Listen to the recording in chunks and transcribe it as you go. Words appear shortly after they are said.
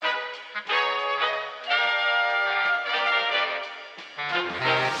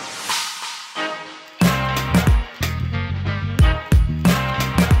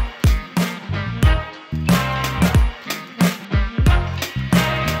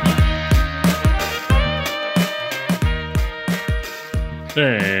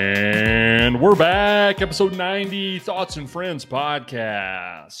And we're back. Episode 90, Thoughts and Friends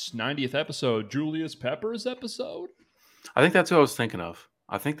podcast. 90th episode, Julius Peppers episode. I think that's who I was thinking of.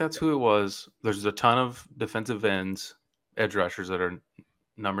 I think that's who it was. There's a ton of defensive ends, edge rushers that are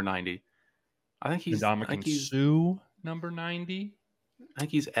number 90. I think he's Sue, number 90. I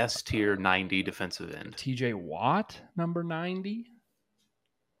think he's S tier 90 defensive end. TJ Watt, number 90.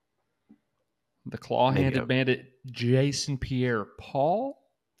 The claw-handed bandit, Jason Pierre-Paul.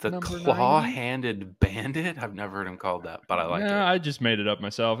 The claw-handed bandit? I've never heard him called that, but I like it. I just made it up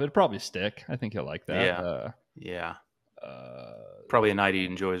myself. It'd probably stick. I think he'll like that. Yeah. Probably a night he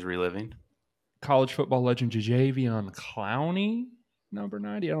enjoys reliving. College football legend Jadeveon Clowney, number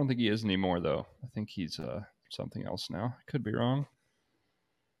 90. I don't think he is anymore, though. I think he's something else now. Could be wrong.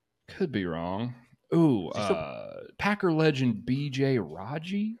 Ooh, Packer legend B.J.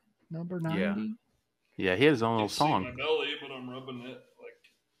 Raji, number 90. Yeah, he had his own little song. My belly, but I'm rubbing it.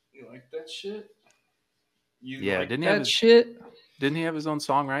 You like that shit? Didn't he have his own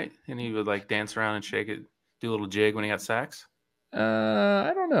song, right? And he would like dance around and shake it, do a little jig when he got sacks?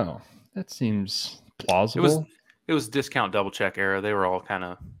 I don't know. That seems plausible. It was discount double check era. They were all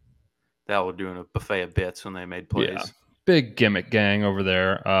were doing a buffet of bits when they made plays. Yeah. Big gimmick gang over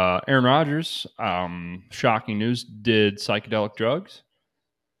there. Aaron Rodgers, shocking news, did psychedelic drugs.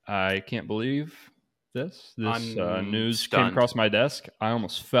 I can't believe this news came across my desk. I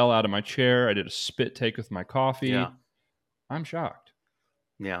almost fell out of my chair. I did a spit take with my coffee. Yeah. I'm shocked.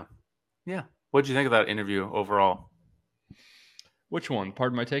 Yeah. What did you think of that interview overall? Which one?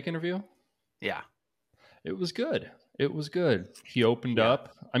 Pardon my take interview? Yeah. It was good. He opened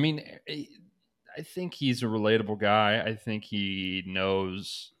up. I mean, I think he's a relatable guy. I think he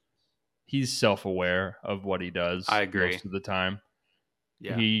knows he's self-aware of what he does. I agree. Most of the time.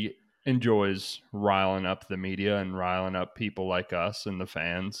 Yeah. He enjoys riling up the media and riling up people like us and the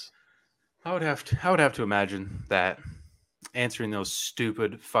fans. I would have to imagine that answering those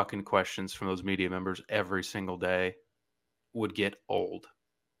stupid fucking questions from those media members every single day would get old.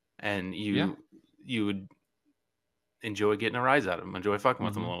 And you would enjoy getting a rise out of him, enjoy fucking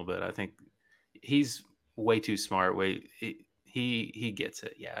with him a little bit. I think he's way too smart. He gets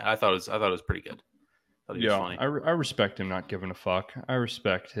it. Yeah, I thought it was pretty good. Yeah, I respect him not giving a fuck. I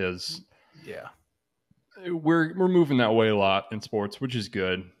respect his. Yeah, we're moving that way a lot in sports, which is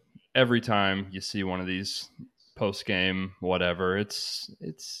good. Every time you see one of these post game whatever, it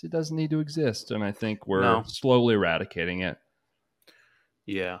doesn't need to exist, and I think we're slowly eradicating it.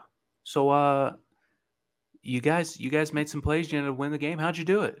 Yeah. So, you guys made some plays. You ended up winning the game. How'd you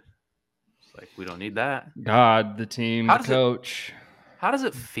do it? It's like we don't need that. God, the team, the coach. How does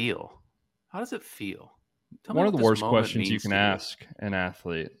it feel? One of the worst questions you can ask an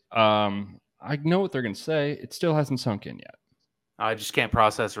athlete. I know what they're going to say. It still hasn't sunk in yet. I just can't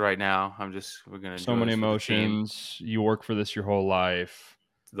process it right now. We're going to so many emotions. You work for this your whole life.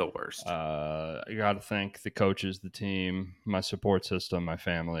 It's the worst. I got to thank the coaches, the team, my support system, my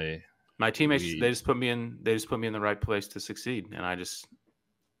family, my teammates. They just put me in the right place to succeed, and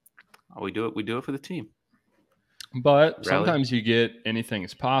we do it for the team. But sometimes you get anything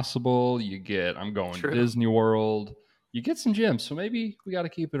is possible. You get I'm going to Disney World. You get some gyms, so maybe we got to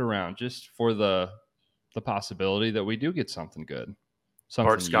keep it around just for the possibility that we do get something good.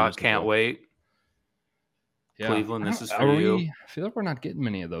 Bart Scott can't wait. Yeah. Cleveland, this is for you. I feel like we're not getting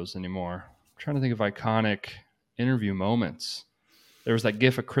many of those anymore. I'm trying to think of iconic interview moments. There was that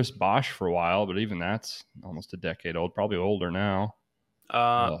gif of Chris Bosch for a while, but even that's almost a decade old, probably older now.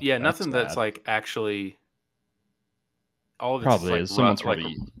 Nothing that's like actually. All of probably is. Someone's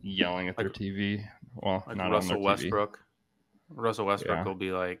probably yelling at their TV. Well, like not Russell on their Westbrook. TV. Russell Westbrook will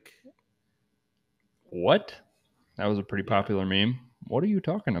be like, "What?" That was a pretty popular meme. What are you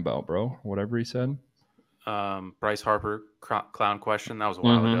talking about, bro? Whatever he said. Bryce Harper clown question. That was a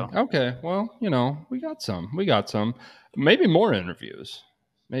while ago. Okay, well, we got some. Maybe more interviews.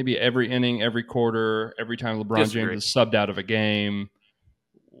 Maybe every inning, every quarter, every time LeBron James is subbed out of a game.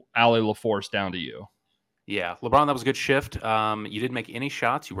 Allie LaForce down to you. Yeah, LeBron, that was a good shift. You didn't make any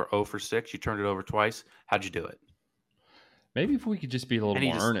shots. You were 0 for 6. You turned it over twice. How'd you do it? Maybe if we could just be a little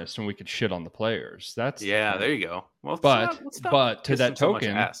more earnest and we could shit on the players. There you go. Well, but to that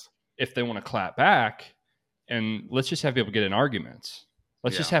token, if they want to clap back, and let's just have people get in arguments.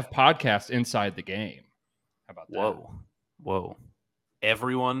 Let's just have podcasts inside the game. How about that? Whoa.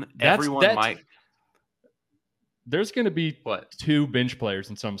 Everyone might. There's going to be two bench players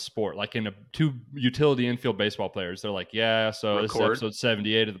in some sport, like two utility infield baseball players. They're like, so this is episode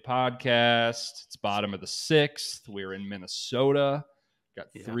 78 of the podcast. It's bottom of the 6th. We're in Minnesota. Got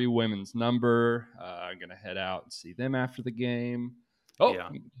 3 women's number. I'm going to head out and see them after the game. Oh, yeah.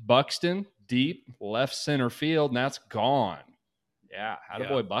 Buxton, deep, left center field, and that's gone. Yeah,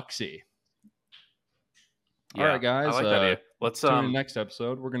 attaboy Buxy. All right, guys. I like that idea. Let's tune in next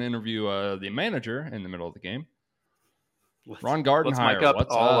episode. We're going to interview the manager in the middle of the game. Ron Gardenhire,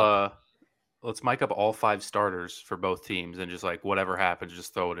 what's up? Let's mic up all 5 starters for both teams, and just like whatever happens,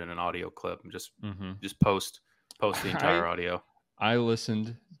 just throw it in an audio clip and just post the entire audio. I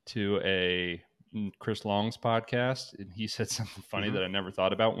listened to a Chris Long's podcast, and he said something funny that I never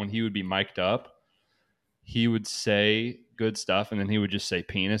thought about. When he would be mic'd up, he would say good stuff, and then he would just say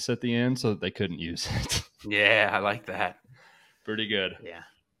penis at the end so that they couldn't use it. Yeah, I like that. Pretty good. Yeah.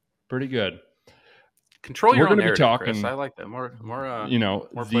 Pretty good. Control your own narrative, talking, Chris. I like that. More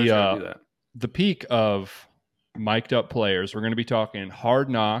more players do that. The peak of mic'd up players, we're going to be talking Hard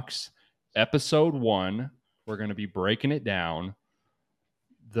Knocks, episode 1. We're going to be breaking it down.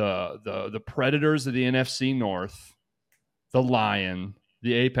 The Predators of the NFC North, the Lion,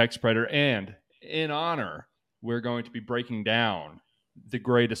 the Apex Predator, and in honor, we're going to be breaking down the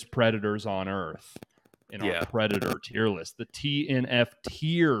greatest Predators on Earth in our Predator tier list, the TNF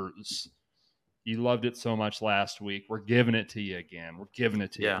tiers. You loved it so much last week. We're giving it to you again. We're giving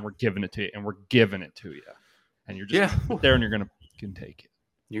it to you, and we're giving it to you, and we're giving it to you. And you're just there, and you're going to take it.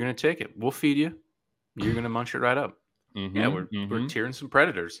 You're going to take it. We'll feed you. You're going to munch it right up. Yeah, we're tiering some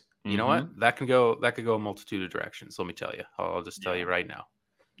Predators. You know what? That could go a multitude of directions. Let me tell you. I'll just tell you right now.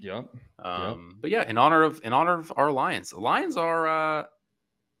 Yep. But yeah, in honor of our Lions. The Lions are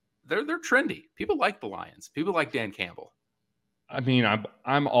they're trendy. People like the Lions. People like Dan Campbell. I mean,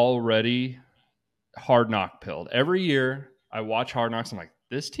 I'm already Hard Knock pilled. Every year I watch Hard Knocks. I'm like,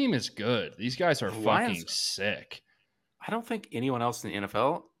 this team is good. These guys are fucking sick. I don't think anyone else in the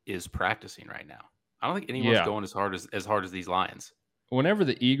NFL is practicing right now. I don't think anyone's going as hard as these Lions. Whenever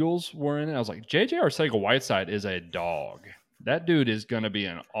the Eagles were in it, I was like, J.J. Arcega-Whiteside is a dog. That dude is going to be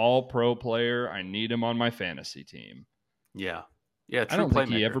an all-pro player. I need him on my fantasy team. Yeah. I don't think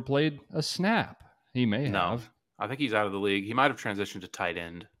he ever played a snap. He may have. I think he's out of the league. He might have transitioned to tight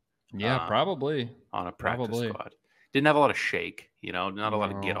end. Yeah, probably. On a practice squad. Didn't have a lot of shake, not a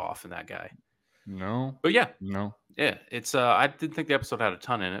lot of get off in that guy. No. But yeah. No. Yeah, it's I didn't think the episode had a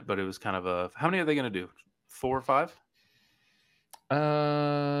ton in it, but it was kind of how many are they going to do? 4 or 5?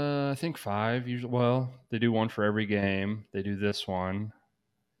 I think 5 usually. Well, they do one for every game. They do this one.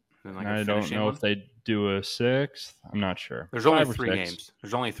 And I don't know if they do a 6th. I'm not sure. There's only 3 games.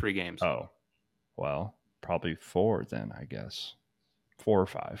 There's only 3 games. Oh, well, probably 4 then, I guess. 4 or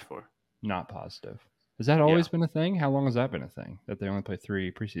 5. 4. Not positive. Has that always been a thing? How long has that been a thing that they only play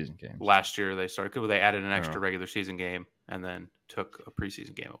 3 preseason games? Last year they started because they added an extra regular season game and then took a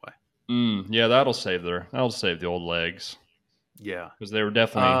preseason game away. Yeah, that'll save the old legs. Yeah, because they were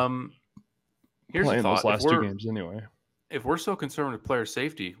definitely playing those last 2 games anyway. If we're so concerned with player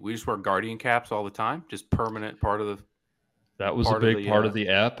safety, we just wear Guardian caps all the time, just permanent part of the. That was a big part of the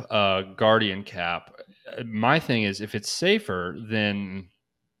ep. Guardian cap. My thing is, if it's safer, then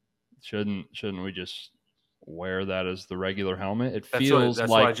shouldn't we just wear that as the regular helmet? It feels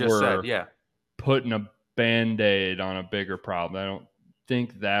like we're putting a Band-Aid on a bigger problem. I don't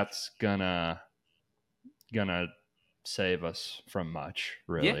think that's gonna save us from much,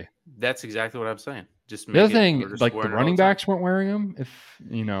 really. Yeah, that's exactly what I'm saying. Just the other thing, like the running backs weren't wearing them.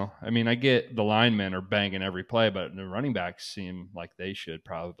 I get the linemen are banging every play, but the running backs seem like they should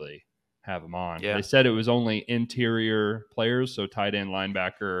probably have them on. Yeah. They said it was only interior players, so tight end,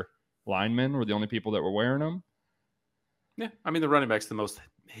 linebacker, linemen were the only people that were wearing them. Yeah, I mean the running back's the most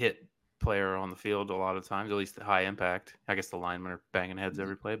hit player on the field a lot of times, at least the high impact. I guess the linemen are banging heads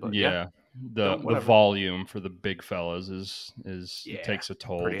every play, but the volume for the big fellas is it takes a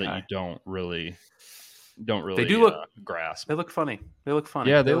toll that high. You don't really grasp. They look funny.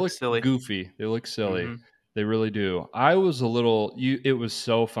 Yeah, they look silly. Goofy. They look silly. Mm-hmm. They really do. I was it was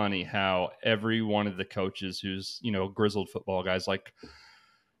so funny how every one of the coaches who's, grizzled football guys, like,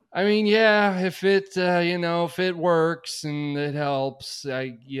 I mean, if it works and it helps,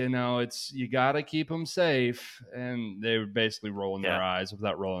 you got to keep them safe. And they were basically rolling their eyes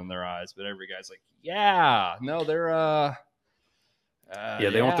without rolling their eyes. But every guy's like, they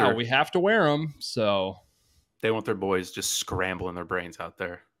want we have to wear them. So they want their boys just scrambling their brains out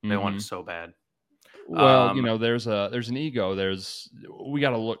there. They want it so bad. Well, there's an ego. We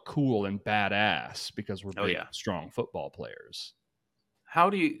got to look cool and badass because we're big, strong football players. How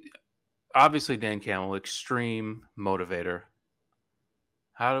do you? Obviously, Dan Campbell, extreme motivator.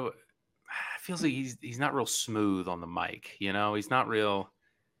 It feels like he's not real smooth on the mic. He's not real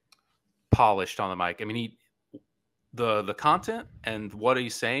polished on the mic. I mean, the content and what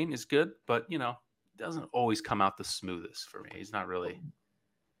he's saying is good, but doesn't always come out the smoothest for me. He's not really.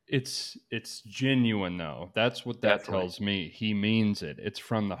 It's genuine though. That's what that tells me. He means it. It's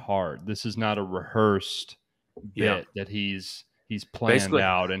from the heart. This is not a rehearsed bit that he's planned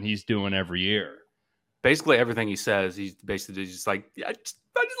out and he's doing every year. Basically, everything he says, he's basically just like, I just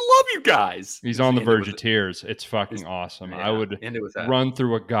love you guys. He's on the verge of tears. It's fucking awesome. I would run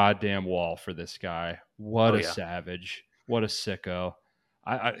through a goddamn wall for this guy. What a savage. What a sicko.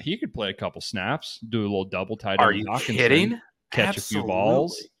 He could play a couple snaps, do a little double tight end. Are you kidding? Catch a few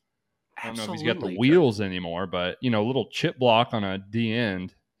balls. I don't know if he's got the wheels anymore, but a little chip block on a D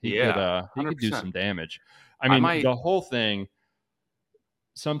end, he could do some damage. I mean, the whole thing.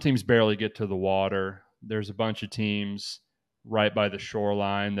 Some teams barely get to the water. There's a bunch of teams right by the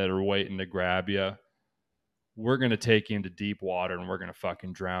shoreline that are waiting to grab you. We're going to take you into deep water and we're going to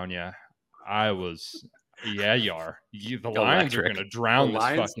fucking drown you. You are. The Lions are going to drown this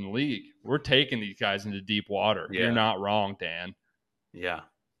fucking league. We're taking these guys into deep water. Yeah. You're not wrong, Dan. Yeah.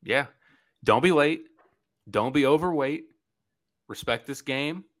 Yeah. Don't be late. Don't be overweight. Respect this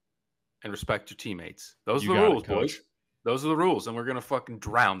game and respect your teammates. Those are the rules, boys. Those are the rules, and we're going to fucking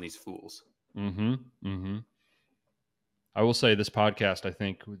drown these fools. Mm-hmm. Mm-hmm. I will say this podcast, I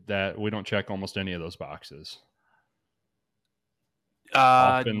think that we don't check almost any of those boxes.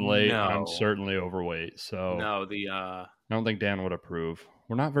 Often late. No. I'm certainly overweight. So no, I don't think Dan would approve.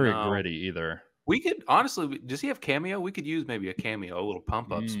 We're not very gritty either. We could, honestly, does he have cameo? We could use maybe a cameo, a little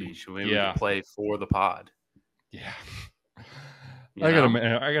pump-up speech. Maybe we could play for the pod. Yeah. I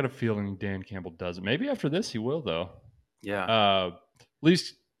got a feeling Dan Campbell doesn't. Maybe after this he will, though. Yeah.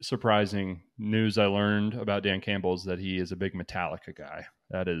 Least surprising news I learned about Dan Campbell is that he is a big Metallica guy.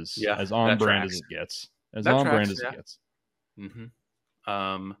 That is as on brand as it gets. As on brand as it gets.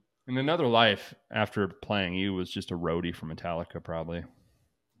 Mm-hmm. In another life, after playing, he was just a roadie for Metallica, probably.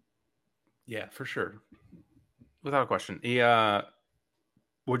 Yeah, for sure, without a question. He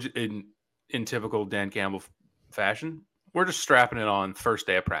would in typical Dan Campbell fashion, we're just strapping it on first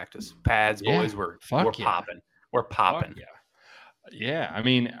day of practice. Pads, boys, we're popping. We're popping. Yeah. I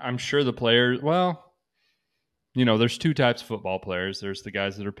mean, I'm sure the players, well, there's two types of football players. There's the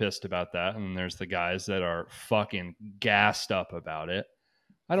guys that are pissed about that, and there's the guys that are fucking gassed up about it.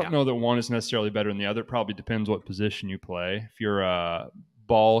 I don't know that one is necessarily better than the other. It probably depends what position you play. If you're a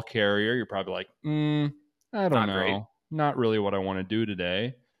ball carrier, you're probably like, I don't know. Great. Not really what I want to do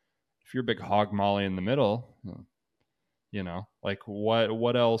today. If you're a big hog molly in the middle, like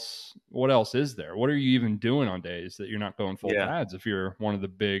what else is there? What are you even doing on days that you're not going full pads if you're one of the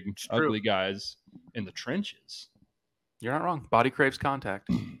big ugly guys in the trenches? You're not wrong. Body craves contact.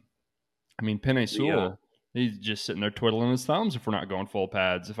 I mean, Penei Sewell, he's just sitting there twiddling his thumbs if we're not going full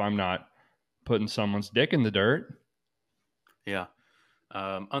pads, if I'm not putting someone's dick in the dirt. Yeah.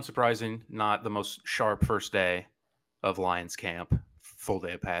 Unsurprising, not the most sharp first day of Lions camp. Full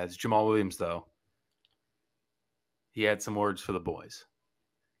day of pads. Jamal Williams, though, he had some words for the boys.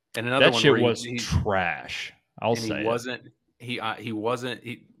 And another that shit was trash. I'll say he wasn't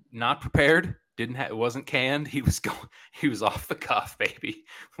not prepared. It wasn't canned. He was off the cuff, baby.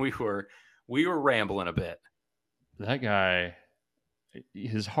 We were rambling a bit. That guy,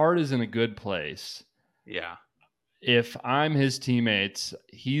 his heart is in a good place. Yeah. If I'm his teammates,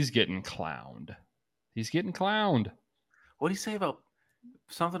 he's getting clowned. What do you say about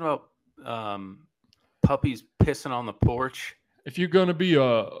something about puppies pissing on the porch? If you're gonna be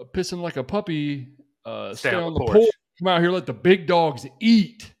pissing like a puppy, stay on the porch. Come out here, let the big dogs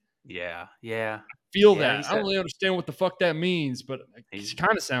eat. Yeah. I feel that. I don't really understand what the fuck that means, but it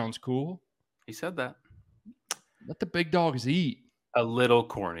kind of sounds cool. He said that. Let the big dogs eat. A little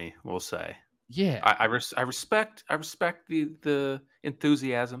corny, we'll say. Yeah. I respect the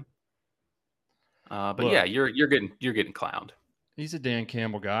enthusiasm. But look, yeah, you're getting clowned. He's a Dan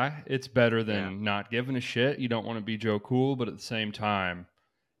Campbell guy. It's better than not giving a shit. You don't want to be Joe Cool, but at the same time,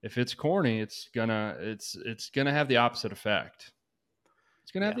 if it's corny, it's gonna have the opposite effect.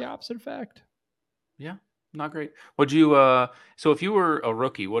 It's gonna have the opposite effect. Yeah, not great. Would you? So if you were a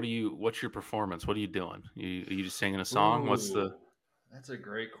rookie, what's your performance? What are you doing? Are you just singing a song? That's a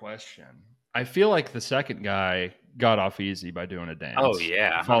great question. I feel like the second guy got off easy by doing a dance. Oh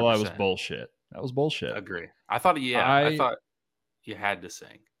yeah, all that was bullshit. That was bullshit. Agree. I thought you had to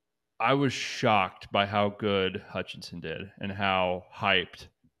sing. I was shocked by how good Hutchinson did and how hyped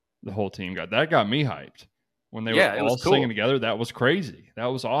the whole team got. That got me hyped. When they were all singing together, that was crazy. That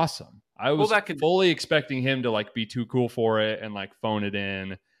was awesome. I was fully expecting him to be too cool for it and phone it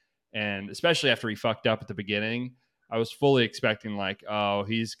in. And especially after he fucked up at the beginning, I was fully expecting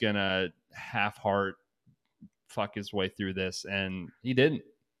he's going to half-heart fuck his way through this. And he didn't.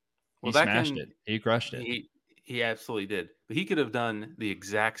 Well, he smashed it. He crushed it. He absolutely did. But he could have done the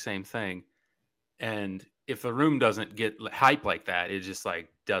exact same thing. And if the room doesn't get hype like that, it just like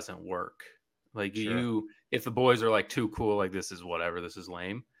doesn't work. Like if the boys are like too cool, like this is whatever, this is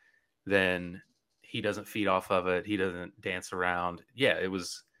lame, then he doesn't feed off of it. He doesn't dance around. Yeah, it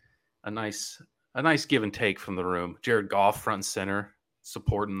was a nice give and take from the room. Jared Goff front and center,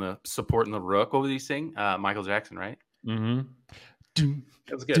 supporting the Rook. What was he sing? Michael Jackson, right? Mm-hmm.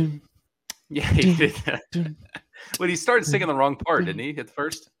 That was good. Yeah, he did that. But he started singing the wrong part, didn't he? At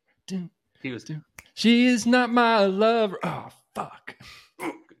first, he was. She is not my lover. Oh fuck!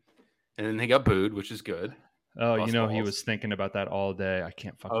 And then he got booed, which is good. Oh, he was thinking about that all day. I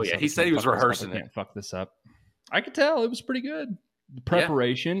can't fuck. Oh this yeah, up. He said he was rehearsing it. I can't fuck this up. I could tell it was pretty good.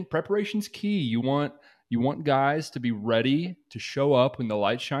 Preparation's key. You want guys to be ready to show up when the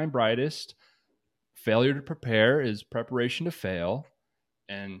lights shine brightest. Failure to prepare is preparation to fail,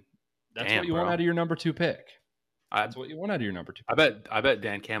 and that's what you want out of your number 2 pick. That's what you want out of your number 2 pick. I bet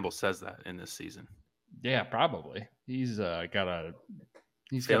Dan Campbell says that in this season. Yeah, probably. He's got a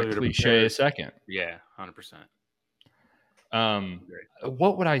cliche a second. Yeah, 100%.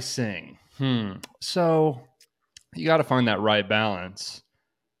 What would I sing? So you got to find that right balance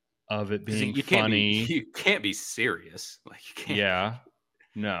of it being funny. You can't be serious. Like you can't. Yeah.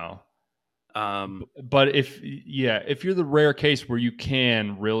 No. But if you're the rare case where you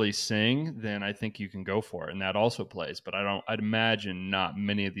can really sing, then I think you can go for it, and that also plays. But I'd imagine not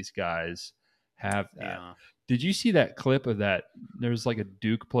many of these guys have that. Yeah. Did you see that clip of that? There was like a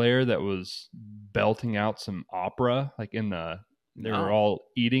Duke player that was belting out some opera, like they were all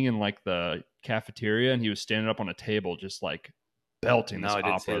eating in like the cafeteria, and he was standing up on a table just like belting this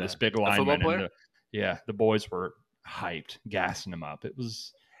opera, this big lineman. And the boys were hyped, gassing him up. It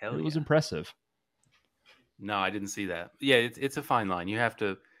was impressive. No, I didn't see that. Yeah, it's a fine line. You have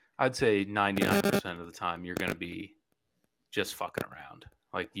to, I'd say 99% of the time you're going to be just fucking around.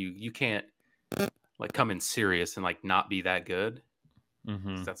 Like you can't like come in serious and like not be that good.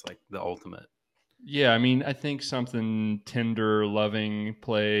 Mm-hmm. That's like the ultimate. Yeah, I mean, I think something tender, loving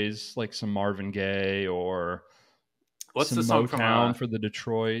plays, like some Marvin Gaye or what's some the song Motown for the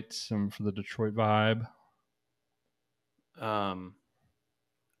Detroit, for the Detroit vibe. The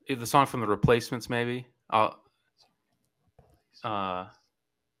song from The Replacements, maybe. No,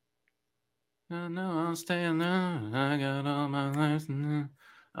 I'm staying there. I got all my life.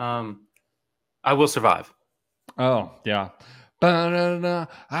 I Will Survive. Oh yeah.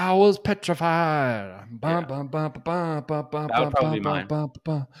 I was petrified. That would probably be mine.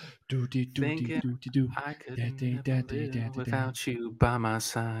 I couldn't live without you by my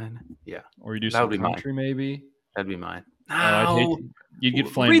side. Yeah. Or you do some country, maybe. That'd be mine. No. You'd get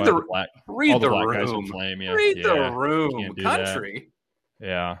flamed by the black. Read all the black room. Guys would flame you. Read the room. Country.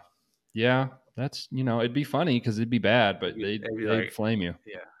 That. Yeah. That's it'd be funny because it'd be bad, but they'd flame you.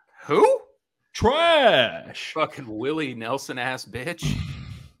 Yeah. Who? Trash. Fucking Willie Nelson ass bitch.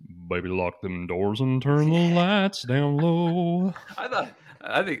 Baby, lock them doors and turn the lights down low. I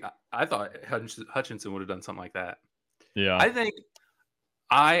thought Hutchinson would have done something like that. Yeah. I think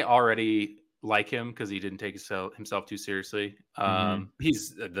I already like him because he didn't take himself too seriously.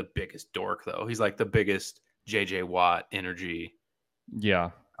 He's the biggest dork though. He's like the biggest JJ Watt energy. Yeah.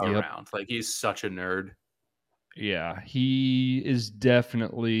 Around. Like he's such a nerd. Yeah, he is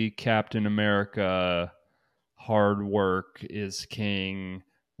definitely Captain America. Hard work is king.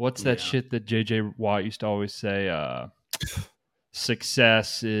 What's that shit that JJ Watt used to always say?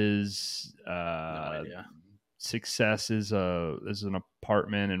 Success is success is an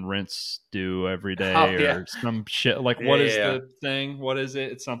apartment and rent's due every day or some shit. Like what is the thing? What is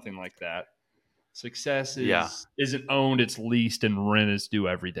it? It's something like that. Success isn't owned, it's leased, and rent is due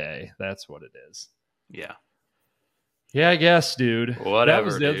every day. That's what it is. Yeah. Yeah, I guess, dude. Whatever. That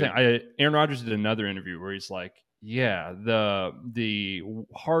was the other thing. Aaron Rodgers did another interview where he's like, "Yeah, the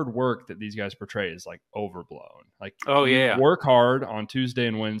hard work that these guys portray is like overblown. Like, work hard on Tuesday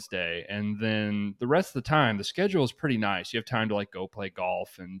and Wednesday, and then the rest of the time, the schedule is pretty nice. You have time to like go play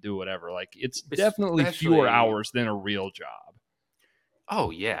golf and do whatever. Like, it's definitely fewer hours than a real job.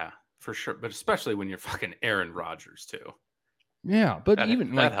 Oh yeah, for sure. But especially when you're fucking Aaron Rodgers too. Yeah, but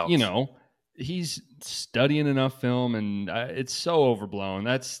that helps. He's studying enough film, and it's so overblown.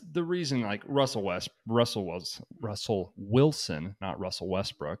 That's the reason. Like Russell Wilson, not Russell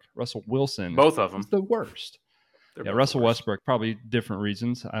Westbrook. Russell Wilson, both of them, is the worst. Russell Westbrook, probably different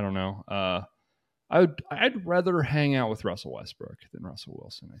reasons. I don't know. I'd rather hang out with Russell Westbrook than Russell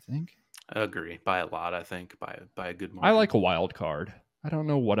Wilson. I think. I agree by a lot. I think by a good margin. I like a wild card. I don't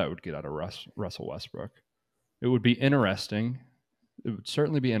know what I would get out of Russell Westbrook. It would be interesting. It would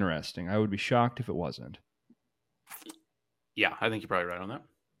certainly be interesting. I would be shocked if it wasn't. Yeah, I think you're probably right on that.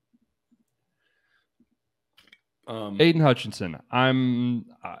 Aiden Hutchinson, I'm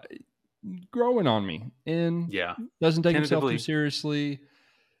growing on me. Doesn't take himself too seriously.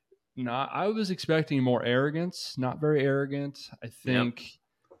 I was expecting more arrogance. Not very arrogant. I think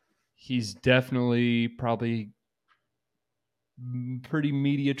he's definitely probably pretty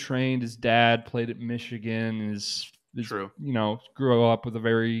media trained. His dad played at Michigan. True. Grew up with a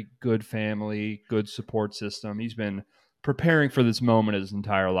very good family, good support system. He's been preparing for this moment his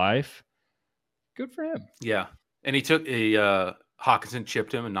entire life. Good for him. Yeah. And he took Hawkinson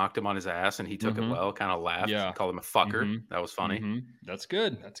chipped him and knocked him on his ass, and he took it well, kind of laughed, called him a fucker. That was funny. That's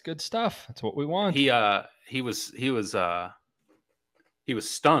good. That's good stuff. That's what we want. He was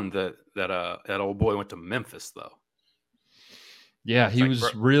stunned that old boy went to Memphis, though. Yeah, he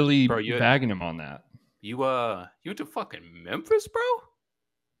was really bagging him on that. You went to fucking Memphis, bro?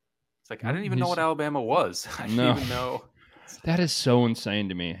 It's like, I didn't even know what Alabama was. I didn't even know. That is so insane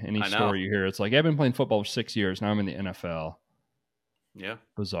to me. Any story you hear, it's like, I've been playing football for 6 years. Now I'm in the NFL. Yeah.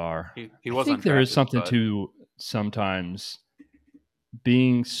 Bizarre. He was I think there is something to sometimes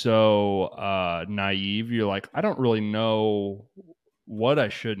being so naive. You're like, I don't really know what I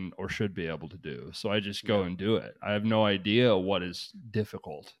shouldn't or should be able to do. So I just go and do it. I have no idea what is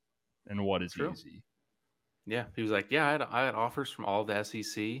difficult and what is easy. Yeah. He was like, yeah, I had offers from all the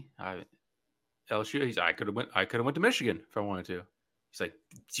SEC. LSU. I could have went to Michigan if I wanted to. He's like,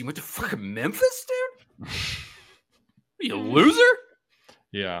 you went to fucking Memphis, dude? Are you a loser?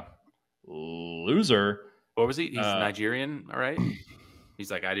 Yeah. Loser. What was he? He's Nigerian, all right?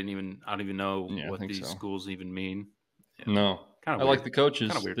 He's like, I don't even know what these schools even mean. Yeah. No. I like the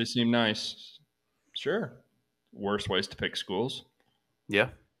coaches. They seem nice. Sure. Worst ways to pick schools. Yeah.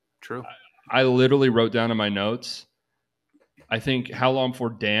 True. I literally wrote down in my notes, I think how long before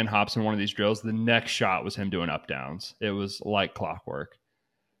Dan hops in one of these drills, the next shot was him doing up downs. It was like clockwork.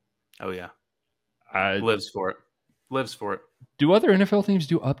 Oh, yeah. Lives for it. Do other NFL teams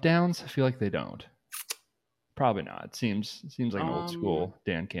do up downs? I feel like they don't. Probably not. It seems like an old school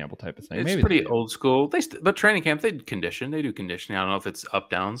Dan Campbell type of thing. It's maybe pretty old school. But training camp, they do conditioning. I don't know if it's up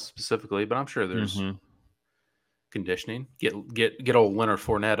downs specifically, but I'm sure there's conditioning. Get old Leonard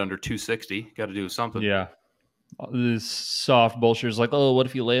Fournette under 260. Got to do something. Yeah. This soft bullshit is like, oh, what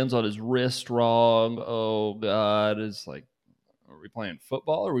if he lands on his wrist wrong? Oh, God. It's like, are we playing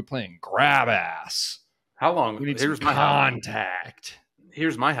football or are we playing grab ass? How long? Here's my contact.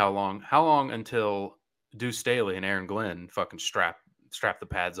 Here's my how long. How long until Deuce Staley and Aaron Glenn fucking strap the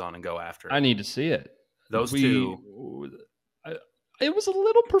pads on and go after it? I need to see it. Those two. It was a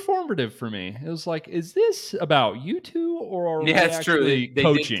little performative for me. It was like, is this about you two or are we it's true. They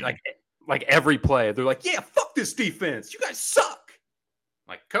coaching? Did, like every play, they're like, yeah, fuck this defense. You guys suck.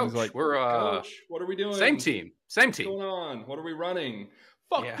 Like, coach, we're coach, what are we doing? Same team. What's going on? What are we running?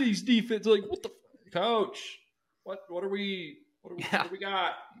 Fuck these defense. Like, what the coach? What are we got?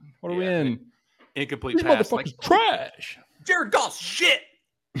 What are we in? Incomplete these pass. Motherfuckers trash. Jared Goff's shit.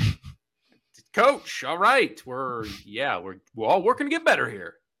 Coach, all right. We're all working to get better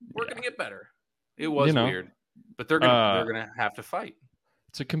here. We're gonna get better. It was weird. But they're gonna have to fight.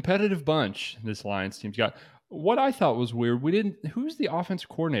 It's a competitive bunch, this Lions team's got. What I thought was weird, who's the offensive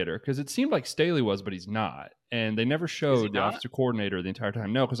coordinator? Because it seemed like Staley was, but he's not. And they never showed the offensive coordinator the entire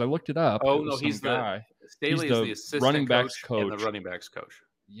time. No, because I looked it up. Oh, no, he's the Staley is the assistant running backs coach and the running backs coach.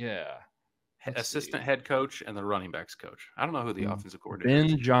 Yeah. Assistant head coach and the running backs coach. I don't know who the offensive coordinator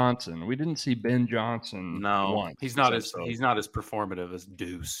is. Ben Johnson. We didn't see Ben Johnson once. He's not as performative as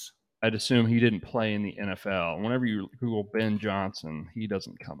Deuce. I'd assume he didn't play in the NFL. Whenever you Google Ben Johnson, he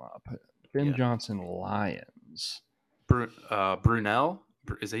doesn't come up. Ben Johnson Lions. Brunell?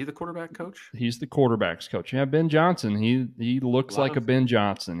 Is he the quarterback coach? He's the quarterback's coach. Yeah, Ben Johnson. He looks like a Ben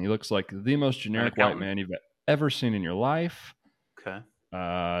Johnson. He looks like the most generic white man you've ever seen in your life. Okay.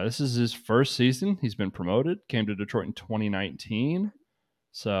 This is his first season. He's been promoted. Came to Detroit in 2019.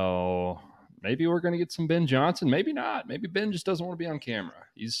 So maybe we're going to get some Ben Johnson. Maybe not. Maybe Ben just doesn't want to be on camera.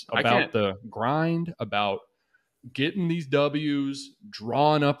 He's about the grind, about getting these W's,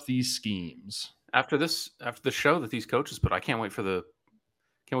 drawing up these schemes. After the show that these coaches put, I can't wait for the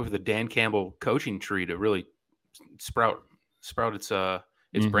Dan Campbell coaching tree to really sprout its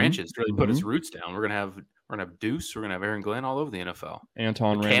branches, to really put its roots down. We're gonna have Deuce, we're gonna have Aaron Glenn all over the NFL.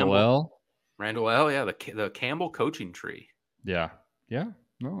 Anton Randall L, yeah, the Campbell coaching tree. Yeah.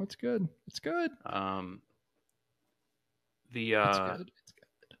 No, it's good. It's good.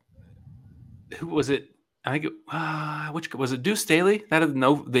 Who was it? I think which was it? Deuce Staley? That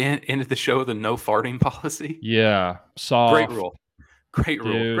the end of the show, the no farting policy. Yeah, soft. Great rule. Great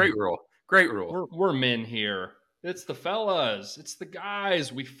rule. Dude, great rule. Great rule. We're men here. It's the fellas. It's the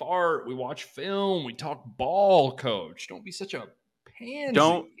guys. We fart. We watch film. We talk ball, coach. Don't be such a pansy.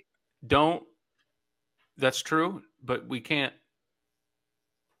 Don't. That's true, but we can't.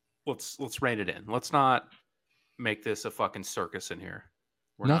 Let's rein it in. Let's not make this a fucking circus in here.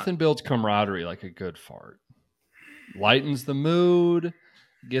 Nothing builds camaraderie like a good fart. Lightens the mood,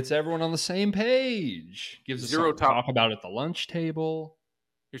 gets everyone on the same page, gives us something to talk about at the lunch table.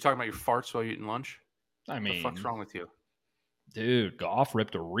 You're talking about your farts while you're eating lunch? I mean, what the fuck's wrong with you? Dude, Goff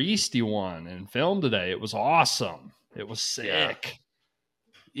ripped a Reesty one in film today. It was awesome. It was sick.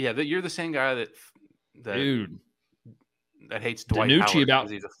 Yeah, you're the same guy that dude that hates Dwight Howard because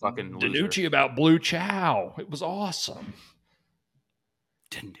he's a fucking loser. DiNucci about Blue Chow. It was awesome.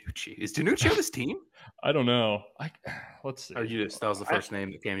 DiNucci. Is DiNucci on this team? I don't know. Let's see. Or that was the first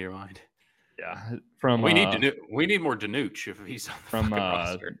name that came to your mind. Yeah. We need more DiNucci if he's on the fucking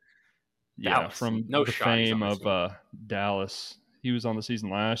roster. Yeah, Dallas. From the fame of Dallas. He was on the season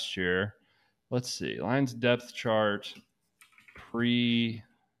last year. Let's see. Lions depth chart pre.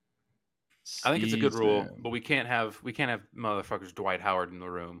 I think it's a good rule, but we can't have motherfuckers Dwight Howard in the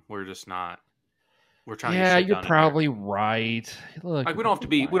room. We're just not. We're trying. Yeah, to you're probably right. Look, like we don't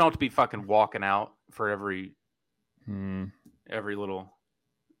have to be fucking walking out for every little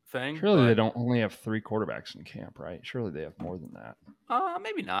thing. Surely they don't only have 3 quarterbacks in camp, right? Surely they have more than that.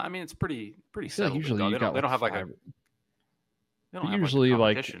 Maybe not. I mean, it's pretty settled. Like usually they don't have like 5. Usually,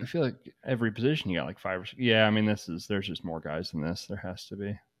 like I feel like every position you got like 5 or 6. Yeah, I mean, there's just more guys than this. There has to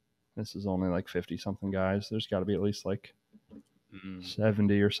be. This is only like 50 something guys. There's got to be at least like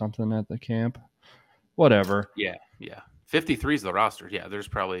 70 or something at the camp. Whatever. Yeah. 53 is the roster. Yeah, there's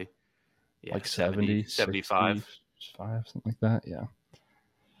probably like 70, 75, 5, something like that. Yeah.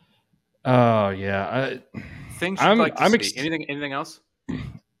 Oh yeah. Things you'd like to see. Anything else?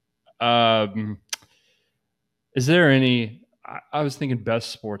 Is there any? I was thinking best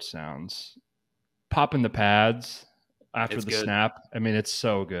sports sounds. Popping the pads after the snap. I mean, it's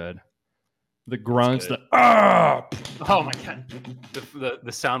so good. The grunts, oh my god,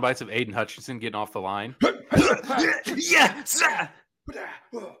 the sound bites of Aiden Hutchinson getting off the line. Yes, like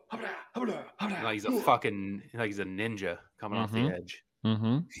he's a ninja coming off the edge.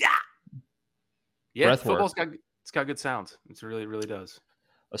 Mm-hmm. Yeah. Football's got good sounds. It really does.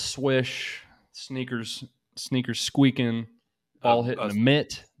 A swish, sneakers squeaking, ball hitting the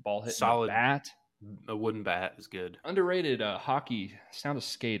mitt, ball hitting the bat. A wooden bat is good. Underrated hockey sound of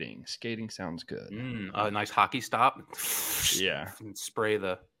skating. Skating sounds good. A nice hockey stop. Yeah. And spray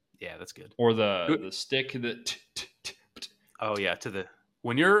that's good. Or the stick that. Oh yeah,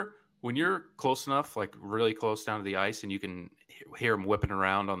 when you're close enough, like really close down to the ice, and you can hear them whipping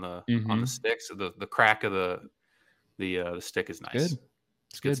around on the sticks. The crack of the stick is nice. Good.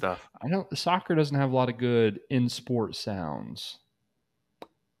 It's good stuff. I know soccer doesn't have a lot of good in-sport sounds.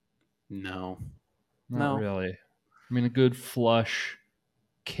 No. Not really. I mean, a good flush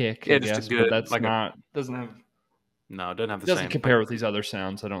kick, I guess, but that's like doesn't have the same. Doesn't compare with these other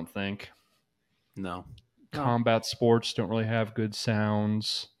sounds, I don't think. No. Combat sports don't really have good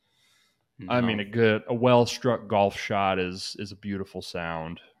sounds. No. I mean, a well-struck golf shot is a beautiful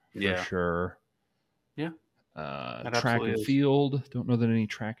sound for sure. Yeah. Track and field. Don't know that any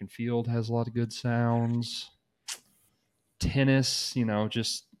track and field has a lot of good sounds. Tennis,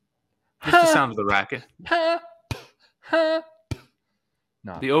 just the sound of the racket.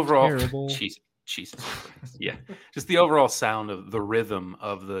 Not the overall terrible. Jesus. Yeah. Just the overall sound of the rhythm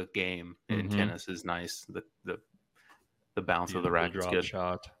of the game in tennis is nice. The bounce of the racket is good.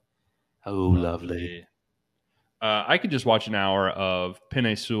 Shot. Oh, lovely. I could just watch an hour of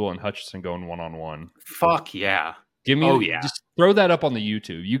Penei Sewell and Hutchinson going one-on-one. Fuck yeah. Give me just throw that up on the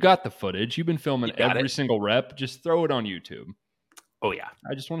YouTube. You got the footage. You've been filming every single rep. Just throw it on YouTube. Oh yeah.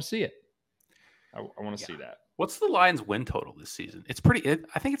 I just want to see it. I want to see that. What's the Lions win total this season? It's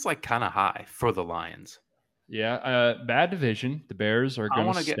I think it's like kind of high for the Lions. Yeah. Bad division. The Bears are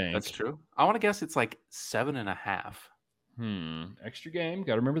going to stink. That's true. I want to guess it's like 7.5. Extra game.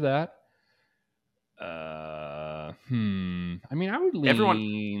 Got to remember that. I mean, I would lean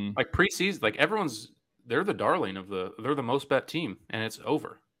everyone like preseason. Like they're the darling they're the most bet team, and it's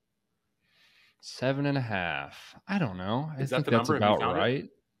over. 7.5. I don't know. I think that's about right.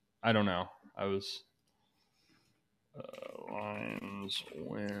 I don't know. I was Lions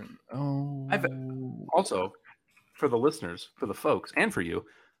win. Oh, I've also for the listeners, for the folks, and for you,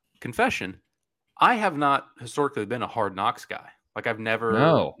 confession. I have not historically been a Hard Knocks guy. Like I've never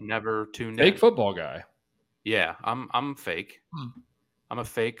tuned in. Fake football guy. Yeah, I'm fake. I'm a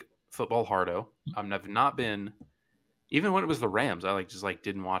fake football hardo. I've not been Even when it was the Rams, I just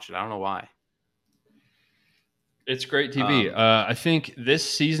didn't watch it. I don't know why. It's great TV. I think this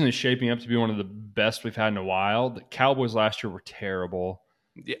season is shaping up to be one of the best we've had in a while. The Cowboys last year were terrible.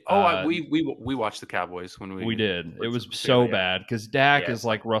 Yeah. Oh, we watched the Cowboys when we did. It was so bad because Dak is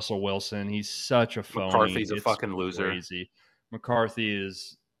like Russell Wilson. He's such a phony. McCarthy's a fucking loser. Crazy. McCarthy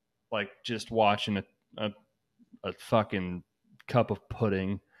is like just watching a fucking cup of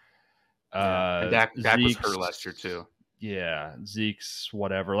pudding. And Dak was hurt last year too. Yeah, Zeke's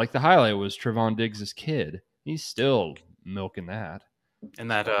whatever. Like the highlight was Trevon Diggs' kid. He's still milking that. And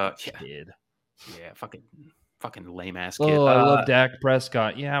that kid. Yeah, fucking lame ass kid. Oh, I love Dak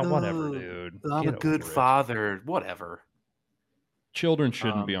Prescott. Yeah, whatever, dude. I'm a good father. Whatever. Children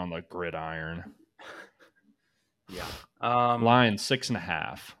shouldn't be on the gridiron. Yeah. Lions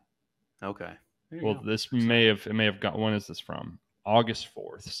 6.5. Okay. Well, this may have got. When is this from? August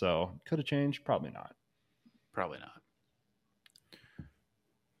 4th. So could have changed. Probably not. Probably not.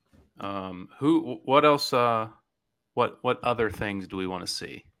 What else? What other things do we want to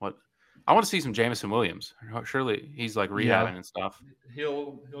see? I want to see some Jameson Williams. Surely he's like rehabbing and stuff.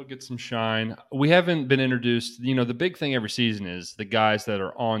 He'll get some shine. We haven't been introduced. The big thing every season is the guys that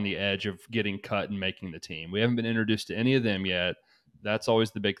are on the edge of getting cut and making the team. We haven't been introduced to any of them yet. That's always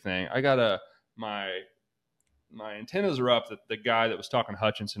the big thing. I got my antennas are up that the guy that was talking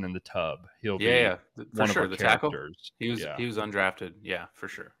Hutchinson in the tub, he'll be for sure. The tackle, he was undrafted. Yeah, for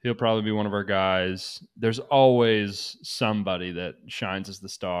sure. He'll probably be one of our guys. There's always somebody that shines as the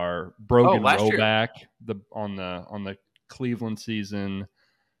star. Brogan Roback on the Cleveland season.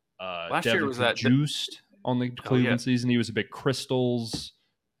 Last Devin year was that Juiced on the Cleveland season. He was a big Crystals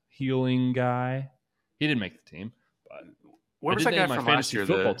healing guy. He didn't make the team, but where was that guy from last year?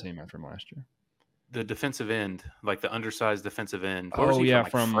 Football team from last year. The defensive end, like the undersized defensive end. Where was he from?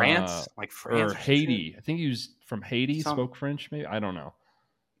 From France? France or Haiti. I think he was from Haiti, spoke French maybe. I don't know.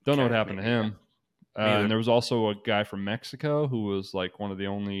 Don't know what happened to him. And there was also a guy from Mexico who was like one of the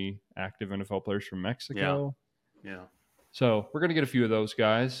only active NFL players from Mexico. Yeah. So we're going to get a few of those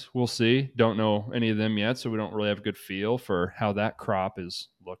guys. We'll see. Don't know any of them yet, so we don't really have a good feel for how that crop is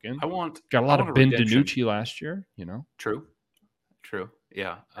looking. Got a lot of Ben DiNucci last year, True.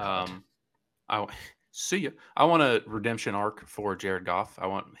 Yeah. See ya. I want a redemption arc for Jared Goff. I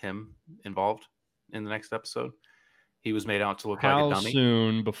want him involved in the next episode. He was made out to look like a dummy. How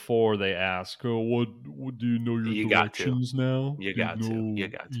soon before they ask, what do you know your directions now? You got to.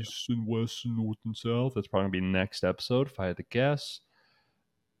 East and west and north and south. That's probably going to be next episode if I had to guess.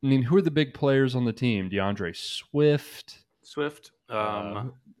 I mean, who are the big players on the team? DeAndre Swift.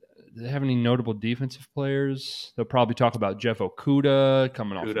 Do they have any notable defensive players? They'll probably talk about Jeff Okudah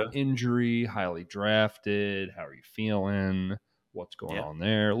coming off an injury, highly drafted. How are you feeling? What's going on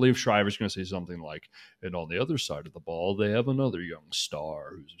there? Liev Schreiber's going to say something like, and on the other side of the ball, they have another young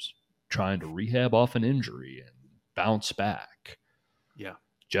star who's trying to rehab off an injury and bounce back. Yeah.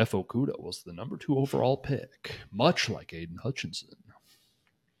 Jeff Okudah was the number 2 overall pick, much like Aiden Hutchinson.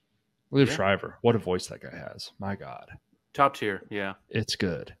 Liev Schreiber, what a voice that guy has. My God. Top tier, yeah. It's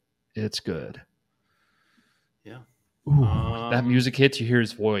good. It's good. Yeah. Ooh, that music hits, you hear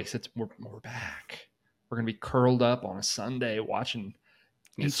his voice. We're back. We're going to be curled up on a Sunday watching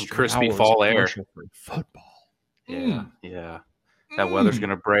some crispy fall air for football. Yeah. That weather's going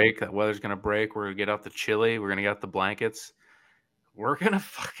to break. We're going to get out the chili. We're going to get out the blankets. We're going to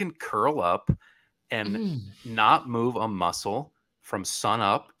fucking curl up and not move a muscle from sun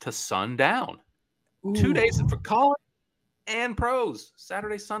up to sun down. 2 days for college and pros.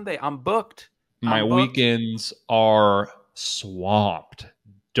 Saturday, Sunday. I'm booked. My weekends are swamped.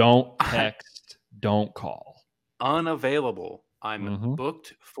 Don't text. Don't call. Unavailable. I'm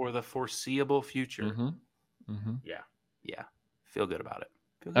booked for the foreseeable future. Yeah. Feel good about it.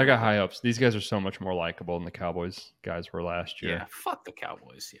 I got high hopes. These guys are so much more likable than the Cowboys guys were last year. Yeah, fuck the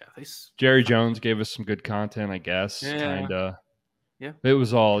Cowboys. Yeah, Jerry Jones gave us some good content, I guess. Kinda. Yeah. It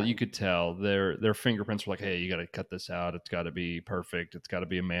was all you could tell. Their fingerprints were like, hey, you got to cut this out. It's got to be perfect. It's got to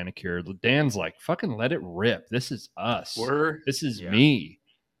be a manicure. Dan's like, fucking let it rip. This is us. This is me.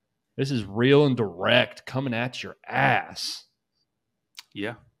 This is real and direct coming at your ass.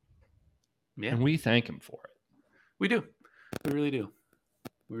 Yeah. And we thank him for it. We do. We really do.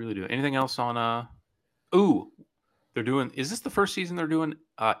 Anything else on they're doing, is this the first season they're doing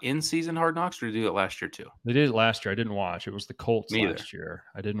in-season Hard Knocks, or did they do it last year too? They did it last year. I didn't watch. It was the Colts last year.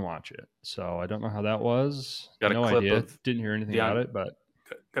 I didn't watch it. So I don't know how that was. Got no idea. Didn't hear anything about it, but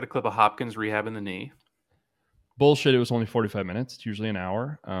got a clip of Hopkins rehabbing the knee. Bullshit. It was only 45 minutes. It's usually an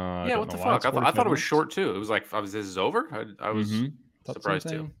hour. What the fuck? I thought it was short too. It was like, this is over? I was surprised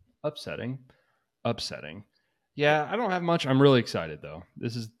too. Upsetting. Yeah, I don't have much. I'm really excited though.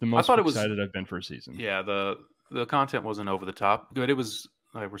 This is the most excited I've been for a season. Yeah, the content wasn't over the top, but it was,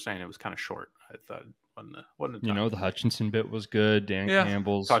 like we're saying, it was kind of short. I thought wasn't the Hutchinson bit was good. Dan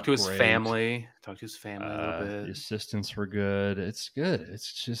Campbell's talked to his great. family. Talked to his family a little bit. The assistants were good. It's good.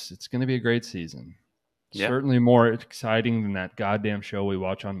 It's going to be a great season. Yeah. Certainly more exciting than that goddamn show we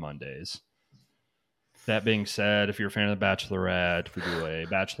watch on Mondays. That being said, if you're a fan of The Bachelorette, we do a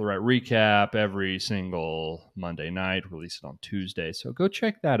Bachelorette recap every single Monday night, release it on Tuesday. So go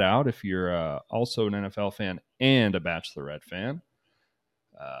check that out if you're also an NFL fan and a Bachelorette fan.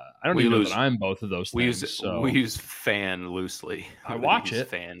 I don't even know that I'm both of those things. We use fan loosely. I watch it.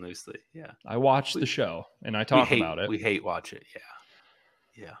 Fan loosely, yeah. I watch the show and I talk about it. We hate watch it,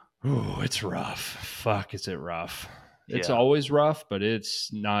 yeah. Ooh, it's rough. Fuck, is it rough? It's always rough, but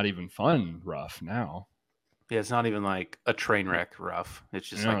it's not even fun rough now. Yeah, it's not even like a train wreck rough. It's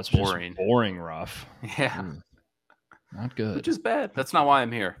just it's boring. Just boring rough. Yeah. Not good. Which is bad. That's not why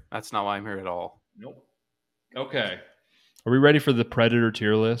I'm here. That's not why I'm here at all. Nope. Okay. Are we ready for the Predator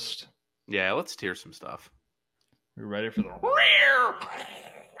tier list? Yeah, let's tier some stuff. Are we ready for the...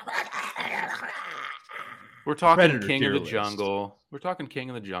 We're talking Predator King of the Jungle. We're talking King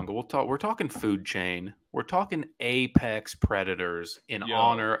of the Jungle. We're talking food chain. We're talking apex predators in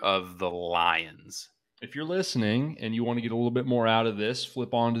honor of the lions. If you're listening and you want to get a little bit more out of this,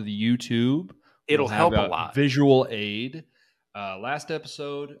 flip onto the YouTube. It'll help a lot. Visual aid. Last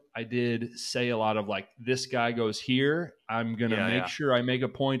episode, I did say a lot of like, this guy goes here. I'm going to make sure I make a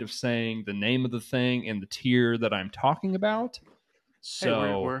point of saying the name of the thing and the tier that I'm talking about. So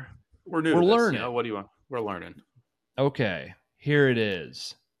hey, we're new to learning. This, what do you want? We're learning. Okay, here it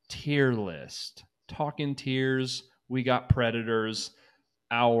is. Tier list. Talking tiers. We got predators.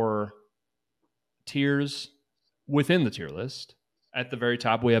 Our tiers within the tier list. At the very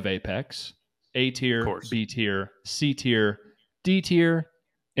top, we have Apex, A tier, B tier, C tier, D tier,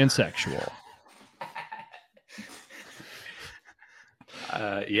 and sexual.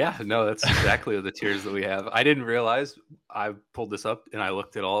 That's exactly the tiers that we have. I didn't realize. I pulled this up and I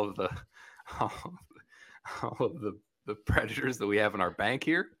looked at all of the predators that we have in our bank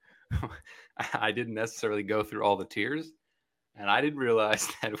here. I didn't necessarily go through all the tiers, and I didn't realize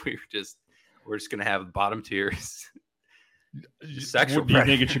that we're just going to have bottom tiers. Sexual. Do you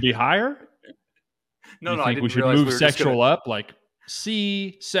think it should be higher? No, I think we should move sexual up, like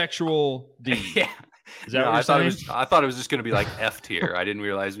C, sexual, D. Yeah. Is that what you're saying? I thought it was just going to be like F tier. I didn't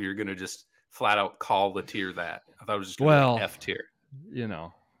realize we were going to just flat out call the tier that. I thought it was just going to be F tier.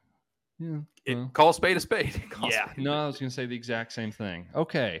 Call a spade a spade. I was going to say the exact same thing.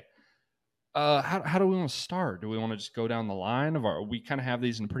 Okay. How do we want to start? Do we want to just go down the line we kind of have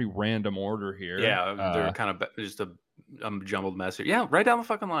these in a pretty random order here? Yeah, they're kind of just a jumbled mess here. Yeah, right down the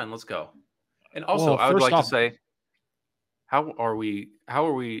fucking line. Let's go. And also, I would like to say, how are we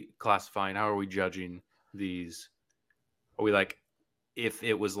classifying? How are we judging these? Are we like, if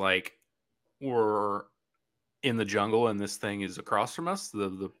it was like we're in the jungle and this thing is across from us,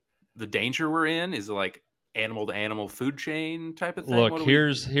 the danger we're in is like animal to animal food chain type of thing? Look,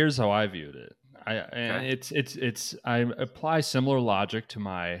 here's how I viewed it. I apply similar logic to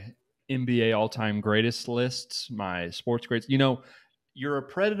my NBA all-time greatest lists, my sports greats. You're a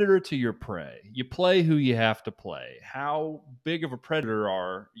predator to your prey. You play who you have to play. How big of a predator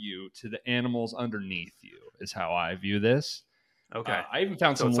are you to the animals underneath you is how I view this. Okay. I even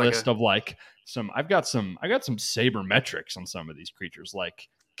found some list of like I got some sabermetrics on some of these creatures, like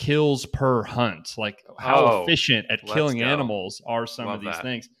kills per hunt, like how efficient at killing animals are some of these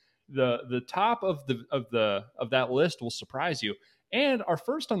things. The top of that list will surprise you. And our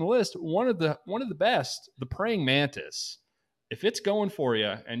first on the list, one of the best, the praying mantis. If it's going for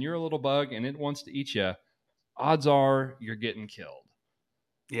you and you're a little bug and it wants to eat you, odds are you're getting killed.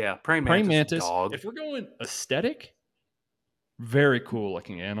 Yeah, praying mantis. Dog. If we're going aesthetic, very cool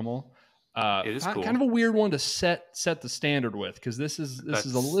looking animal. It is cool. Kind of a weird one to set the standard with, because this is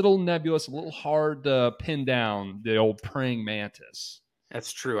a little nebulous, a little hard to pin down, the old praying mantis.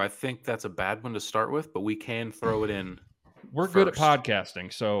 That's true. I think that's a bad one to start with, but we can throw it in. We're good at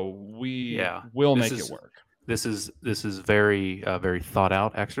podcasting, so we will make it work. This is very very thought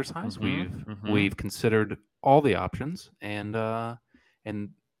out exercise. We've considered all the options, and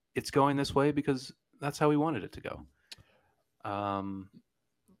it's going this way because that's how we wanted it to go.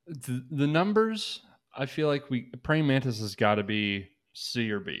 The numbers, I feel like praying mantis has got to be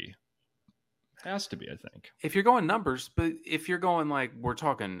C or B. Has to be, I think. If you're going numbers, but if you're going like we're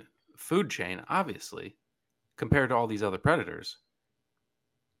talking food chain, obviously, compared to all these other predators.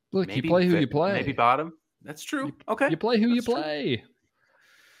 Look, you play who you play. Maybe bottom. That's true. Okay. You play who you play.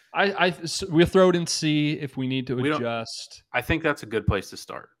 We'll throw it in C if we need to adjust. I think that's a good place to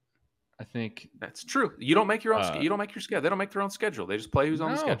start. I think that's true. You don't make your own. You don't make your schedule. They don't make their own schedule. They just play who's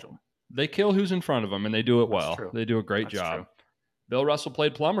on the schedule. They kill who's in front of them, and they do it well. They do a great job. True. Bill Russell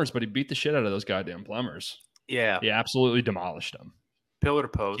played plumbers, but he beat the shit out of those goddamn plumbers. Yeah, he absolutely demolished them. Pillar to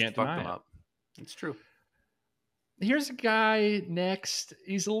post, fucked them up. It's true. Here's a guy next.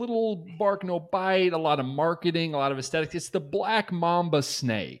 He's a little bark, no bite, a lot of marketing, a lot of aesthetics. It's the Black Mamba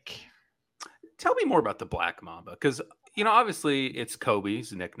snake. Tell me more about the Black Mamba, because, obviously it's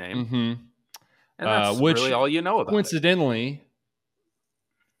Kobe's nickname. Mm-hmm. And that's really all you know about coincidentally,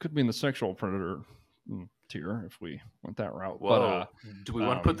 could be in the sexual predator tier if we went that route. Whoa. But, do we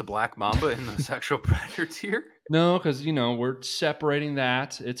want to put the Black Mamba in the sexual predator tier? No, because, we're separating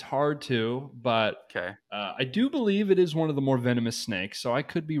that. It's hard to, but okay. I do believe it is one of the more venomous snakes, so I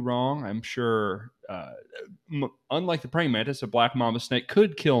could be wrong. I'm sure, unlike the praying mantis, a Black Mamba snake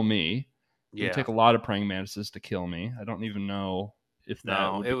could kill me. It would take a lot of praying mantises to kill me. I don't even know if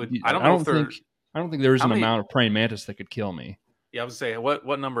that would. I don't think there is an amount of praying mantis that could kill me. Yeah, I was saying,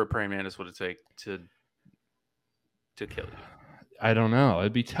 what number of praying mantis would it take to kill you? I don't know.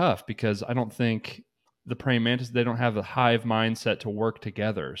 It'd be tough because I don't think the praying mantis, they don't have the hive mindset to work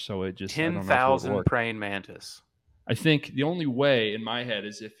together. So it just 10,000 praying mantis. I think the only way in my head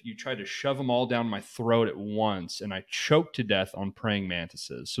is if you try to shove them all down my throat at once and I choke to death on praying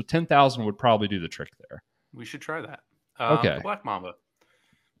mantises. So 10,000 would probably do the trick there. We should try that. Okay. The Black Mamba.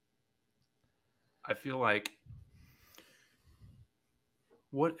 I feel like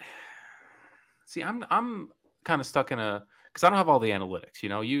See, I'm kind of stuck in because I don't have all the analytics.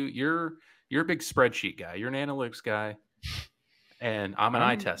 You're a big spreadsheet guy. You're an analytics guy, and I'm an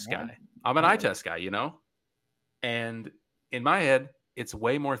eye test guy. I'm an eye test guy. And in my head, it's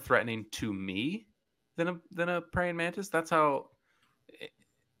way more threatening to me than a praying mantis. That's the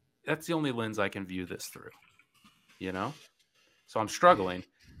only lens I can view this through. So I'm struggling.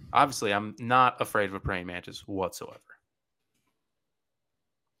 Obviously, I'm not afraid of a praying mantis whatsoever.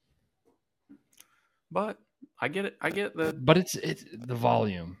 But I get it. But it's the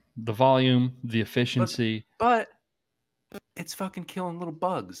volume, the efficiency. But it's fucking killing little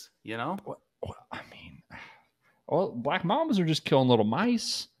bugs. Well, Black Mambas are just killing little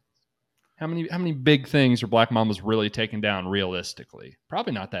mice. How many big things are Black Mambas really taking down realistically?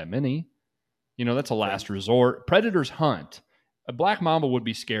 Probably not that many. That's a last resort. Predators hunt. A Black Mamba would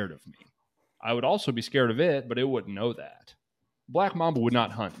be scared of me. I would also be scared of it, but it wouldn't know that. Black Mamba would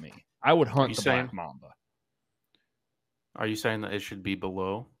not hunt me. I would hunt the Black Mamba. Are you saying that it should be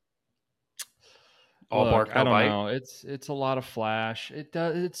below? All Look, bark, no I don't bite? know. It's a lot of flash.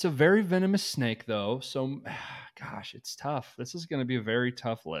 It's a very venomous snake, though. So, gosh, it's tough. This is going to be a very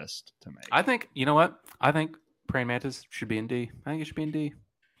tough list to make. I think, you know what? I think praying mantis should be in D. I think it should be in D,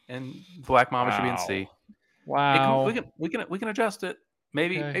 and Black Mamba should be in C. Wow. We can adjust it.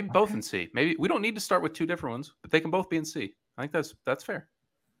 Maybe both in C. Maybe we don't need to start with two different ones, but they can both be in C. I think that's fair.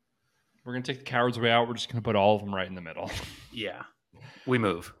 We're going to take the coward's way out. We're just going to put all of them right in the middle. Yeah. We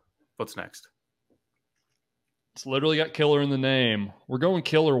move. What's next? It's literally got killer in the name. We're going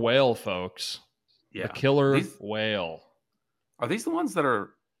killer whale, folks. Yeah. The killer whale. Are these the ones that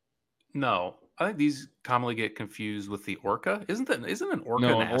are... No. I think these commonly get confused with the orca. Isn't an orca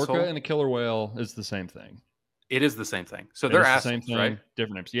an asshole? Orca and a killer whale is the same thing. It is the same thing. So they're assholes, same thing, right?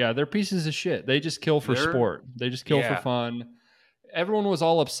 Different names. Yeah, they're pieces of shit. They just kill for sport. They just kill for fun. Everyone was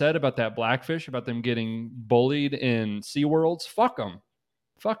all upset about that blackfish, about them getting bullied in SeaWorlds. Fuck them.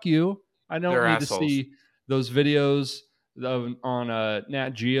 Fuck you. I don't need to see those videos on Nat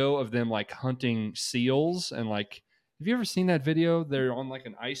Geo of them like hunting seals and like. Have you ever seen that video? They're on like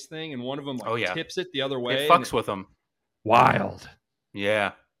an ice thing, and one of them tips it the other way. It fucks with them. Wild.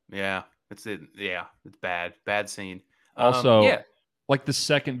 Yeah. It's bad. Bad scene. Also, like the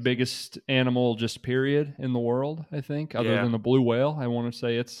second biggest animal, just period, in the world. I think, other than the blue whale. I want to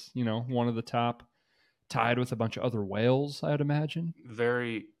say it's one of the top, tied with a bunch of other whales. I'd imagine.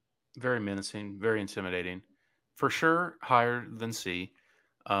 Very, very menacing. Very intimidating. For sure, higher than C.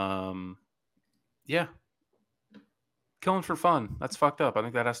 Yeah. Killing for fun. That's fucked up. I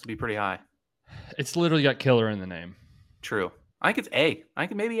think that has to be pretty high. It's literally got killer in the name. True. I think it's A. I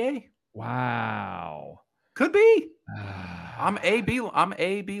think maybe A. Wow. Could be. I'm A B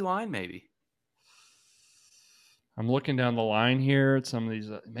line maybe. I'm looking down the line here at some of these.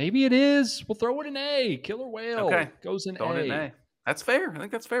 Maybe it is. We'll throw it in A. Killer whale. Okay. Goes in A. In A. That's fair. I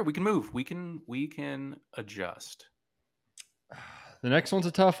think that's fair. We can move. We can adjust. The next one's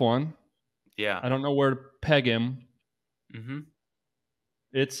a tough one. Yeah. I don't know where to peg him. Mm-hmm.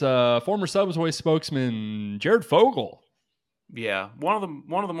 It's former Subway spokesman Jared Fogle. Yeah, one of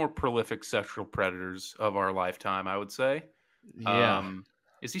the more prolific sexual predators of our lifetime, I would say. Yeah.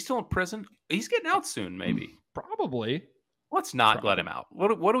 Is he still in prison? He's getting out soon, maybe. Probably. Let's not let him out.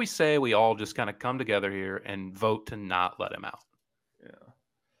 What do we say? We all just kind of come together here and vote to not let him out. Yeah.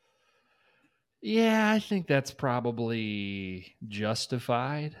 Yeah, I think that's probably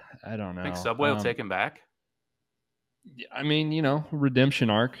justified. I don't know. Think Subway will take him back? I mean, redemption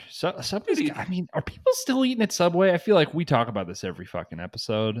arc. Subway's. I mean, are people still eating at Subway? I feel like we talk about this every fucking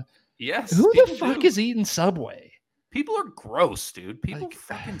episode. Yes. Who the fuck is eating Subway? People are gross, dude. People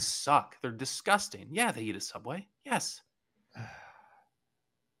fucking suck. They're disgusting. Yeah, they eat at Subway. Yes.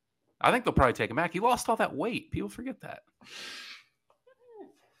 I think they'll probably take him back. He lost all that weight. People forget that.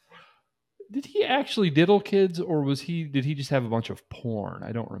 Did he actually diddle kids, or did he just have a bunch of porn?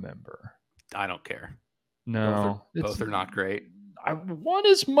 I don't remember. I don't care. No. Both are not great. One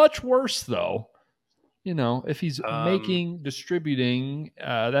is much worse, though. If he's distributing,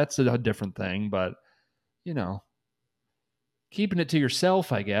 that's a different thing. But, keeping it to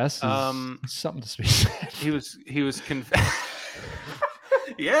yourself, I guess, is something to speak. He was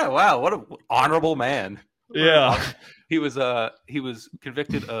Yeah, wow, what an honorable man. Yeah. He was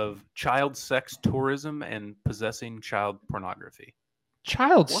convicted of child sex tourism and possessing child pornography.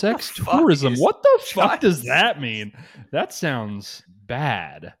 Child sex tourism? What the fuck does that mean? That sounds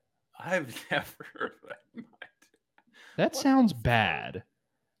bad. I've never heard that. That sounds bad.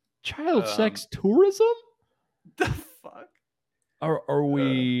 Child sex tourism? The fuck? Are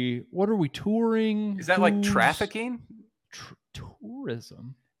we? What are we touring? Is that like trafficking?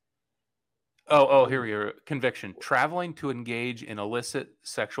 Tourism. Oh, here we are. Conviction: traveling to engage in illicit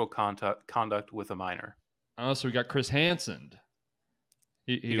sexual conduct with a minor. Oh, so we got Chris Hansen.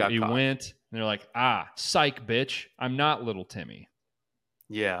 He went, and they're like, psych, bitch. I'm not little Timmy.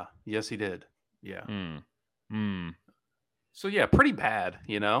 Yeah. Yes, he did. Yeah. So yeah, pretty bad.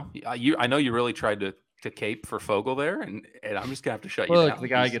 I know you really tried to cape for Fogel there, and I'm just gonna have to shut you down. The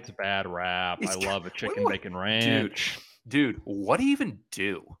guy gets a bad rap. I love a chicken bacon ranch. Dude, what did he even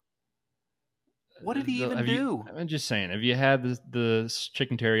do? What did he even do? I'm just saying, have you had the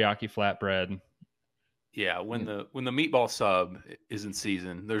chicken teriyaki flatbread? Yeah, when the meatball sub is in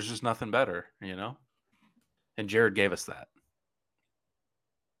season, there's just nothing better, And Jared gave us that.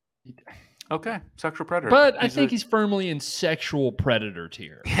 Okay, sexual predator. But I think he's firmly in sexual predator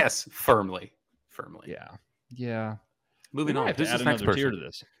tier. Yes, firmly. Yeah. Moving on. Who's this next person? Tier to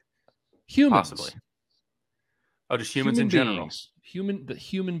this? Humans. Possibly. Oh, just humans in general.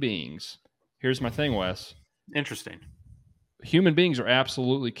 Human beings. Here's my thing, Wes. Interesting. Human beings are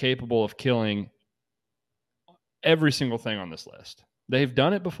absolutely capable of killing every single thing on this list. They've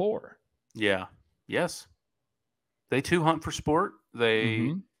done it before. Yeah. Yes. They too hunt for sport.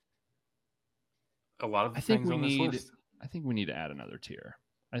 They a lot of the things on this list. I think we need to add another tier.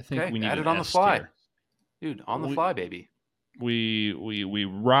 I think we need add it on the fly. Tier. Dude, on the fly, baby. We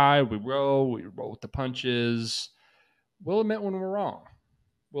ride, we roll with the punches. We'll admit when we're wrong.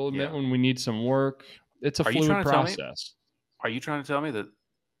 We'll admit when we need some work. It's a fluid process. Are you trying to tell me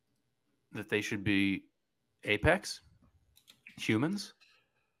that they should be apex humans?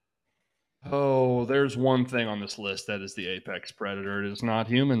 Oh, there's one thing on this list that is the apex predator. It is not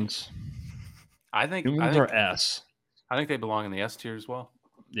humans. I think humans are S. I think they belong in the S tier as well.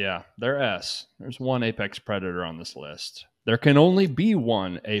 Yeah, they're S. There's one apex predator on this list. There can only be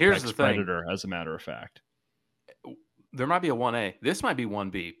one apex predator, as a matter of fact. There might be a 1A. This might be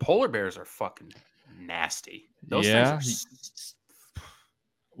 1B. Polar bears are fucking nasty. Those things are...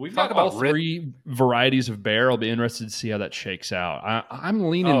 We've got all three varieties of bear. I'll be interested to see how that shakes out. I'm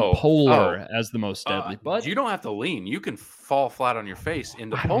leaning polar as the most deadly. But you don't have to lean. You can fall flat on your face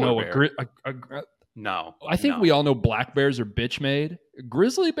into polar bear. No. I think we all know black bears are bitch made. A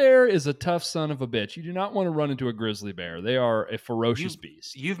grizzly bear is a tough son of a bitch. You do not want to run into a grizzly bear. They are a ferocious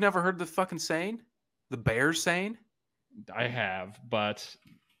beast. You've never heard the fucking saying? The bear saying? I have, but...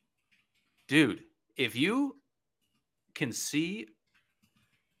 Dude, if you can see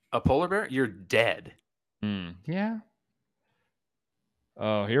a polar bear, you're dead. Yeah.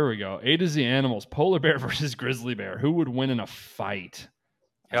 Oh, here we go. A to Z animals. Polar bear versus grizzly bear. Who would win in a fight?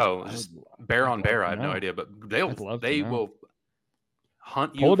 Just bear on bear. I have no idea, but they will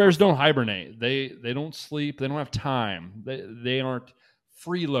hunt you. Polar bears don't hibernate. They don't sleep. They don't have time. They aren't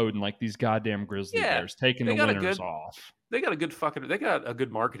freeloading like these goddamn grizzly bears, taking the winters off. They got a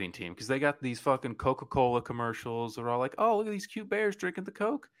good marketing team because they got these fucking Coca-Cola commercials. They're all like, "Oh, look at these cute bears drinking the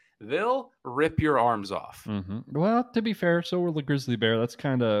Coke." They'll rip your arms off. Well, to be fair, so will the grizzly bear. That's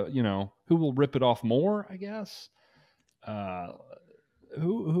kind of who will rip it off more, I guess.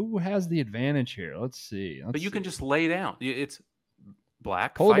 who has the advantage here? Let's see. But you can just lay down. It's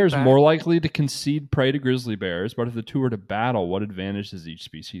black. Polar bears back. more likely to concede prey to grizzly bears, but if the two are to battle, what advantage does each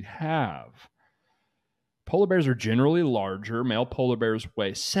species have? Polar bears are generally larger. Male polar bears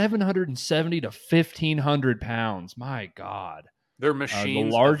weigh 770 to 1,500 pounds. My God. They're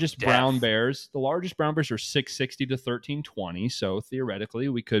machines. The largest brown bears are 660 to 1,320. So theoretically,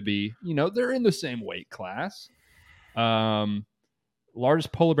 we could be, they're in the same weight class.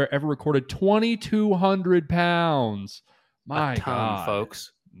 Largest polar bear ever recorded, 2,200 pounds. My God,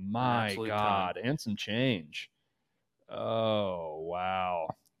 folks. My God. Ton. And some change. Oh, wow.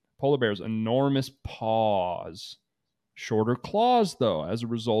 Polar bears, enormous paws. Shorter claws, though, as a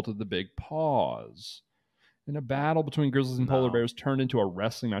result of the big paws. In a battle between grizzlies and polar bears turned into a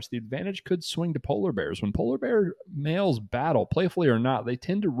wrestling match, the advantage could swing to polar bears. When polar bear males battle, playfully or not, they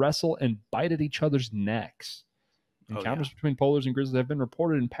tend to wrestle and bite at each other's necks. Encounters between polars and grizzlies have been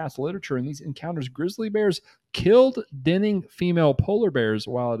reported in past literature. In these encounters, grizzly bears killed denning female polar bears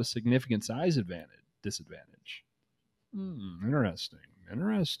while at a significant size disadvantage. Interesting.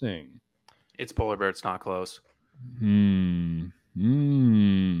 It's polar bear. It's not close. They'll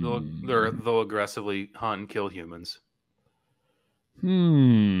aggressively hunt and kill humans. You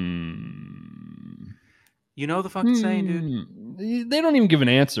know the fucking saying, dude? They don't even give an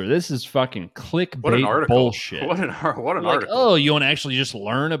answer. This is fucking clickbait bullshit. What an article. Oh, you want to actually just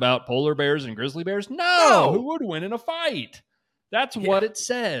learn about polar bears and grizzly bears? No! Who would win in a fight? That's what it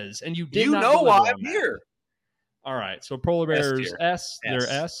says. And you not know why I'm here. All right. So polar bears, S. They're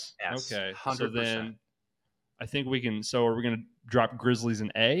S? Okay. 100%. So then I think we can. So are we going to drop grizzlies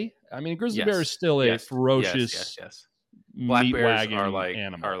in A? I mean, grizzly bear is still a ferocious black bears are like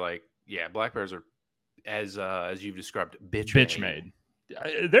animal. Black bears are as you've described, bitch made.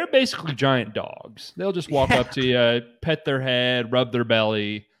 They're basically giant dogs. They'll just walk up to you, pet their head, rub their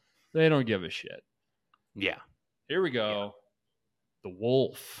belly. They don't give a shit. Yeah. Here we go. The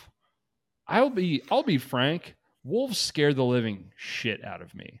wolf. I'll be frank. Wolves scare the living shit out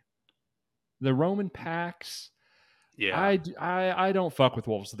of me. The Roman packs. Yeah. I don't fuck with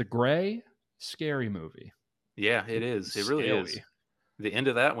wolves. The Gray, scary movie. Yeah, it is. It really is. The end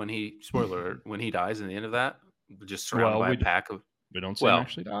of that, when he dies in the end of that, just surrounded by a pack of. We don't see him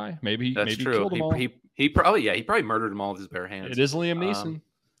actually die. Maybe he killed them all. He probably murdered them all with his bare hands. It is Liam Neeson.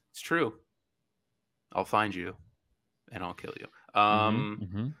 It's true. I'll find you, and I'll kill you.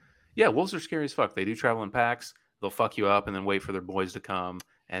 Yeah, wolves are scary as fuck. They do travel in packs. They'll fuck you up and then wait for their boys to come,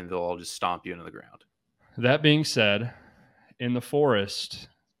 and they'll all just stomp you into the ground. That being said, in the forest,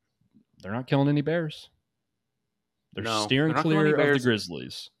 they're not killing any bears. They're steering clear of the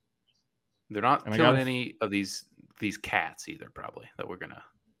grizzlies. They're not killing any of these cats either, probably, that we're going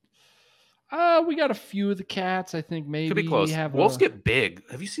to... we got a few of the cats, I think maybe. Could be close. Wolves get big.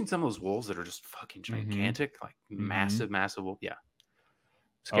 Have you seen some of those wolves that are just fucking gigantic? Like massive wolf? Yeah.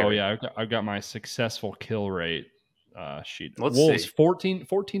 Scary. Oh, yeah. I've got my successful kill rate sheet. Let's wolves, see.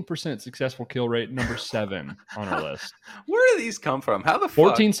 14% successful kill rate, number 7 on our list. Where do these come from? How the fuck?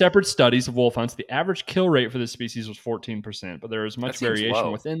 14 separate studies of wolf hunts. The average kill rate for this species was 14%, but there is much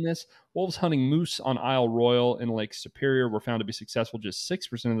variation within this. Wolves hunting moose on Isle Royal in Lake Superior were found to be successful just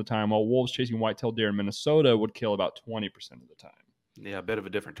 6% of the time, while wolves chasing white-tailed deer in Minnesota would kill about 20% of the time. Yeah, a bit of a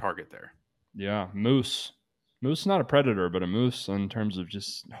different target there. Yeah, moose. Moose is not a predator, but a moose in terms of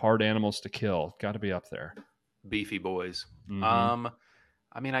just hard animals to kill. Got to be up there. Beefy boys. I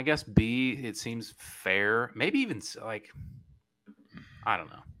mean, I guess B, it seems fair. Maybe even like, I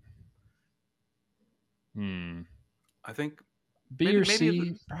don't know. I think B or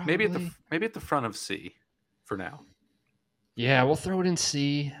C. Maybe at the front of C for now. Yeah, we'll throw it in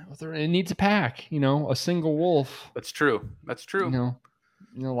C. It needs a pack, a single wolf. That's true. A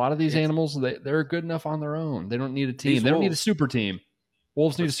lot of these animals, they're good enough on their own. They don't need a team. They don't need a super team.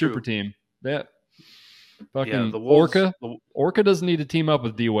 Wolves need a super team. Fucking Orca. Orca doesn't need to team up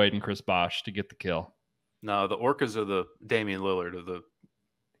with D Wade and Chris Bosh to get the kill. No, the Orcas are the Damian Lillard of the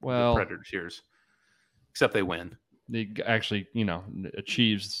Predators. Except they win. They actually,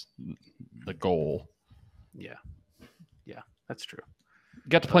 achieves the goal. Yeah. Yeah, that's true.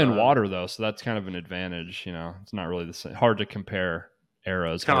 Got to play in water though, so that's kind of an advantage. It's not really the same. Hard to compare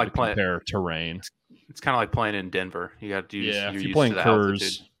eras. Kind of like compare terrain. It's kind of like playing in Denver. You got to use. Yeah, if you're playing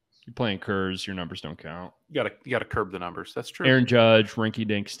Kerrs. You're playing Kerrs, your numbers don't count. You gotta curb the numbers. That's true. Aaron Judge, Rinky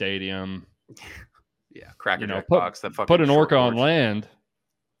Dink Stadium. Yeah, Cracker Jack box. That fucking put an Orca on land,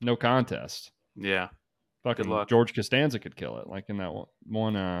 no contest. Yeah, fucking George Costanza could kill it, like in that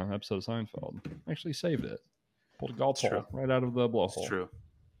one episode of Seinfeld. Actually saved it. Pulled a golf hole right out of the blowhole. It's true.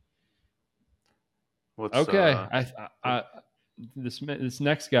 Okay, this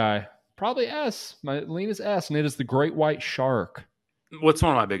next guy, probably S. My lean is S, and it is the great white shark. What's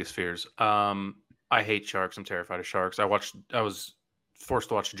one of my biggest fears? I hate sharks. I'm terrified of sharks. I was forced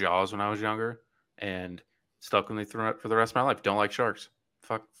to watch Jaws when I was younger, and stuck with me for the rest of my life. Don't like sharks.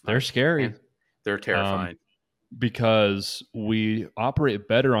 Fuck. They're scary. They're terrifying. Because we operate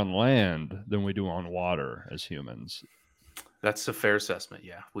better on land than we do on water as humans. That's a fair assessment.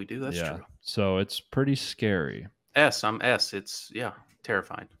 Yeah, we do. That's true. So it's pretty scary. I'm S. It's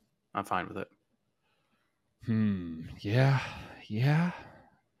terrifying. I'm fine with it. Yeah.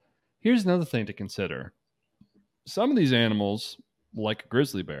 Here's another thing to consider. Some of these animals, like a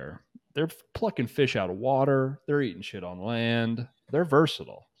grizzly bear, they're plucking fish out of water. They're eating shit on land. They're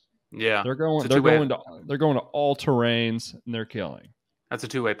versatile. Yeah, they're going to all terrains and they're killing. That's a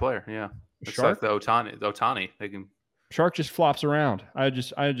two-way player. Yeah, it's like the Otani. They can. Shark just flops around. I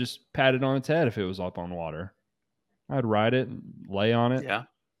just pat it on its head if it was up on water. I'd ride it and lay on it. Yeah,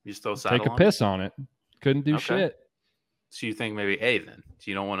 you still take a piss on it. Couldn't do shit. So you think maybe A then? So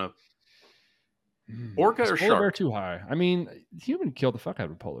you don't want to orca or shark? Polar bear too high. I mean, human killed the fuck out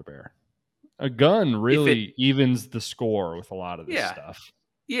of a polar bear. A gun really evens the score with a lot of this stuff.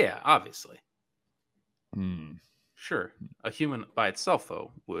 Yeah, obviously. Sure. A human by itself,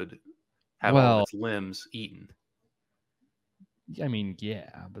 though, would have all of its limbs eaten. I mean, yeah,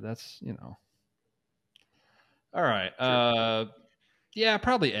 but that's, All right. Sure. Yeah,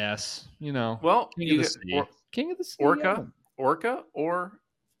 probably S, Well, King of the Sea. King of the Sea. Orca or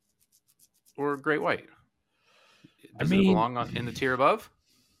great white. Does it belong in the tier above?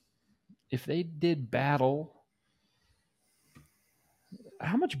 If they did battle...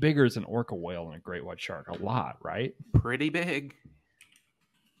 How much bigger is an orca whale than a great white shark? A lot, right? Pretty big.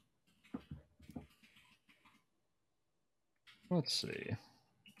 Let's see.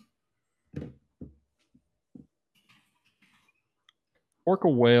 Orca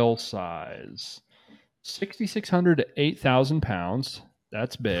whale size 6,600 to 8,000 pounds.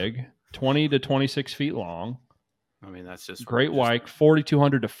 That's big. 20 to 26 feet long. I mean, that's just great white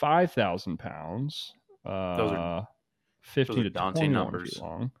 4,200 to 5,000 pounds. Those are 15 to 21 numbers. Feet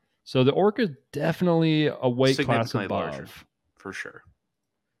long. So the orca is definitely a weight class above. Larger, for sure.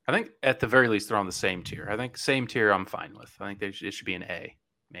 I think at the very least they're on the same tier. I think same tier I'm fine with. I think it should be an A,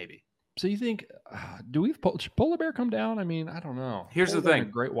 maybe. So you think, should polar bear come down? I mean, I don't know. Here's the thing.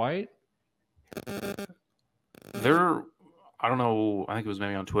 Great white? I don't know, I think it was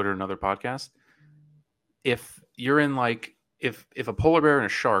maybe on Twitter, another podcast. If you're in if a polar bear and a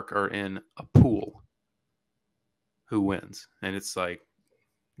shark are in a pool, who wins? And it's like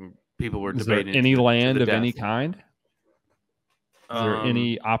people were debating. Is there any land of any kind? Is there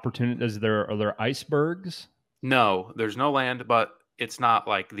any opportunity? Are there icebergs? No, there's no land, but it's not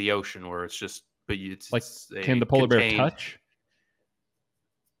like the ocean where it's just. But can the polar bear touch?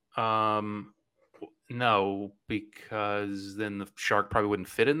 No, because then the shark probably wouldn't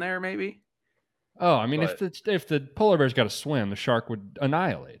fit in there. Maybe. Oh, I mean, if the polar bear's got to swim, the shark would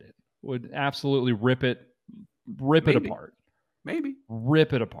annihilate it. Would absolutely rip it apart. Maybe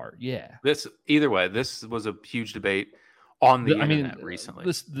rip it apart. Yeah. Either way, this was a huge debate on the internet recently.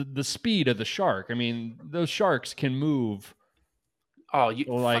 The speed of the shark. I mean, those sharks can move. Oh,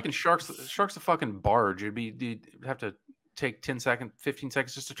 fucking sharks! Shark's a fucking barge. You'd have to take 10 seconds, 15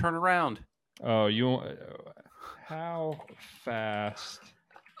 seconds just to turn around. Oh, how fast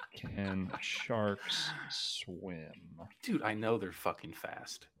can sharks swim? Dude, I know they're fucking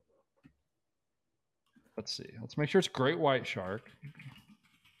fast. Let's see. Let's make sure it's great white shark.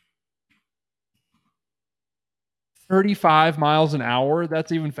 35 miles an hour.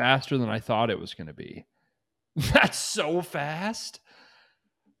 That's even faster than I thought it was going to be. That's so fast.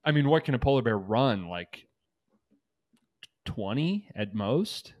 I mean, what can a polar bear run? Like 20 at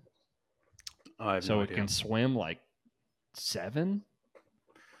most? So it can swim like 7?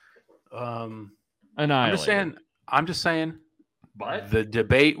 I'm just saying. But the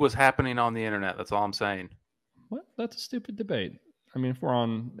debate was happening on the internet. That's all I'm saying. Well, that's a stupid debate. I mean,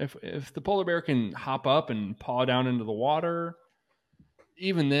 if the polar bear can hop up and paw down into the water,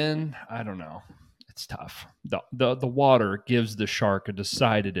 even then, I don't know. It's tough. The water gives the shark a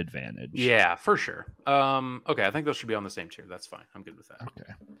decided advantage. Yeah, for sure. Okay, I think those should be on the same tier. That's fine. I'm good with that.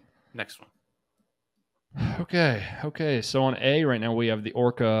 Okay. Next one. Okay. So on A right now we have the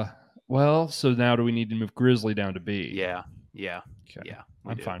orca. Well, so now do we need to move grizzly down to B? Yeah. Okay. Yeah.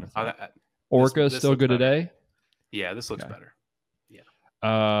 I'm fine with that. Orca is still good today? Yeah, this looks better. Yeah.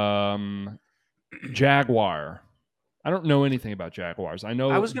 Jaguar. I don't know anything about jaguars. I know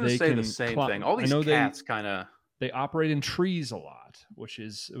I was going to say the same thing. All these cats kind of they operate in trees a lot, which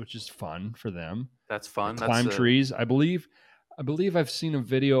is fun for them. That's fun. They climb trees. I believe I believe I've seen a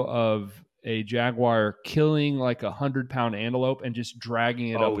video of a jaguar killing like 100-pound antelope and just dragging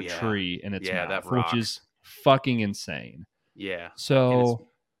it up a tree in its mouth, which is fucking insane. Yeah. So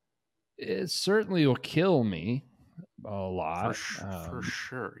it certainly will kill me a lot. For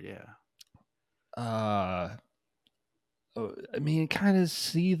sure. Yeah. I mean, kind of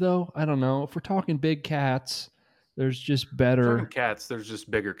see though. I don't know. If we're talking big cats, there's just better cats. There's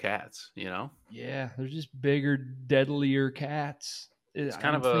just bigger cats, you know? Yeah, there's just bigger, deadlier cats. It's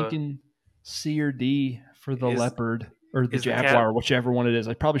kind of thinking C or D for the leopard or the jaguar, whichever one it is.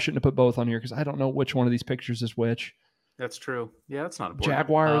 I probably shouldn't have put both on here because I don't know which one of these pictures is which. That's true. Yeah, that's not important.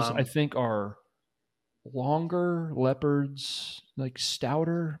 Jaguars, I think, are longer, leopards like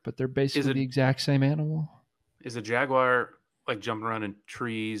stouter, but they're basically the exact same animal. Is a jaguar like jumping around in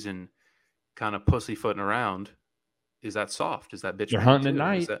trees and kind of pussyfooting around? Is that soft? Is that bitch? They're hunting at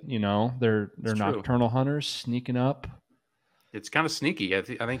night. You know, they're nocturnal hunters sneaking up. It's kind of sneaky. I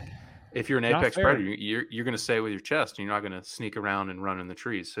think if you're an apex predator, you're going to stay with your chest, and you're not going to sneak around and run in the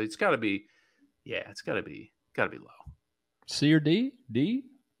trees. So it's got to be, it's got to be low. C or D? D?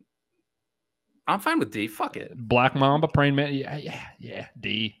 I'm fine with D. Fuck it. Black mamba, praying man. Yeah.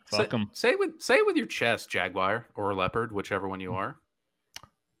 D. Fuck them. Say it with your chest, jaguar or leopard, whichever one you are.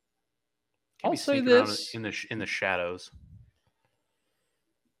 I'll say this in the shadows.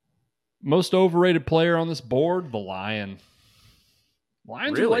 Most overrated player on this board, the lion.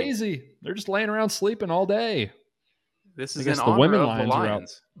 Lions are lazy. They're just laying around sleeping all day. This is the women lions are out.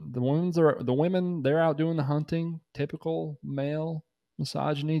 The women, they're out doing the hunting. Typical male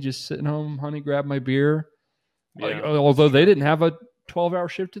misogyny, just sitting home, honey, grab my beer. Yeah, although they didn't have a 12-hour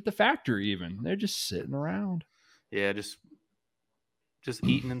shift at the factory even. They're just sitting around. Yeah, just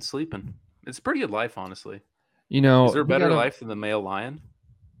eating and sleeping. It's a pretty good life, honestly. You know, is there a better life than the male lion?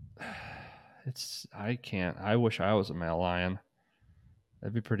 I wish I was a male lion.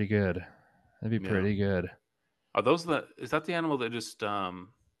 That'd be pretty good. Pretty good. Are those is that the animal that just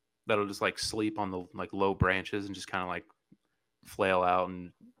that'll just like sleep on the like low branches and just kind of like flail out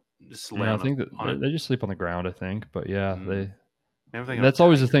and just lay I think they just sleep on the ground, I think. But yeah, that's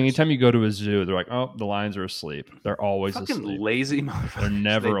always the thing. Anytime you go to a zoo, they're like, oh, the lions are asleep. They're always asleep. Lazy motherfuckers. They're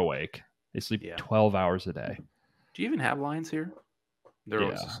never awake. They sleep 12 hours a day. Do you even have lions here? They're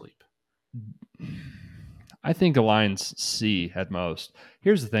always asleep. I think a lion's C at most.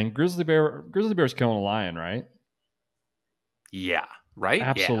 Here's the thing. Grizzly bear's killing a lion, right? Yeah. Right?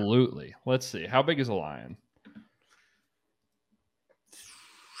 Absolutely. Yeah. Let's see. How big is a lion?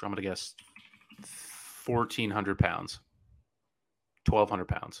 I'm going to guess 1,400 pounds. 1,200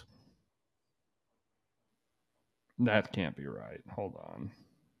 pounds. That can't be right. Hold on.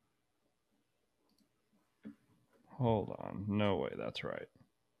 No way that's right.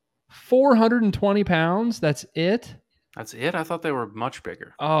 420 pounds? That's it? That's it? I thought they were much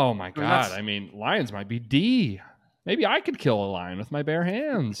bigger. Oh, my God. I mean, lions might be D. Maybe I could kill a lion with my bare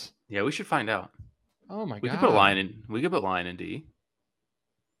hands. Yeah, we should find out. Oh, my God. We could put lion in D.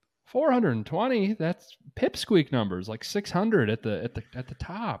 420? That's pipsqueak numbers, like 600 at the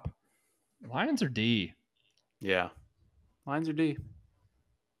top. Lions are D. Yeah. Lions are D.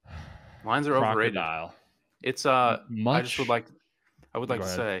 Lions are overrated. Crocodile. It's I would like to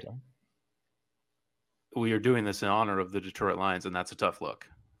say we are doing this in honor of the Detroit Lions, and that's a tough look.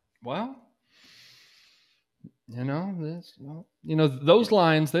 Well, those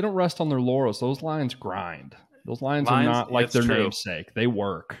lions, they don't rest on their laurels. Those lions grind. Those lions are not like their namesake. They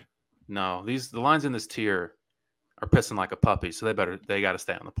work. No, the lions in this tier are pissing like a puppy, so they got to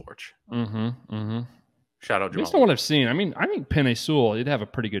stay on the porch. Shout out Jamal. Based on what I've seen, I mean, Penei Sewell, he'd have a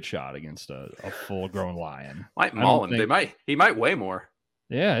pretty good shot against a full-grown lion. Might maul him. He might weigh more.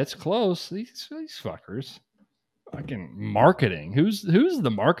 Yeah, it's close. These fuckers. Fucking marketing. Who's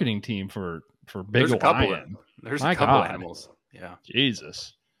the marketing team for big lion? There's a couple animals. Yeah.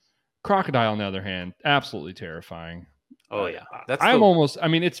 Jesus. Crocodile, on the other hand, absolutely terrifying. Oh yeah.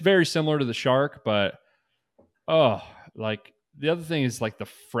 It's very similar to the shark, but the other thing is like the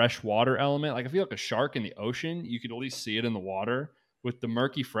freshwater element. Like I feel like a shark in the ocean, you could at least see it in the water. With the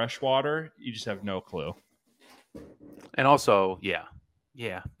murky freshwater, you just have no clue. And also, yeah,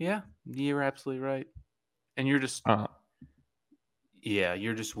 you're absolutely right. And you're just,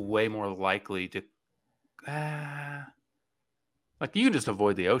 you're just way more likely to, like you can just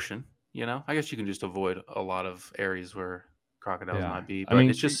avoid the ocean. You know, I guess you can just avoid a lot of areas where crocodiles might be, but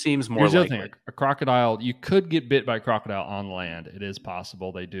it just seems more likely. Thing, a crocodile, you could get bit by a crocodile on land. It is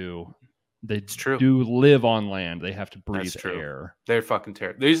possible. They do live on land. They have to breathe air. They're fucking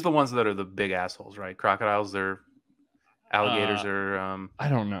terrible. These are the ones that are the big assholes, right? Crocodiles, they're Alligators are. I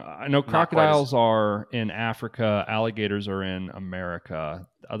don't know. I know crocodiles are in Africa. Alligators are in America.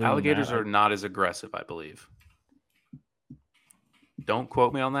 Alligators are not as aggressive, I believe. Don't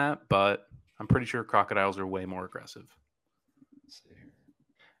quote me on that, but I'm pretty sure crocodiles are way more aggressive. Let's see here.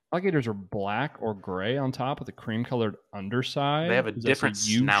 Alligators are black or gray on top with a cream-colored underside. They have a different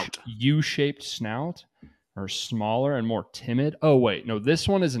snout. U-shaped snout. Are smaller and more timid. Oh, wait. No, this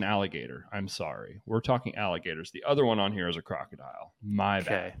one is an alligator. I'm sorry. We're talking alligators. The other one on here is a crocodile. My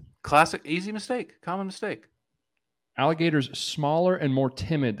bad. Classic, easy mistake. Common mistake. Alligators smaller and more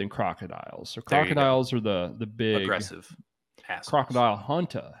timid than crocodiles. So crocodiles are the big... aggressive assholes. Crocodile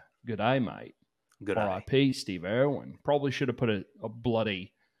hunter. Good eye, mate. Good eye. R.I.P. Steve Irwin. Probably should have put a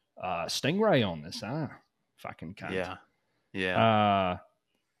bloody stingray on this, huh? Fucking cunt. Yeah.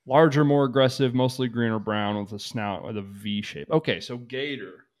 Larger, more aggressive, mostly green or brown with a snout with a V shape. Okay, so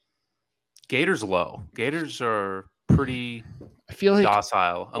gator. Gator's low. Gators are pretty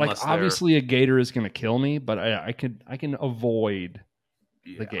docile. Unless obviously a gator is going to kill me, but I can avoid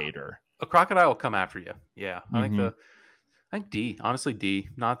the gator. A crocodile will come after you. Yeah, I think D. Honestly, D.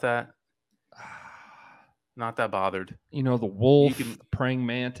 Not that bothered. You know, the wolf, praying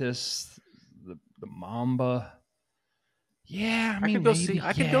mantis, the mamba. Yeah, I mean, I could go see.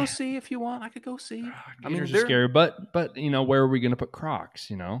 I could go see if you want. I could go see. I mean, they're scary, but you know, where are we going to put crocs?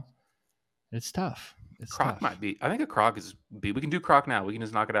 You know, it's tough. Croc might be. I think a croc is B. We can do croc now. We can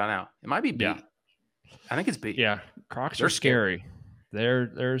just knock it out now. It might be B. Yeah. I think it's B. Yeah, crocs are scary.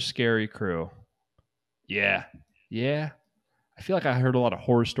 They're a scary crew. Yeah. I feel like I heard a lot of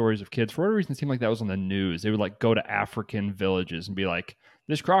horror stories of kids. For whatever reason, it seemed like that was on the news. They would like go to African villages and be like,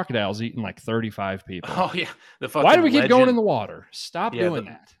 this crocodile's eating like 35 people. Oh, yeah. Why do we keep going in the water? Stop doing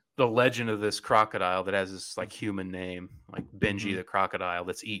that. The legend of this crocodile that has this like human name, like Benji the crocodile,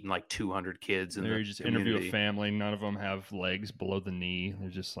 that's eating like 200 kids. And they just interview a family. None of them have legs below the knee. They're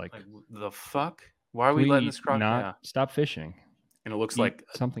just like the fuck? Why are we letting this crocodile stop fishing? And it looks like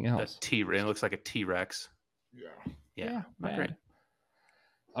something else. It looks like a T-Rex. Yeah. Not great.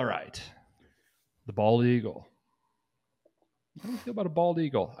 All right. The bald eagle. How do you feel about a bald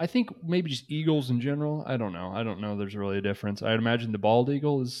eagle? I think maybe just eagles in general. I don't know. There's really a difference. I'd imagine the bald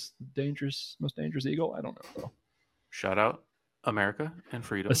eagle is most dangerous eagle. I don't know though. Shout out America and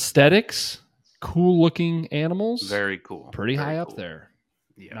freedom. Aesthetics, cool looking animals. Very cool. Pretty high up there.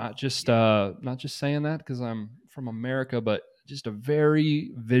 Yeah. Not just saying that because I'm from America, but just a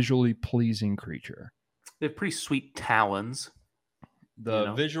very visually pleasing creature. They have pretty sweet talons.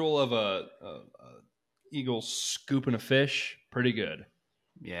 The visual of a eagle scooping a fish, pretty good.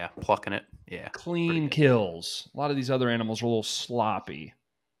 Yeah, plucking it. Yeah, clean kills. A lot of these other animals are a little sloppy,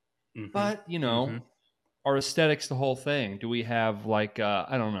 but our aesthetics, the whole thing. Do we have like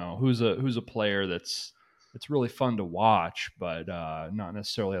I don't know who's a player that's really fun to watch, but not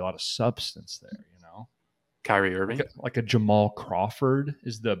necessarily a lot of substance there. You know, Kyrie Irving, like a Jamal Crawford.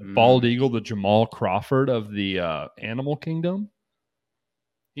 Is the bald eagle the Jamal Crawford of the animal kingdom?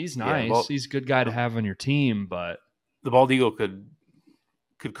 He's nice. Yeah, he's a good guy to have on your team, but the bald eagle could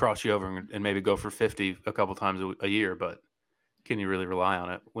cross you over and maybe go for 50 a couple times a year. But can you really rely on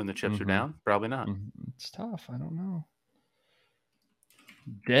it when the chips are down? Probably not. It's tough. I don't know.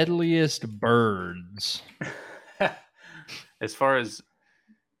 Deadliest birds. As far as,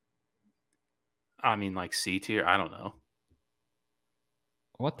 I mean, like C tier, I don't know.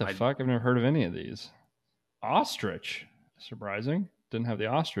 What the fuck? I've never heard of any of these. Ostrich. Surprising. Didn't have the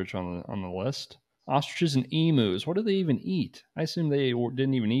ostrich on the list. Ostriches and emus. What do they even eat? I assume they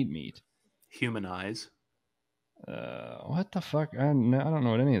didn't even eat meat. Human eyes. What the fuck? I don't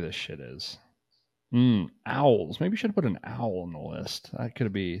know what any of this shit is. Owls. Maybe should have put an owl on the list. That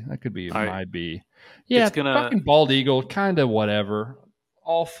could be my B. Yeah, fucking bald eagle. Kind of whatever.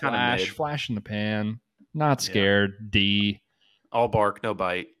 All flash in the pan. Not scared. Yeah. D. All bark, no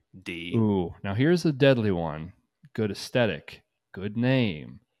bite. D. Ooh, now here's a deadly one. Good aesthetic. Good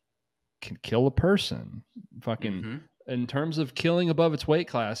name. Can kill a person. Fucking in terms of killing above its weight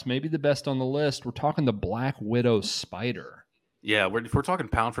class, maybe the best on the list. We're talking the black widow spider. Yeah, if we're talking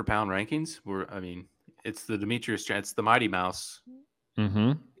pound for pound rankings, it's the Demetrius, it's the Mighty Mouse.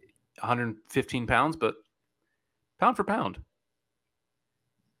 115 pounds, but pound for pound.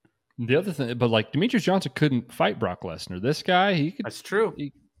 The other thing, but like Demetrius Johnson couldn't fight Brock Lesnar. This guy, he could. That's true.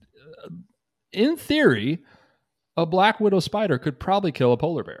 In theory, a black widow spider could probably kill a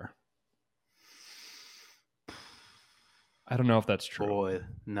polar bear. I don't know if that's true. Boy,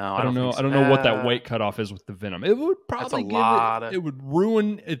 no, I don't know. I don't know what that weight cutoff is with the venom. It would probably it would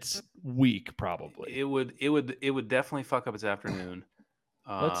ruin its week. Probably it would definitely fuck up its afternoon.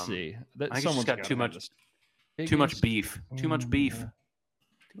 Let's see. I think it's got too much. Too much beef. Too much beef.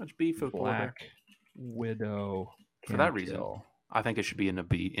 Too much beef for the polar bear. Black Widow. For that reason, I think it should be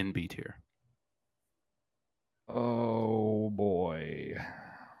in B tier. Oh boy.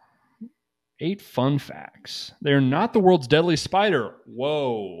 8 fun facts. They're not the world's deadliest spider.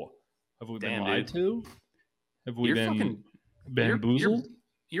 Whoa. Have we been lied to? Have we been bamboozled?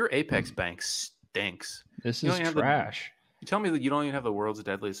 Your Apex bank stinks. This is trash. You tell me that you don't even have the world's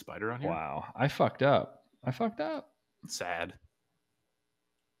deadliest spider on here? Wow. I fucked up. Sad.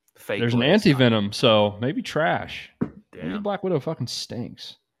 Fake. There's an anti-venom, so maybe trash. Damn. Maybe Black Widow fucking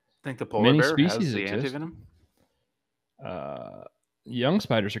stinks. Think the polar bear has the anti-venom? Young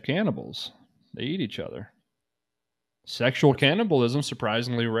spiders are cannibals. They eat each other. Sexual cannibalism,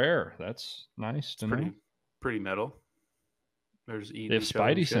 surprisingly rare. That's nice to know. Pretty metal. They have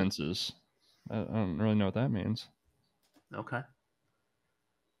spidey senses. I don't really know what that means. Okay.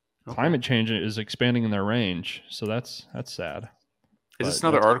 Climate change is expanding in their range, so that's sad. Is this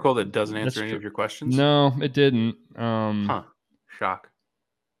another article that doesn't answer any of your questions? No, it didn't. Shock.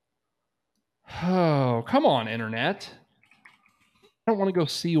 Oh, come on, internet. I don't want to go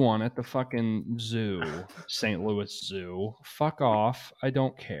see one at the fucking zoo, St. Louis Zoo. Fuck off. I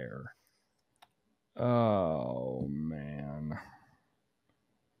don't care. Oh, man.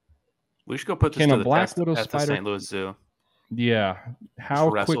 We should go put this to the test at the St. Louis Zoo. Yeah.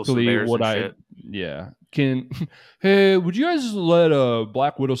 How quickly would I... Shit. Yeah. Hey, would you guys let a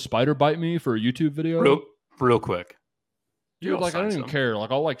Black Widow spider bite me for a YouTube video? Real quick. Dude, I don't even care.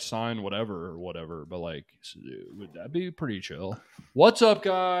 I'll sign whatever, but would that be pretty chill? What's up,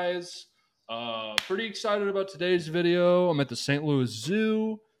 guys? Pretty excited about today's video. I'm at the St. Louis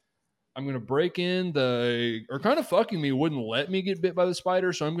Zoo. I'm gonna break in or kind of fucking me wouldn't let me get bit by the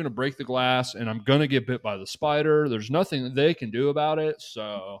spider, so I'm gonna break the glass and I'm gonna get bit by the spider. There's nothing that they can do about it.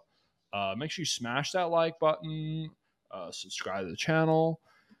 So make sure you smash that like button, subscribe to the channel.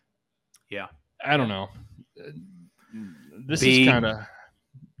 Yeah. I don't know. This is kind of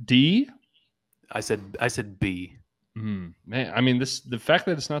D. I said B. Man, I mean the fact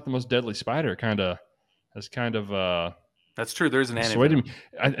that it's not the most deadly spider has that's true. There's an anime.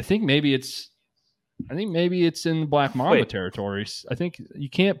 I think maybe it's in the Black Mamba territories. I think you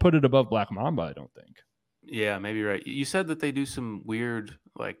can't put it above Black Mamba, I don't think. Yeah, maybe you're right. You said that they do some weird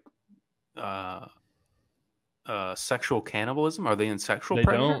sexual cannibalism. Are they in sexual They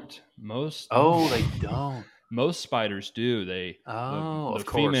predator? Don't. Most they don't. Most spiders do. The course,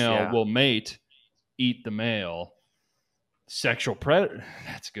 female will mate, eat the male. Sexual predator.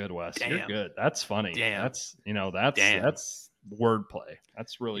 That's good, Wes. Damn. You're good. That's funny. Damn. That's wordplay.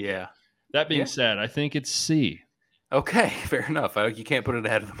 That's really good. That being said, I think it's C. Okay, fair enough. You can't put it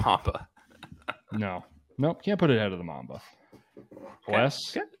ahead of the Mamba. Nope, can't put it ahead of the Mamba. Okay.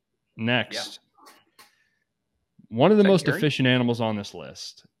 Wes, next. Yeah. One of the most efficient animals on this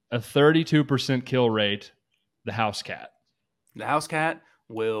list, a 32% kill rate, the house cat. The house cat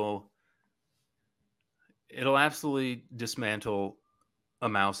it'll absolutely dismantle a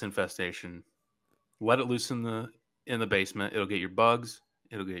mouse infestation. Let it loose in the basement. It'll get your bugs.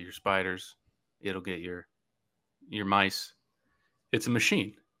 It'll get your spiders. It'll get your mice. It's a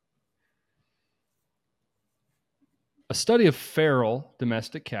machine. A study of feral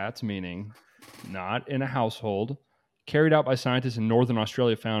domestic cats, meaning not in a household, carried out by scientists in Northern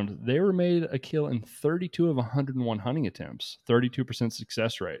Australia found they were made a kill in 32 of 101 hunting attempts, 32%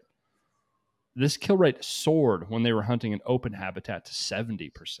 success rate. This kill rate soared when they were hunting in open habitat to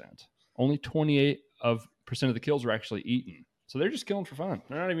 70%. Only 28% of the kills were actually eaten. So they're just killing for fun.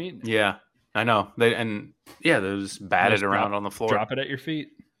 They're not even eating. Yeah, I know. They're just batted around on the floor. Drop it at your feet.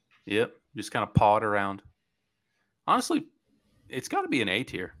 Yep, just kind of paw it around. Honestly, it's got to be an A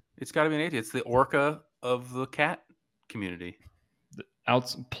tier. It's the orca of the cat community.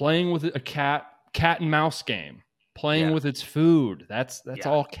 Playing with a cat and mouse game. Playing with its food. That's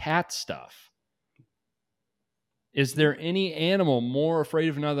all cat stuff. Is there any animal more afraid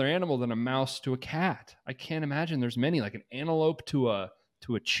of another animal than a mouse to a cat? I can't imagine there's many, like an antelope to a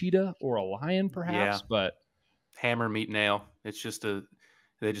cheetah or a lion, perhaps. But hammer, meat, nail. It's just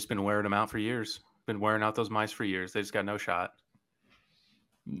they've just been wearing them out for years. Been wearing out those mice for years. They just got no shot.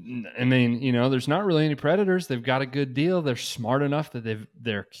 I mean, there's not really any predators. They've got a good deal. They're smart enough that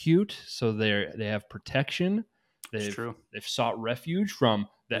they're cute, so they have protection. It's true. They've sought refuge from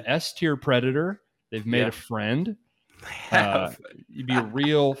the S tier predator. They've made a friend. It'd be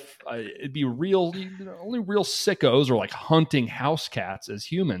real. Only real sickos are like hunting house cats as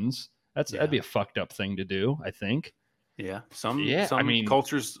humans. That'd be a fucked up thing to do, I think. Yeah. Some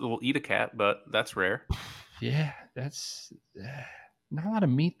cultures will eat a cat, but that's rare. Yeah, that's not a lot of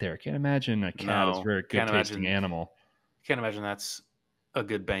meat there. Can't imagine a cat is a very good tasting animal. Can't imagine that's a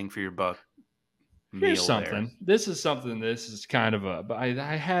good bang for your buck. Here's something. There. This is kind of a. But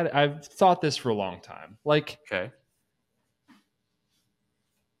I've thought this for a long time. Like, okay,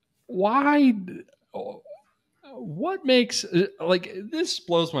 why? What makes like this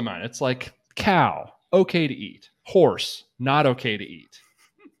blows my mind? It's like cow okay to eat, horse not okay to eat.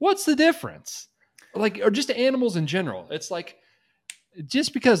 What's the difference? Like, or just animals in general? It's like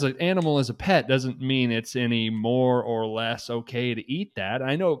just because an animal is a pet doesn't mean it's any more or less okay to eat that.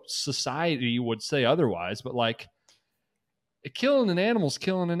 I know society would say otherwise, but like killing an animal's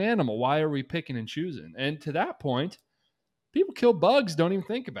killing an animal. Why are we picking and choosing? And to that point, people kill bugs, don't even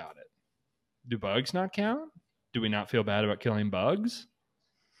think about it. Do bugs not count? Do we not feel bad about killing bugs?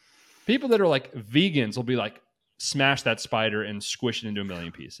 People that are like vegans will be like, smash that spider and squish it into a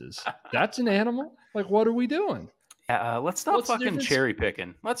million pieces. That's an animal? Like, what are we doing? Let's stop fucking cherry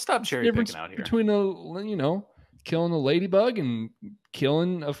picking. Let's stop cherry picking out here. Between killing a ladybug and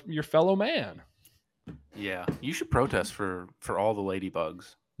killing your fellow man. Yeah, you should protest for all the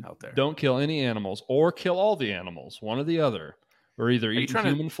ladybugs out there. Don't kill any animals, or kill all the animals. One or the other. We're either eating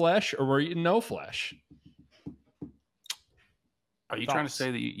human flesh or we're eating no flesh. Are you trying to say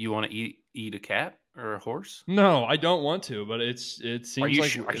that you want to eat a cat or a horse? No, I don't want to, but it seems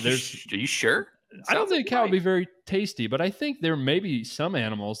like there's. Are you sure? I don't think a cow would be very tasty, but I think there may be some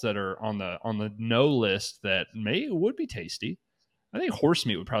animals that are on the no list that would be tasty. I think horse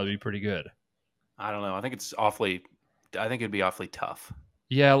meat would probably be pretty good. I don't know. I think it'd be awfully tough.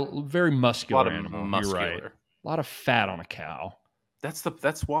 Yeah, very muscular animal. Muscular. You're right. A lot of fat on a cow.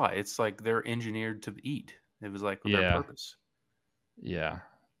 That's why it's like they're engineered to eat. It was like their purpose. Yeah.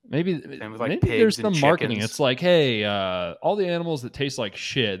 Maybe there's some marketing. It's like, hey, all the animals that taste like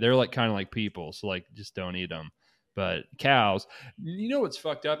shit, they're like kind of like people, so like just don't eat them. But cows, you know what's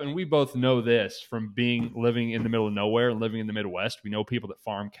fucked up, and we both know this from living in the middle of nowhere and living in the Midwest. We know people that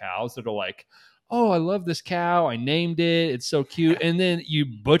farm cows that are like, oh, I love this cow. I named it. It's so cute. And then you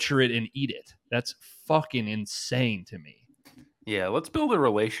butcher it and eat it. That's fucking insane to me. Yeah, let's build a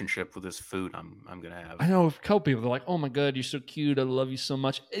relationship with this food I'm gonna have. I know a couple people, they're like, oh my God, you're so cute. I love you so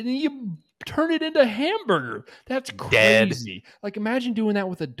much. And then you turn it into a hamburger. That's crazy. Dead. Like, imagine doing that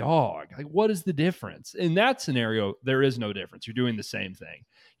with a dog. Like, what is the difference? In that scenario, there is no difference. You're doing the same thing.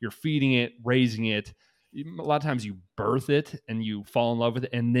 You're feeding it, raising it. A lot of times you birth it and you fall in love with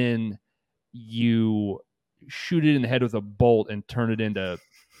it, and then you shoot it in the head with a bolt and turn it into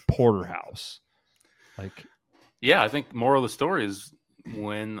porterhouse. Like, yeah, I think moral of the story is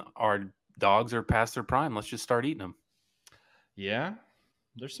when our dogs are past their prime, let's just start eating them. Yeah,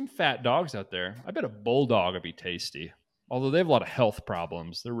 there's some fat dogs out there. I bet a bulldog would be tasty, although they have a lot of health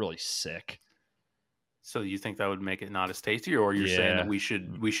problems. They're really sick. So you think that would make it not as tasty, or you're saying that we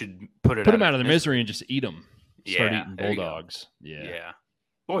should put them out of their misery and just eat them? Start eating bulldogs. Yeah.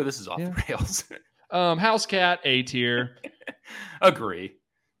 Boy, this is off the rails. House cat, A tier. Agree.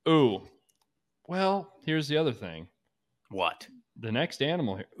 Ooh. Well, here's the other thing. What? The next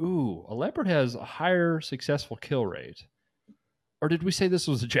animal here. Ooh, a leopard has a higher successful kill rate. Or did we say this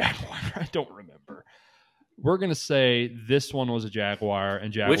was a jaguar? I don't remember. We're going to say this one was a jaguar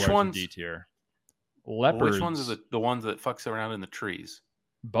and jaguar's a D tier. Leopards. Which ones are the ones that fucks around in the trees?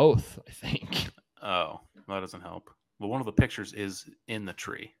 Both, I think. Oh, that doesn't help. Well, one of the pictures is in the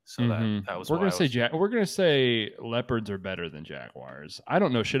tree, so that was. We're gonna say leopards are better than jaguars. I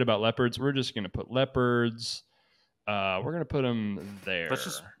don't know shit about leopards. We're just gonna put leopards. We're gonna put them there. Let's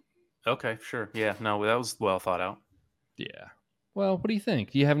just. Okay, sure. Yeah, no, that was well thought out. Yeah. Well, what do you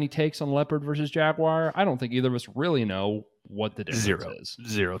think? Do you have any takes on leopard versus jaguar? I don't think either of us really know what the difference is.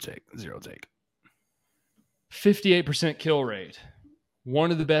 Zero take. 58% kill rate.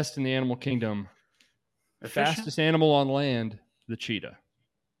 One of the best in the animal kingdom. Efficient? Fastest animal on land, the cheetah.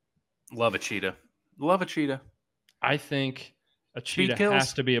 Love a cheetah. I think a cheetah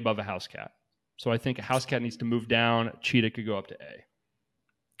has to be above a house cat. So I think a house cat needs to move down. A cheetah could go up to A.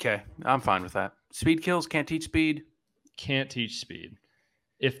 Okay, I'm fine with that. Speed kills, can't teach speed. Can't teach speed.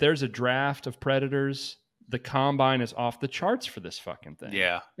 If there's a draft of predators, the combine is off the charts for this fucking thing.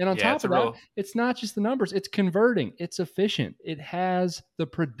 Yeah. And on top of that, it's not just the numbers. It's converting. It's efficient. It has the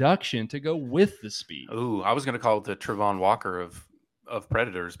production to go with the speed. Ooh, I was going to call it the Trevon Walker of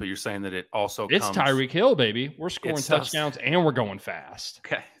predators, but you're saying that it also It's Tyreek Hill, baby. We're scoring touchdowns and we're going fast.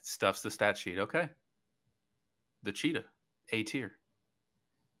 Okay. It stuffs the stat sheet. Okay. The cheetah, A tier.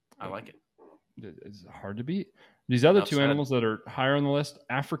 I like it. It's hard to beat. These other two animals that are higher on the list,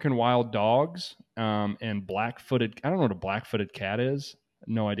 African wild dogs and black-footed. I don't know what a black-footed cat is.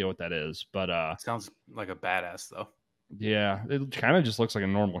 No idea what that is, but sounds like a badass though. Yeah, it kind of just looks like a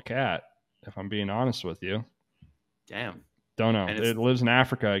normal cat, if I'm being honest with you. Damn. Don't know. It lives in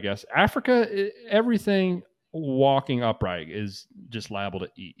Africa, I guess. Africa, everything walking upright is just liable to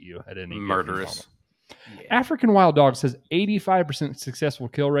eat you at any murderous. Yeah. African wild dog says 85% successful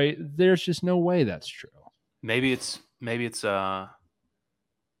kill rate. There's just no way that's true. Maybe it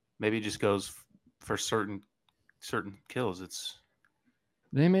just goes for certain kills.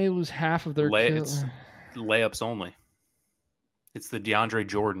 They may lose half of their kills. It's layups only. It's the DeAndre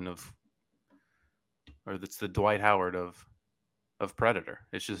Jordan or it's the Dwight Howard of Predator.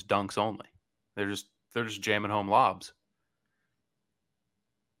 It's just dunks only. They're just jamming home lobs.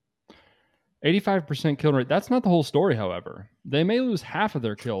 85% kill rate. That's not the whole story, however. They may lose half of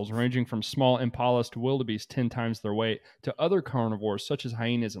their kills, ranging from small impalas to wildebeest 10 times their weight, to other carnivores such as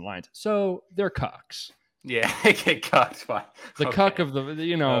hyenas and lions. So they're cucks. Yeah, get cucked by the cuck of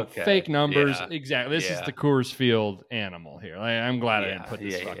the fake numbers. Yeah. Exactly. This is the Coors Field animal here. I'm glad I didn't put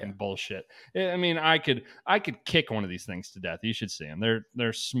this fucking bullshit. I mean, I could kick one of these things to death. You should see them.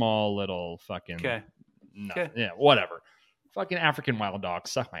 They're small little fucking. Okay. Yeah, whatever. Fucking African wild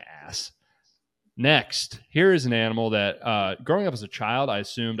dogs suck my ass. Next, here is an animal that growing up as a child, I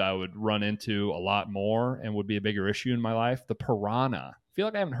assumed I would run into a lot more and would be a bigger issue in my life. The piranha. I feel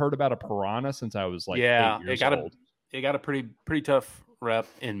like I haven't heard about a piranha since I was 8 years old. It got a pretty tough rep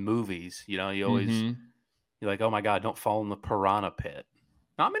in movies. You always you're like, oh my God, don't fall in the piranha pit.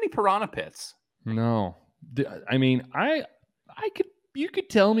 Not many piranha pits. No, I mean, you could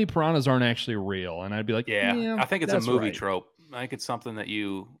tell me piranhas aren't actually real, and I'd be like, yeah I think it's a movie trope. I think it's something that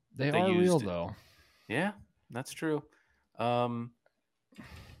they are real though. Yeah, that's true. Let's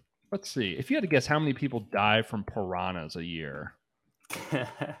see. If you had to guess how many people die from piranhas a year.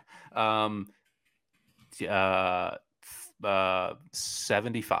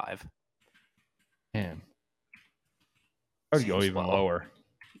 75. Man, I'd go even lower.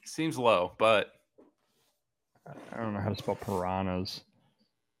 Seems low, but I don't know how to spell piranhas.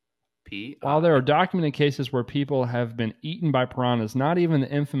 P. While there are documented cases where people have been eaten by piranhas, not even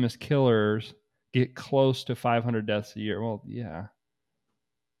the infamous killers get close to 500 deaths a year. Well, yeah.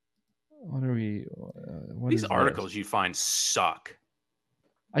 What are we? These articles you find suck.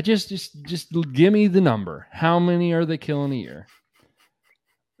 I just give me the number. How many are they killing a year?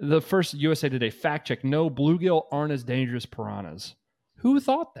 The first USA Today fact check: no, bluegill aren't as dangerous piranhas. Who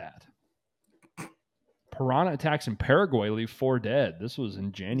thought that? Piranha attacks in Paraguay leave 4 dead. This was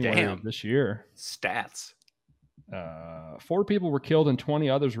in January of this year. Stats. 4 people were killed and 20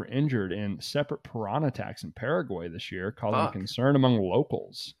 others were injured in separate piranha attacks in Paraguay this year, causing concern among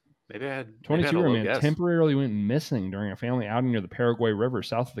locals. Maybe I had 22-year-old man temporarily went missing during a family outing near the Paraguay River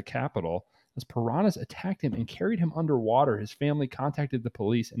south of the capital. As piranhas attacked him and carried him underwater, his family contacted the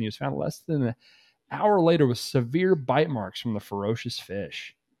police, and he was found less than an hour later with severe bite marks from the ferocious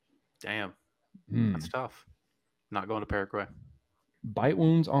fish. Damn. That's tough. Not going to Paraguay. Bite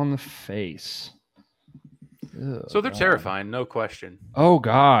wounds on the face. So they're terrifying, no question. Oh,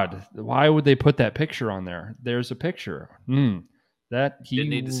 God. Why would they put that picture on there? There's a picture. Didn't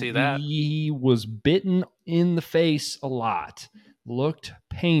need to see that. He was bitten in the face a lot. Looked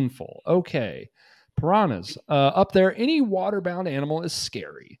painful. Okay. Piranhas. Up there, any waterbound animal is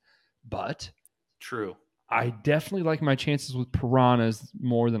scary. But true. I definitely like my chances with piranhas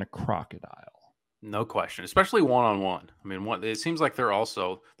more than a crocodile. No question. Especially one-on-one. I mean, it seems like they're kind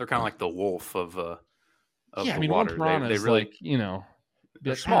of like the wolf of the water. One piranha is really, like,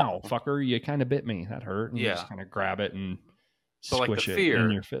 they're small. Fucker, you kind of bit me. That hurt. And you just kind of grab it and squish it in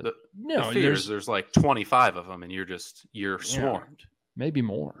your fist. The fear is there's like 25 of them, and you're swarmed. Maybe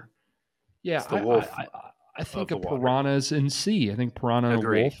more. Yeah, it's the wolf. I think of piranhas in sea. I think piranha and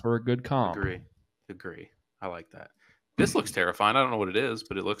wolf are a good comp. Agree. I like that. This looks terrifying. I don't know what it is,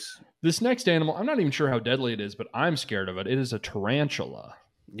 but it looks... This next animal, I'm not even sure how deadly it is, but I'm scared of it. It is a tarantula.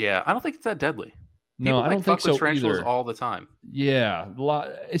 Yeah, I don't think it's that deadly. No, I don't think so tarantulas either. All the time. Yeah,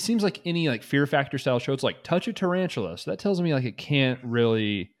 it seems like any like Fear Factor style show. It's like touch a tarantula, so that tells me like it can't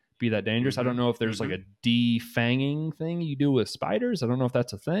really be that dangerous. I don't know if there's like a defanging thing you do with spiders. I don't know if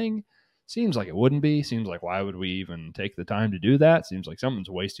that's a thing. Seems like it wouldn't be. Seems like why would we even take the time to do that? Seems like someone's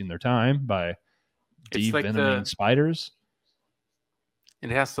wasting their time by devenoming spiders.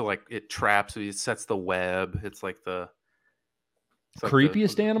 It has to it traps. It sets the web. It's like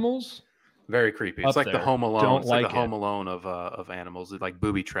creepiest animals. Very creepy. It's like the Home Alone. It's like the Home Alone of animals. It's like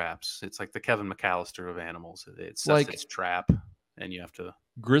booby traps. It's like the Kevin McAllister of animals. It sets its trap, and you have to.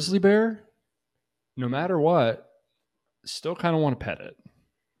 Grizzly bear, no matter what, still kind of want to pet it.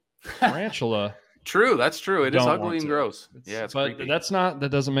 Tarantula. True, that's true. It is ugly and gross. It's but creepy. That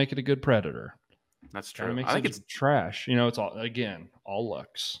doesn't make it a good predator. That's true. I think it's trash. It's all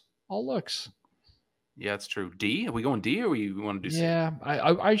looks. All looks. Yeah, it's true. D? Are we going D or we want to do C? Yeah,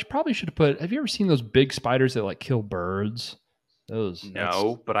 I probably should have put. Have you ever seen those big spiders that like kill birds?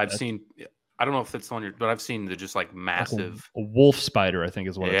 No, but I've seen. I don't know if that's on your, but I've seen the just like massive a wolf spider. I think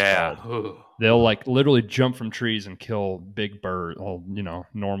is what it's called. They'll like literally jump from trees and kill big bird. Well,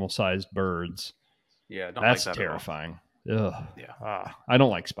 normal sized birds. Yeah, that's like that terrifying. Ugh. Yeah, I don't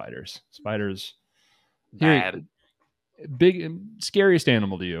like spiders. Spiders. Bad. Big scariest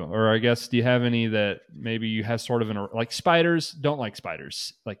animal to you, or I guess do you have any that maybe you have sort of like spiders? Don't like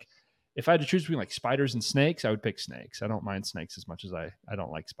spiders. Like if I had to choose between like spiders and snakes, I would pick snakes. I don't mind snakes as much as I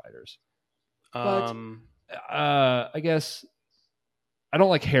don't like spiders. But I guess I don't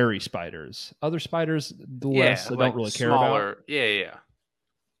like hairy spiders. Other spiders, the less I don't really care about. Yeah.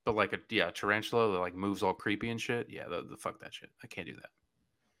 But like a tarantula that like moves all creepy and shit. Yeah, the fuck that shit. I can't do that.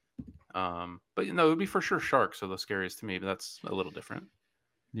 But it would be for sure sharks are the scariest to me, but that's a little different.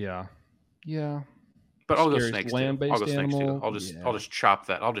 Yeah. But I'll go snakes too. I'll go snakes too. I'll just chop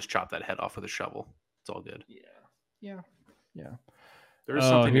that. I'll just chop that head off with a shovel. It's all good. Yeah. There is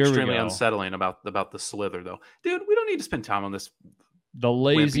something extremely unsettling about the slither, though, dude. We don't need to spend time on this. The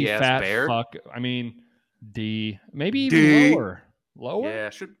lazy fat bear. Fuck. I mean, D, maybe even lower.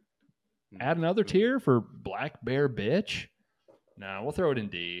 Yeah, should add another tier for black bear bitch. No, we'll throw it in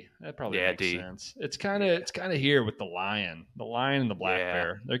D. That probably makes sense. It's kind of here with the lion and the black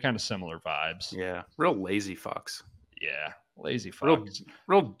bear. They're kind of similar vibes. Yeah, real lazy fucks. Yeah, lazy fucks.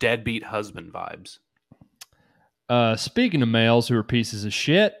 Real deadbeat husband vibes. Speaking of males who are pieces of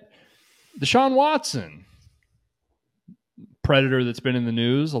shit, Deshaun Watson, predator that's been in the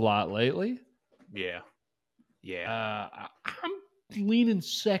news a lot lately. Yeah. I'm leaning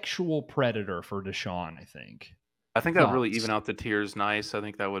sexual predator for Deshaun. I think that would really even out the tiers nice. I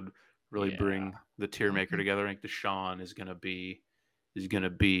think that would really bring the tier maker together. I think Deshaun is gonna be the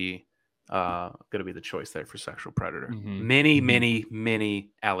choice there for sexual predator.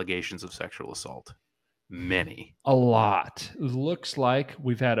 Many allegations of sexual assault. A lot. It looks like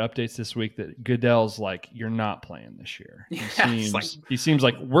we've had updates this week that Goodell's like, you're not playing this year. He seems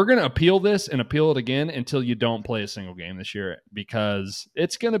like we're going to appeal this and appeal it again until you don't play a single game this year, because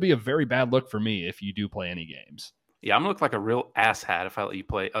it's going to be a very bad look for me if you do play any games. Yeah, I'm going to look like a real asshat if I let you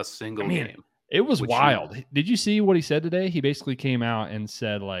play a single game. It was wild. Did you see what he said today? He basically came out and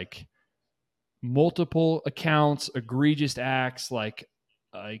said like multiple accounts, egregious acts, like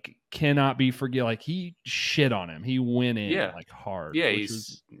cannot be forgiven. Like he shit on him. He went in like hard. Yeah,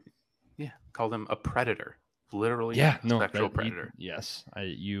 called him a predator. Literally, sexual predator. Yes,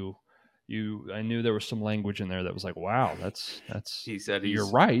 I knew there was some language in there that was like, wow, that's. He said you're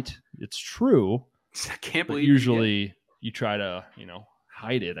right. It's true. I can't believe. Usually, you try to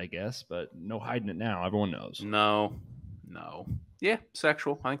hide it, I guess, but no hiding it now. Everyone knows. No. Yeah,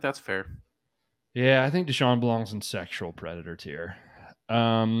 sexual. I think that's fair. Yeah, I think Deshaun belongs in sexual predator tier.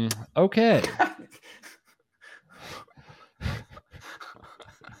 Okay.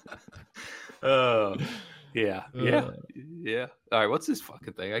 Yeah. All right, what's this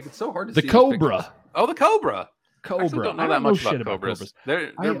fucking thing? It's so hard to see. The Cobra. Oh, the Cobra. I don't know that much about cobras.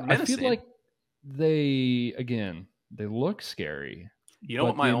 They're menacing. I feel like they look scary. You know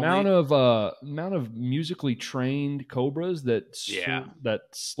what my amount of musically trained cobras that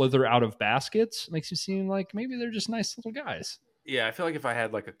slither out of baskets makes you seem like maybe they're just nice little guys. Yeah, I feel like if I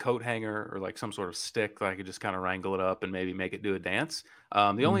had like a coat hanger or like some sort of stick that I could just kind of wrangle it up and maybe make it do a dance.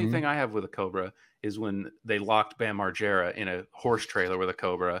 The only thing I have with a cobra is when they locked Bam Margera in a horse trailer with a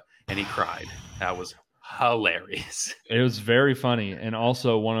cobra and he cried. That was hilarious. It was very funny and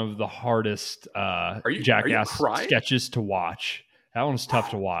also one of the hardest Jackass sketches to watch. That one's tough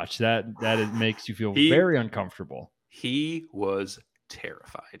to watch. That it makes you feel very uncomfortable. He was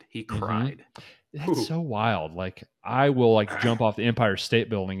terrified. He cried. That's so wild. Like I will like jump off the Empire State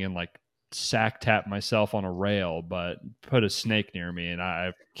Building and like sack tap myself on a rail, but put a snake near me and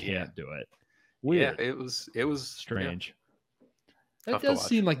I can't do it. Weird. Yeah, it was strange. Yeah. That does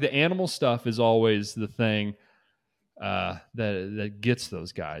seem like the animal stuff is always the thing that gets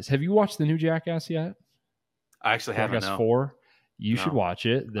those guys. Have you watched the new Jackass yet? I actually haven't. Jackass 4. You should watch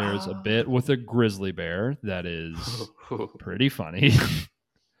it. There's a bit with a grizzly bear that is pretty funny.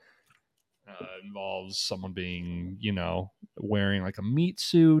 Involves someone being, wearing like a meat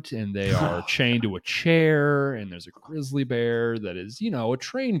suit and they are chained to a chair and there's a grizzly bear that is, a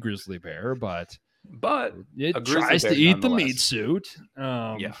trained grizzly bear, but it tries to eat the meat suit.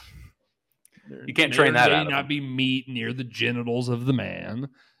 You can't train that out. There may not be meat near the genitals of the man.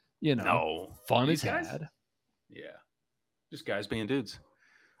 Fun is had. Yeah. Just guys being dudes.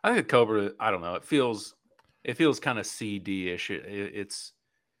 I think a cobra. I don't know. It feels kind of CD-ish. It's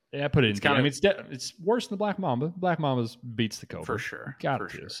yeah. Put it in. Kind of. I mean, it's worse than the black mamba. Black mamba beats the cobra for sure. Got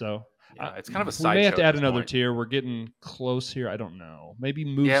to. So yeah, it's kind of a sideshow. We may have to add another tier. We're getting close here. I don't know. Maybe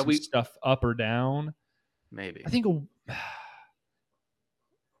move some stuff up or down. Maybe. I think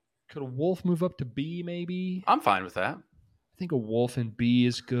could a wolf move up to B? Maybe. I'm fine with that. I think a wolf in B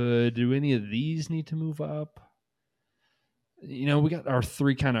is good. Do any of these need to move up? You know, we got our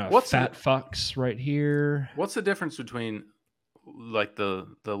 3 kind of fucks right here. What's the difference between like the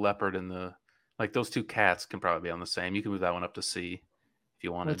leopard and the like? Those 2 cats can probably be on the same. You can move that one up to C if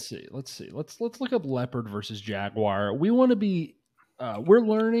you wanted. Let's see. Let's look up leopard versus jaguar. We want to be. We're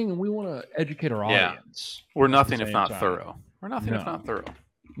learning and we want to educate our audience. We're nothing if not thorough. We're nothing if not thorough.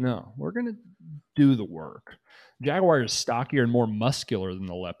 No, we're gonna do the work. Jaguar is stockier and more muscular than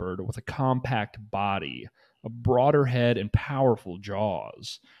the leopard, with a compact body, a broader head, and powerful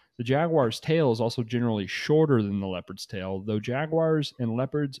jaws. The jaguar's tail is also generally shorter than the leopard's tail, though jaguars and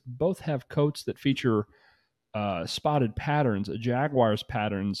leopards both have coats that feature spotted patterns. A jaguar's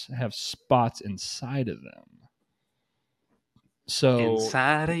patterns have spots inside of them. So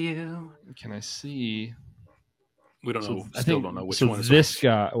inside of you, can I see? We don't know. Still don't know which one is this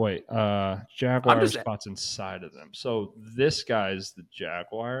guy. Wait, jaguar spots inside of them. So this guy's the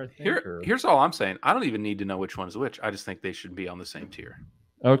jaguar. I think, here's all I'm saying. I don't even need to know which one is which. I just think they should be on the same tier.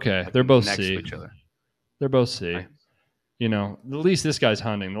 Okay, they're both next C. to each other. They're both C. Right. You know, at least this guy's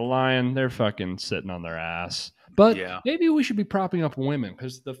hunting. The lion, they're fucking sitting on their ass. But maybe we should be propping up women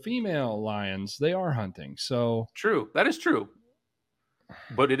because the female lions, they are hunting. So true, that is true.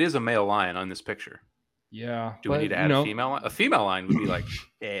 But it is a male lion on this picture. Yeah. Do we need to add a female line? A female line would be like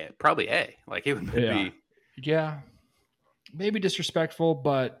probably A. Like it would be. Yeah. Maybe disrespectful,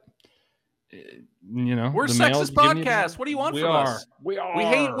 but you know, we're sexist podcast. What do you want from us? We are. We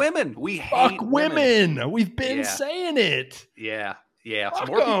hate women. We Fuck hate women. We've been saying it. Yeah. Fuck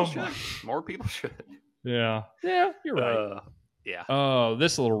More people should. Yeah. Yeah. You're right. Yeah. Oh,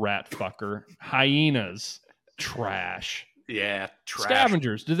 this little rat fucker. Hyenas. Trash. Yeah, trash.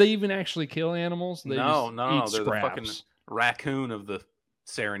 Scavengers. Do they even actually kill animals? They no. They're scraps. The fucking raccoon of the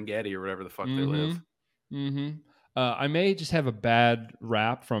Serengeti or whatever the fuck they live. Mm-hmm. I may just have a bad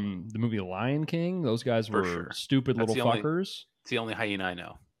rap from the movie Lion King. Those guys were stupid little fuckers. It's the only hyena I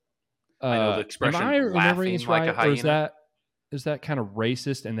know. I know the expression. Am I remembering this right, like a hyena? Or is that kind of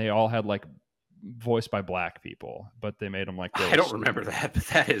racist? And they all had like voiced by black people, but they made them like. I don't remember that, but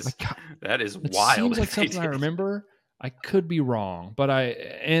that is wild. Seems like something I remember. I could be wrong, but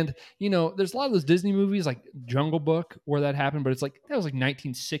you know, there's a lot of those Disney movies like Jungle Book where that happened, but it's like, that was like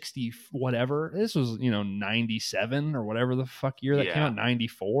 1960, whatever. This was, 97 or whatever the fuck year that came out,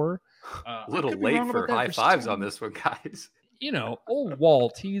 94. A little late for high fives on this one, guys. You know, old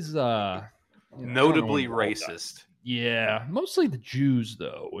Walt, he's, notably racist. Yeah. Mostly the Jews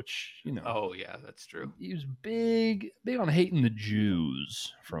though, which, Oh yeah, that's true. He was big on hating the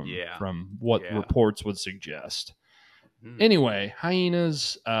Jews from what reports would suggest. Anyway,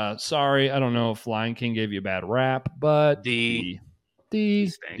 hyenas. Sorry, I don't know if Lion King gave you a bad rap, but these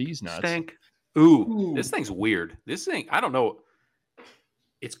nuts. Stink. Ooh, this thing's weird. This thing, I don't know.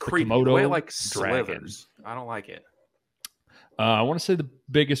 It's creepy. The way it like slithers. I don't like it. I want to say the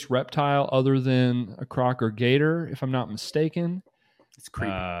biggest reptile other than a croc or gator, if I'm not mistaken. It's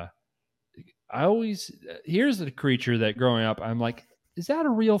creepy. Here's a creature that growing up, I'm like, is that a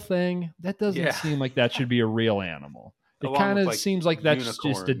real thing? That doesn't seem like that should be a real animal. It kind of seems like that's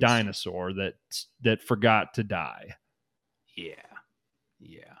just a dinosaur that forgot to die. Yeah.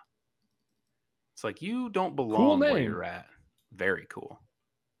 It's like you don't belong where you're at. Very cool.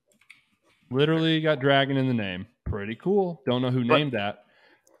 Literally got dragon in the name. Pretty cool. Don't know who named that.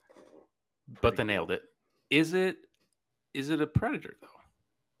 But they nailed it. Is it a predator though?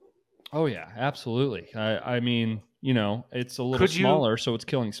 Oh yeah, absolutely. I mean, it's a little smaller, so it's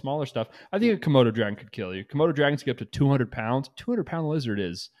killing smaller stuff. I think a Komodo dragon could kill you. Komodo dragons get up to 200 pounds. 200-pound lizard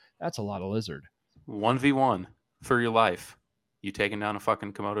that's a lot of lizard. 1v1 for your life. You taking down a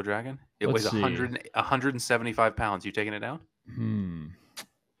fucking Komodo dragon? It weighs 175 pounds. You taking it down?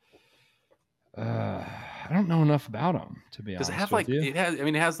 I don't know enough about them, to be honest. Does it have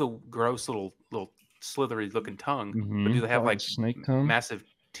it has the gross little slithery looking tongue, but do they have like snake tongue, massive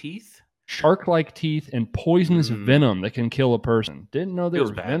teeth, shark-like teeth, and poisonous venom that can kill a person? Didn't know they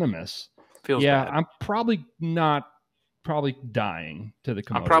were venomous. Feels bad. I'm probably dying to the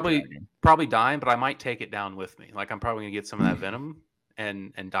Komodo I'm dragon. probably dying, but I might take it down with me. Like I'm probably gonna get some of that venom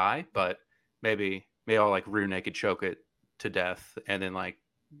and die, but maybe I'll like rear naked choke it to death, and then like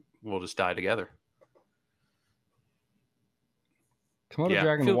we'll just die together. Komodo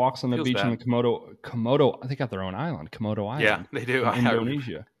dragon walks on the beach in the Komodo. They got their own island, Komodo Island. Yeah, they do. In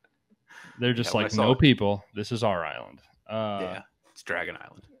Indonesia. They're just like, no people. This is our island. It's Dragon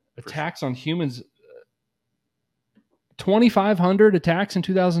Island. Attacks on humans. 2,500 attacks in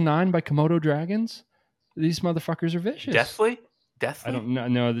 2009 by Komodo dragons. These motherfuckers are vicious. Deathly? I don't know.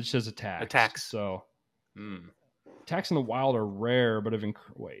 No, it says attacks. Attacks. So attacks in the wild are rare, but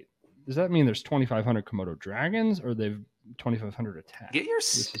wait. Does that mean there's 2,500 Komodo dragons, or they've 2,500 attacks? Get your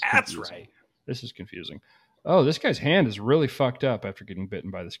stats right. This is confusing. Oh, this guy's hand is really fucked up after getting bitten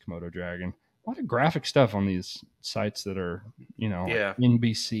by this Komodo dragon. A lot of graphic stuff on these sites that are, like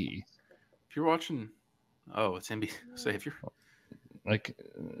NBC. If you're watching, it's NBC. So if you're like,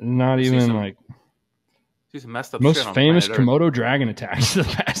 not even like. See some messed up most shit famous Komodo dragon attacks of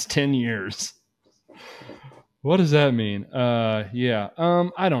the past 10 years. What does that mean? I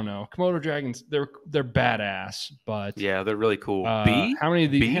don't know. Komodo dragons, they're badass, but yeah, they're really cool. How many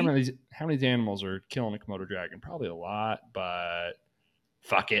of these animals are killing a Komodo dragon? Probably a lot, but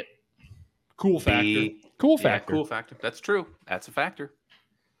fuck it. Cool factor. Cool factor. That's true. That's a factor.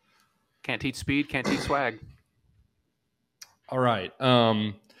 Can't teach speed, can't teach swag. All right.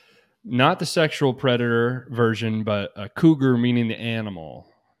 Not the sexual predator version, but a cougar, meaning the animal,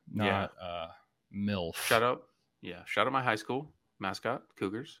 not MILF. Shout out my high school mascot,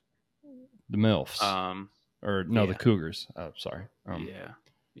 Cougars. The MILFs. The Cougars. Oh, sorry.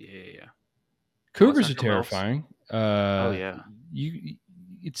 Yeah. Cougars are terrifying.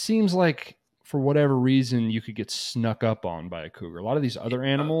 It seems like for whatever reason you could get snuck up on by a cougar. A lot of these other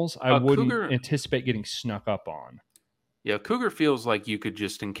animals, I wouldn't anticipate getting snuck up on. Yeah, cougar feels like you could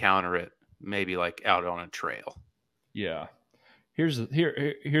just encounter it, maybe like out on a trail. Yeah. Here's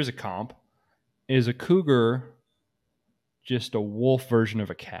a comp. Is a cougar just a wolf version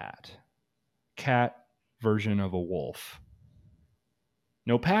of a cat? Cat version of a wolf.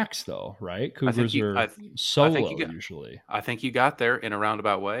 No packs though, right? Cougars are solo usually. I think you got there in a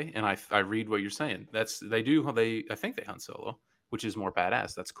roundabout way, and I read what you're saying. I think they hunt solo, which is more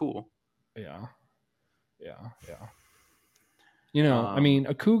badass. That's cool. Yeah.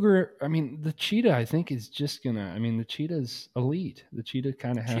 A cougar, the cheetah, I think, is just gonna, the cheetah's elite. The cheetah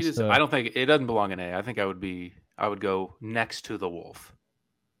kind of has to. I don't think it doesn't belong in A. I think I would go next to the wolf.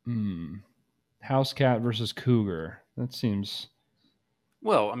 House cat versus cougar. That seems.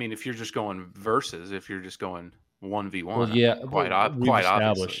 Well, if you're just going versus, if you're just going 1v1, quite obviously.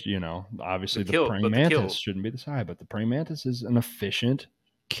 Obviously the praying mantis shouldn't be the side, but the praying mantis is an efficient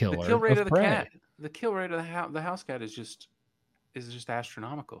killer. The kill rate of the prey. cat, the kill rate of the house cat is just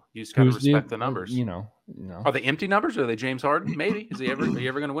astronomical. You just got to respect the numbers. Are they empty numbers? Or are they James Harden? Maybe. Are you ever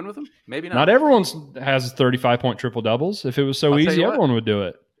going to win with them? Maybe not. Not everyone has 35-point triple doubles. If it was so easy, everyone would do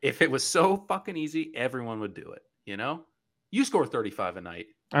it. If it was so fucking easy, everyone would do it. You score 35 a night.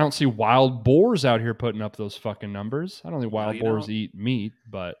 I don't see wild boars out here putting up those fucking numbers. I don't think wild boars eat meat,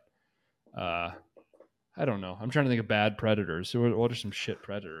 but I don't know. I'm trying to think of bad predators. What are some shit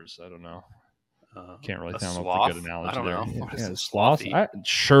predators? I don't know. Can't really tell a good analogy there. I don't know. Sloths.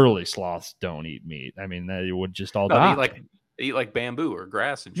 Surely sloths don't eat meat. They would just all die. They eat like bamboo or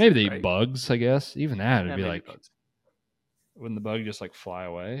grass and shit. Maybe they eat bugs, I guess. Even that would be like bugs. Wouldn't the bug just like fly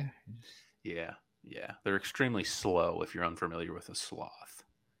away? Yeah. They're extremely slow if you're unfamiliar with a sloth.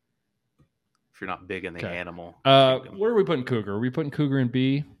 If you're not big in the animal. Where are we putting cougar? Are we putting cougar in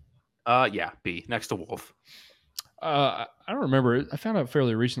B? B, next to wolf. I don't remember. I found out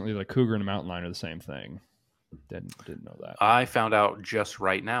fairly recently that cougar and a mountain lion are the same thing. Didn't know that. I found out just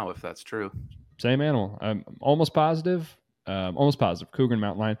right now if that's true. Same animal. I'm almost positive. Cougar and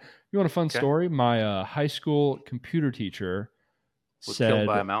mountain lion. You want a fun story? My high school computer teacher was said killed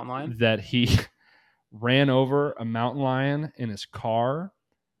by a mountain lion? That he ran over a mountain lion in his car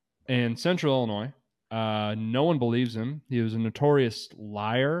in Central Illinois. No one believes him. He was a notorious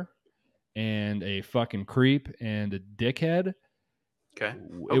liar and a fucking creep and a dickhead. Okay.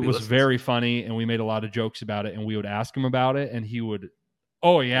 It was very funny, and we made a lot of jokes about it, and we would ask him about it, and he would,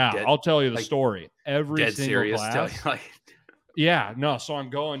 I'll tell you the story. Every single class. Yeah, no, so I'm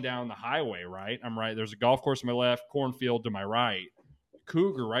going down the highway, right? There's a golf course to my left, cornfield to my right,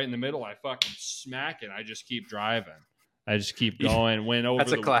 cougar right in the middle. I fucking smack it. I just keep driving. I just keep going. Went over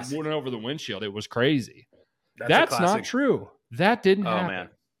the windshield. It was crazy. That's not true. That didn't happen. Oh, man.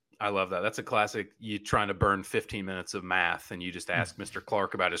 I love that. That's a classic. You trying to burn 15 minutes of math, and you just ask Mr.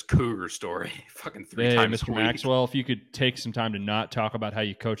 Clark about his cougar story. Fucking three times Mr. a week. Maxwell, if you could take some time to not talk about how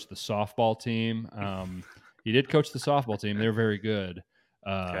you coached the softball team. You did coach the softball team. They were very good.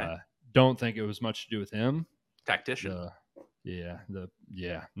 Don't think it was much to do with him. Tactician.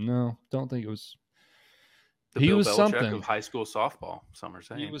 No, don't think it was. The he Bill was Belichick something. of high school softball. Some are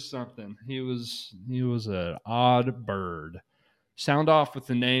saying He was something. He was an odd bird. Sound off with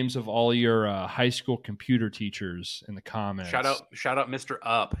the names of all your high school computer teachers in the comments. Shout out, Mr.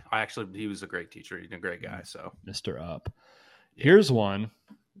 Up. He was a great teacher. He's a great guy. So Mr. Up. Yeah. Here's one.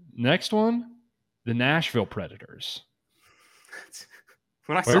 Next one, the Nashville Predators.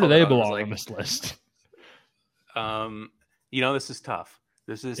 Where do they belong on this list? This is tough.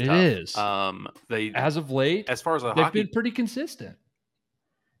 This is tough. It is. They as of late, as far as they've been pretty consistent.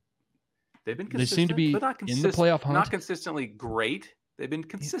 They've been consistent. They seem to be in the playoff hunt. Not consistently great. They've been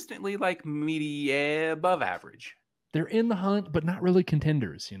consistently like above average. They're in the hunt, but not really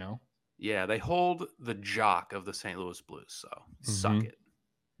contenders, Yeah, they hold the jock of the St. Louis Blues, so suck it.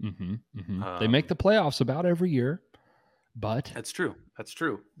 They make the playoffs about every year, but that's true.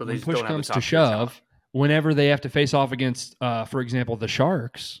 But when push comes to shove, whenever they have to face off against, for example, the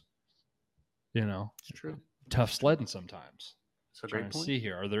Sharks, it's true. Tough sledding sometimes. That's a great point. See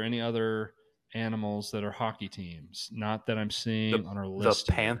here, are there any other animals that are hockey teams? Not that I'm seeing on our list.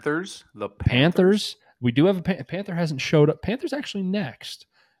 The Panthers. The Panthers. We do have a Panther hasn't showed up. Panthers actually next.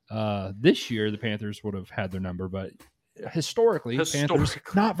 This year, the Panthers would have had their number, but historically, Panthers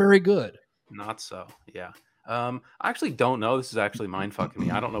not very good. Not so. Yeah. I actually don't know. This is actually mind fucking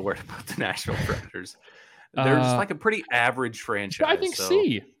me. I don't know where to put the Nashville Predators. They're just like a pretty average franchise. I think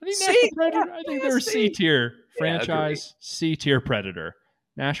C. I think Nashville Predator. I think they're a C tier franchise. C tier Predator.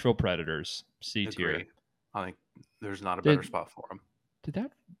 Nashville Predators. C tier. I think there's not a better spot for them. Did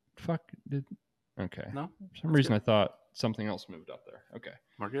that okay. No. For some reason I thought something else moved up there. Okay.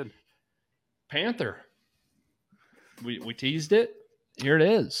 We're good. Panther. We teased it. Here it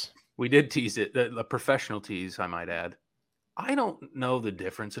is. We did tease it. The professional tease, I might add. I don't know the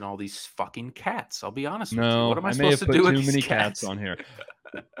difference in all these fucking cats. I'll be honest with you. What am I supposed to do with these many cats on here?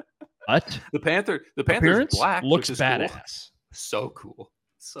 What? The Panther's black looks badass. Cool. So cool.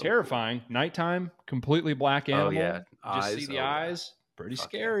 So terrifying. Cool. Nighttime, completely black animal. Oh yeah. Just see the eyes. Pretty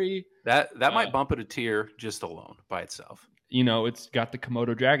scary. Yeah. That might bump it a tier just alone by itself. It's got the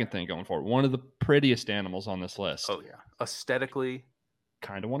Komodo dragon thing going for it. One of the prettiest animals on this list. Oh yeah. Aesthetically,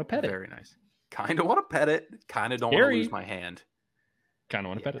 kind of want to pet it. Very nice. Kind of want to pet it. Kind of don't want to lose my hand. Kind of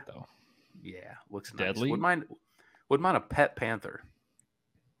want to pet it though. Yeah, looks deadly. Nice. Would mind a pet panther.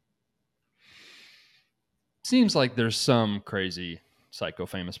 Seems like there's some crazy psycho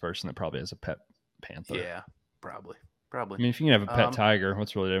famous person that probably has a pet panther. Yeah, probably. I mean, if you can have a pet tiger,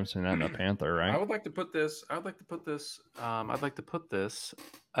 what's really the difference between that and a panther, right? I'd like to put this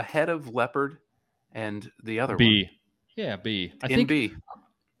ahead of leopard and the other B. one. Yeah, B. I think B.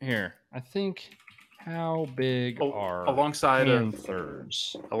 Here, I think how big are alongside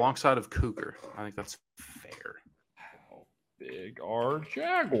panthers? Alongside of cougar. I think that's fair. How big are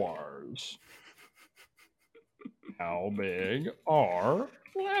jaguars? How big are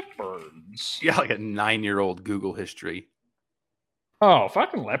leopards? Yeah, like a 9-year-old Google history. Oh,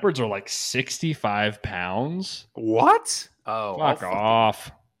 fucking leopards are like 65 pounds. What? Oh, fuck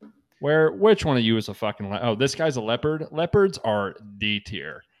off. Which one of you is a fucking this guy's a leopard. Leopards are D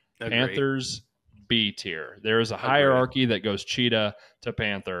tier. Agreed. Panthers B tier. There is a hierarchy that goes cheetah to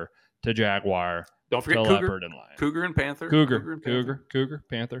panther to jaguar. Don't forget to cougar, leopard and lion. Cougar and panther. Cougar,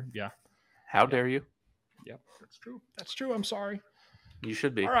 panther. Yeah. How dare you? Yep, that's true. I'm sorry. You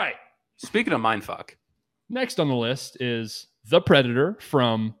should be. All right. Speaking of mindfuck, next on the list is the Predator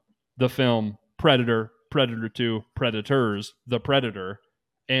from the film Predator, Predator 2, Predators, The Predator.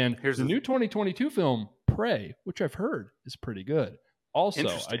 And here's the new 2022 film, Prey, which I've heard is pretty good. Also,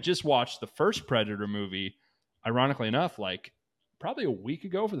 I just watched the first Predator movie, ironically enough, like probably a week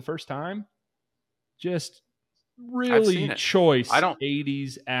ago for the first time. Just really choice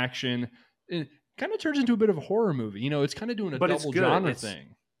 80s action. It kind of turns into a bit of a horror movie. It's kind of doing a double genre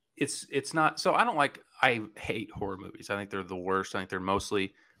thing. It's not. So I hate horror movies. I think they're the worst. I think they're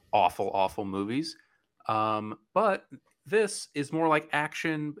mostly awful movies. But this is more like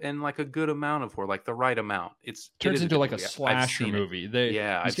action and like a good amount of horror, like the right amount. It turns into like a slasher movie.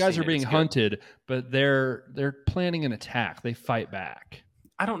 These guys are being hunted, but they're planning an attack. They fight back.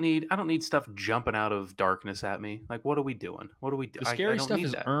 I don't need stuff jumping out of darkness at me. Like, what are we doing? What do we do? The scary stuff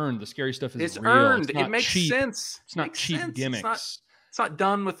is earned. The scary stuff is real. Earned. It makes cheap. sense. It's not cheap gimmicks. It's not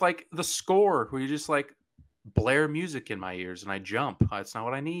done with like the score where you just like blare music in my ears and I jump. That's not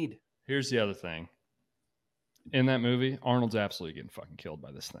what I need. Here's the other thing. In that movie, Arnold's absolutely getting fucking killed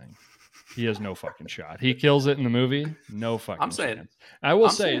by this thing. He has no fucking shot. He kills it in the movie. No fucking chance. I will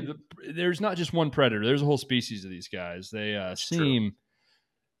say, there's not just one predator. There's a whole species of these guys. They seem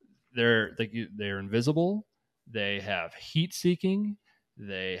they're invisible. They have heat seeking.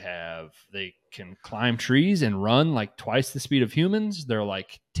 They can climb trees and run like twice the speed of humans. They're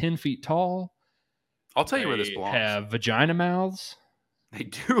like 10 feet tall. I'll tell you where this They belongs. have vagina mouths. They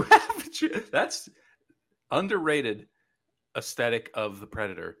do have that's underrated aesthetic of the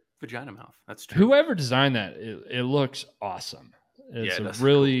Predator. Vagina mouth. That's true. Whoever designed that, it looks awesome. It's a that's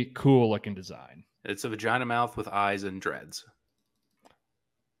really cool looking design. It's a vagina mouth with eyes and dreads.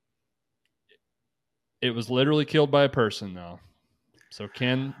 It was literally killed by a person, though. So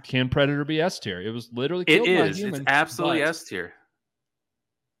can Predator be S tier? It was literally killed by a human. It's absolutely S tier.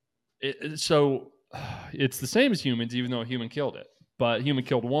 So it's the same as humans, even though a human killed it. But human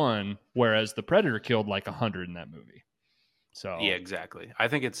killed one, whereas the Predator killed like 100 in that movie. So yeah, exactly. I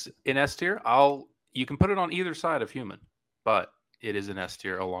think it's in S tier. You can put it on either side of human, but it is an S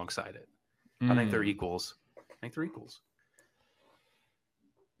tier alongside it. I think they're equals.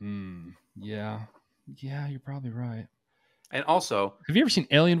 Yeah. Yeah, you're probably right. And also, have you ever seen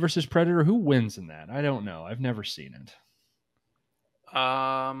Alien versus Predator? Who wins in that? I don't know. I've never seen it.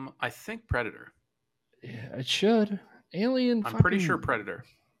 I think Predator. Yeah, it should. Alien. I'm pretty sure Predator.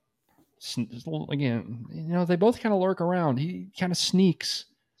 Again, they both kind of lurk around. He kind of sneaks.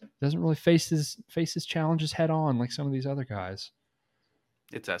 Doesn't really face his challenges head on like some of these other guys.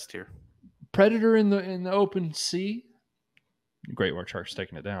 It's S tier. Predator in the open sea. Great white shark's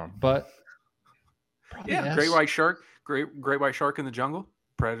taking it down, but yeah, S. Great white shark in the jungle.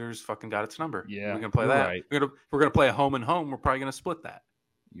 Predator's fucking got its number. Yeah, we're gonna play that. Right. We're gonna play a home and home. We're probably gonna split that.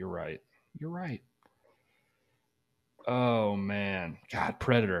 You're right. Oh man, God,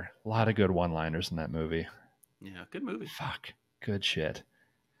 Predator. A lot of good one-liners in that movie. Yeah, good movie. Fuck, good shit.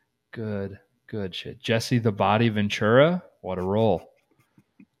 Good shit. Jesse the Body Ventura. What a role.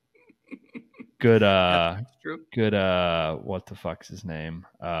 Good. Good. What the fuck's his name?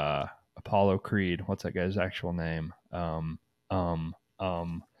 Apollo Creed. What's that guy's actual name? I'm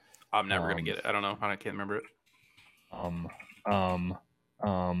never gonna get it. I don't know. I can't remember it.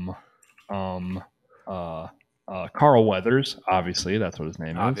 Carl Weathers, obviously, that's what his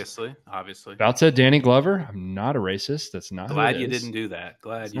name is. Obviously. About said Danny Glover. I'm not a racist. That's not. Glad you didn't do that.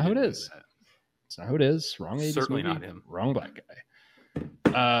 Glad you didn't do that. It's not who it is. Wrong. Certainly not him. Wrong black guy.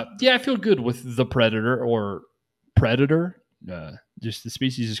 Yeah, I feel good with the Predator or Predator. Just the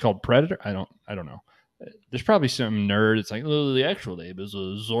species is called Predator. I don't know. There's probably some nerd. It's like, oh, the actual name is a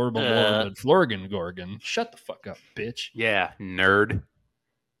Zorba Florgan Gorgon. Shut the fuck up, bitch. Yeah, nerd.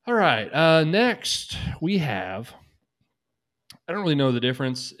 All right. Next, we have. I don't really know the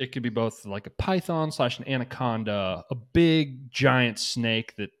difference. It could be both like a python / an anaconda, a big giant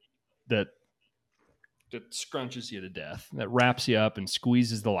snake that scrunches you to death, that wraps you up and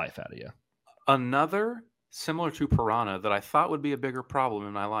squeezes the life out of you. Another similar to piranha that I thought would be a bigger problem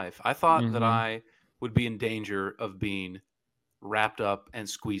in my life. I thought that I would be in danger of being wrapped up and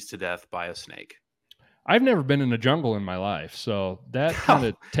squeezed to death by a snake. I've never been in a jungle in my life, so that kind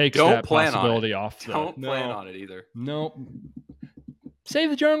of takes that possibility off. Don't plan on it either. Nope.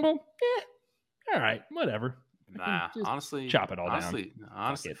 Save the jungle? Yeah. All right. Whatever. Nah, honestly. Chop it all down.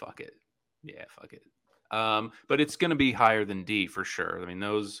 Honestly, fuck it. Yeah, fuck it. But it's going to be higher than D for sure. I mean,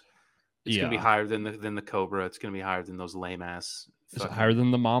 it's going to be higher than the Cobra. It's going to be higher than those lame ass. Is it higher than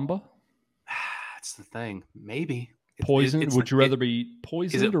the Mamba? That's the thing. Maybe. Poisoned? Would you rather be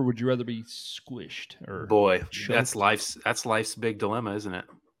poisoned or would you rather be squished? Or boy, choked? that's life's big dilemma, isn't it?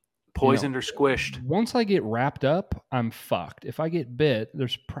 Poisoned or squished? Once I get wrapped up, I'm fucked. If I get bit,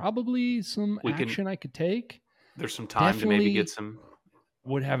 there's probably some action I could take. There's some time to maybe get some.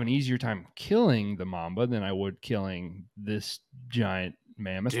 Would have an easier time killing the Mamba than I would killing this giant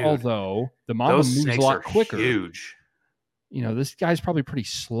mammoth. Dude, although the Mamba moves a lot quicker. Huge. This guy's probably pretty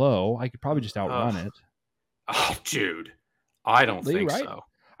slow. I could probably just outrun it. Oh, dude. I don't think so.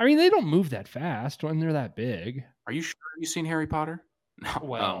 I mean, they don't move that fast when they're that big. Are you sure you've seen Harry Potter? No.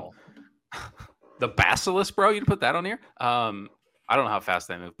 Well. The Basilisk, bro? You'd put that on here? I don't know how fast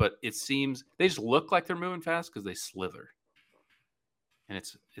they move, but it seems they just look like they're moving fast because they slither. And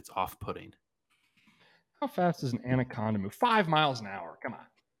it's off-putting. How fast does an anaconda move? 5 miles an hour. Come on.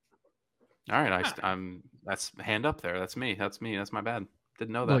 All right. I'm that's hand up there. That's me. That's my bad.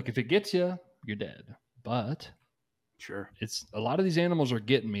 Didn't know that. Look, if it gets you, you're dead. But sure, it's a lot of these animals are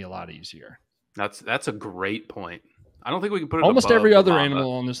getting me a lot easier. That's a great point. I don't think we can put it almost every other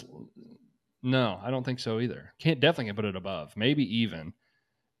animal on this. No, I don't think so either. Definitely put it above. Maybe even.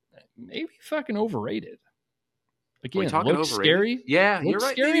 Maybe fucking overrated. Again, looks overrated? Scary. Yeah, you're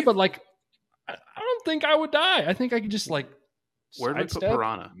right. Scary, but like, I don't think I would die. I think I could just like. Where do we put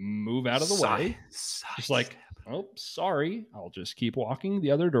piranha? Move out of the way. Just like, oh, sorry. I'll just keep walking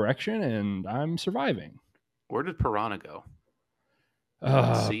the other direction, and I'm surviving. Where did piranha go?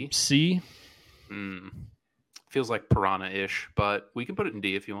 C? C? Feels like piranha-ish, but we can put it in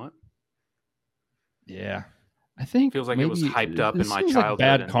D if you want. Yeah. I think feels like it was hyped up in my childhood.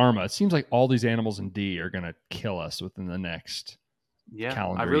 Like bad karma. It seems like all these animals in D are going to kill us within the next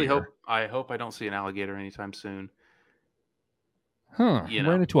calendar year. I hope I don't see an alligator anytime soon. Huh. I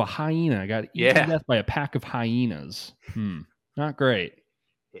ran into a hyena. I got eaten to death by a pack of hyenas. Not great.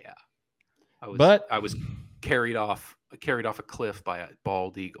 Yeah. I was carried off a cliff by a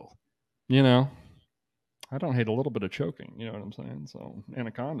bald eagle. You know, I don't hate a little bit of choking. You know what I'm saying? So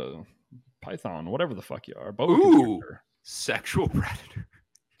anaconda, python, whatever the fuck you are. Boa constrictor. Sexual predator.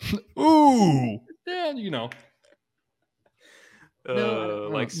 Ooh. Yeah, you know.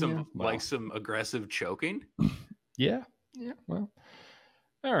 Like some aggressive choking. Yeah. Yeah. Well.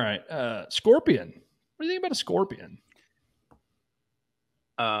 All right. Scorpion. What do you think about a scorpion?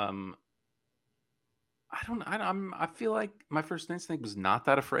 I feel like my first instinct was not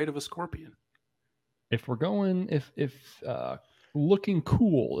that afraid of a scorpion. If we're going, if looking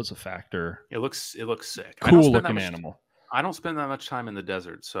cool is a factor, it looks sick. Cool looking animal. I don't spend that much time in the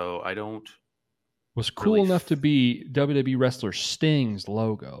desert, so I don't. Was cool enough to be WWE wrestler Sting's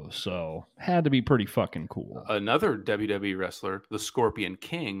logo, so had to be pretty fucking cool. Another WWE wrestler, the Scorpion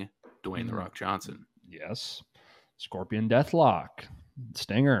King, Dwayne The Rock Johnson. Yes, Scorpion Deathlock,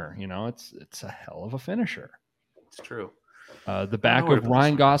 Stinger. You know, it's a hell of a finisher. It's true. The back of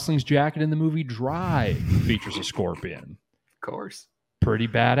Ryan Gosling's jacket in the movie Drive features a scorpion. Of course. Pretty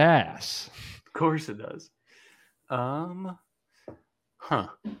badass. Of course it does.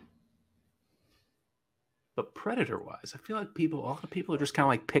 But predator-wise, I feel like a lot of people are just kind of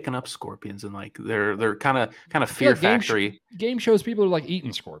like picking up scorpions and like they're kind of Fear Factory. Game shows people are like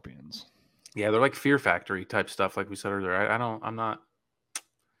eating scorpions. Yeah, they're like Fear Factory type stuff, like we said earlier. I'm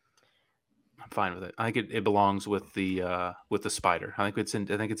fine with it. I think it belongs with the spider. I think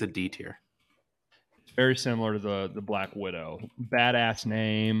it's a D tier. It's very similar to the Black Widow. Badass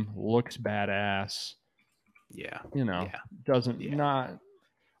name, looks badass. Yeah. You know, not.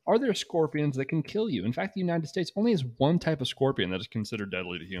 Are there scorpions that can kill you? In fact, the United States only has one type of scorpion that is considered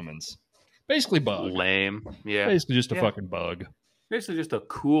deadly to humans. Basically bug. Lame. Yeah. Basically just a fucking bug. Basically just a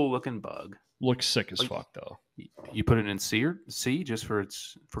cool looking bug. Looks sick as fuck though. You put it in C just for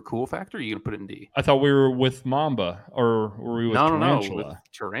cool factor, or are you gonna put it in D? I thought we were with Mamba, or were we with Tarantula? No, with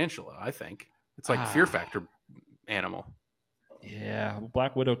Tarantula, I think. It's like Fear Factor animal. Yeah,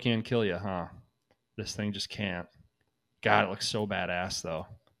 Black Widow can kill you, huh? This thing just can't. God, it looks so badass though.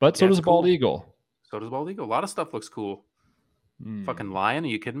 But so does a bald eagle. So does a bald eagle. A lot of stuff looks cool. Fucking lion, are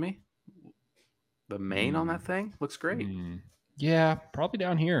you kidding me? The mane on that thing looks great. Yeah, probably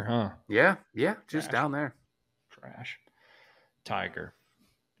down here, huh? Yeah, just down there. Trash. Tiger.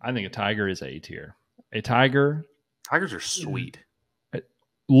 I think a tiger is A tier. A tiger. Tigers are sweet. It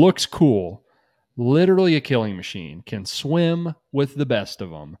looks cool. Literally a killing machine. Can swim with the best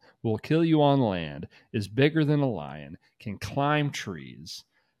of them. Will kill you on land. Is bigger than a lion. Can climb trees.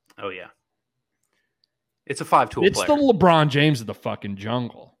 Oh, yeah. It's a 5-tool player. It's the LeBron James of the fucking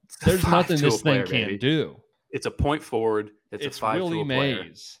jungle. There's nothing this thing can't do. It's a point forward. It's a 5-tool player.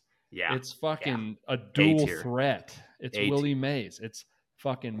 Mays. Yeah. It's fucking a dual threat. It's Willie Mays. It's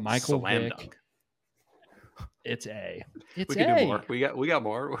fucking Michael Vick. Dunk. It's A. We can do more. We got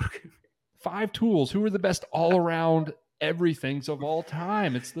more. 5 tools. Who are the best all around everything's of all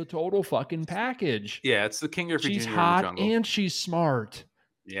time? It's the total fucking package. Yeah, it's the King Griffey Jr. She's hot and she's smart.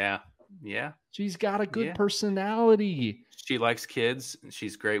 Yeah. She's got a good personality. She likes kids. And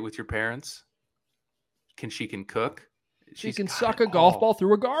she's great with your parents. She can cook. She can suck a golf ball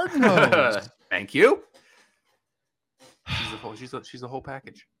through a garden hose. Thank you. She's the whole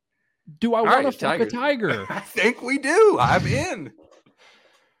package. Do I want to fuck a tiger? I think we do. I'm in.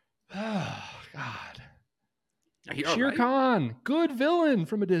 Oh, God. Shere Khan, good villain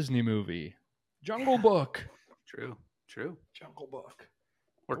from a Disney movie. Jungle Book. True. Jungle Book.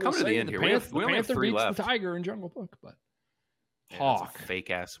 We're coming to the end here. We only have 3 left. The tiger in Jungle Book, but Hawk, fake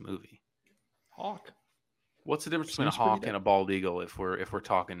ass movie. Hawk. What's the difference between a hawk and a bald eagle if we're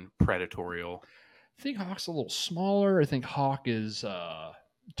talking predatorial? I think Hawk's a little smaller. I think Hawk is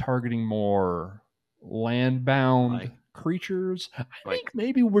targeting more land-bound creatures. I think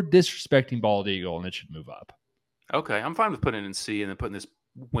maybe we're disrespecting bald eagle and it should move up. Okay, I'm fine with putting it in C and then putting this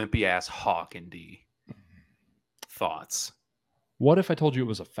wimpy ass hawk in D. Thoughts? What if I told you it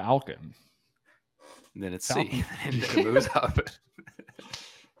was a falcon? And then it's C and it moves up.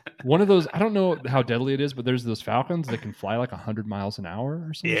 One of those, I don't know how deadly it is, but there's those falcons that can fly like 100 miles an hour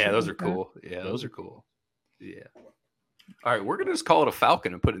or something. Yeah, those are cool. Yeah, those are cool. Yeah. All right, we're going to just call it a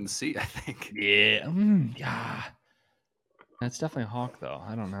falcon and put it in C, I think. Yeah. Yeah. That's definitely a hawk, though.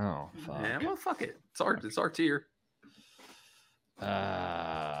 I don't know. Fuck. Yeah, well, fuck it. It's our tier. They're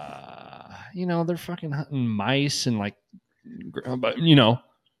fucking hunting mice and but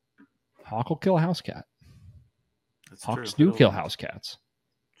hawk will kill a house cat. That's Hawks true. do kill house cats.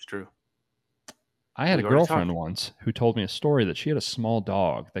 It's true. I had a girlfriend once who told me a story that she had a small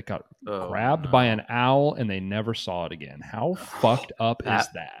dog that got grabbed by an owl and they never saw it again. How fucked up is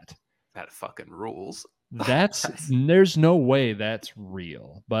that? That fucking rules. There's no way that's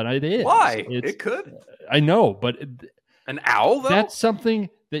real, but it is. Why? It could. I know, but an owl, though? That's something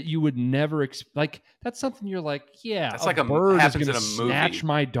that you would never expect. That's something you're like, yeah, that's like a bird is going to snatch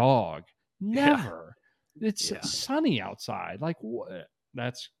my dog. Never. Yeah. It's sunny outside. Like what?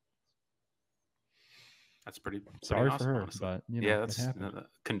 That's pretty. Sorry awesome, for her, honestly. but that's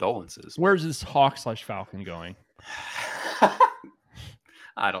condolences. Where's this hawk/falcon going?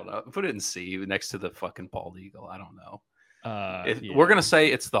 I don't know. Put it in C next to the fucking bald eagle. I don't know. Yeah. We're gonna say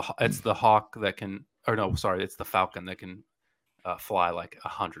it's the hawk that can, or no, sorry, it's the falcon that can fly like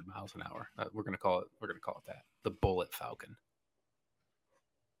 100 miles an hour. We're gonna call it that. The bullet falcon.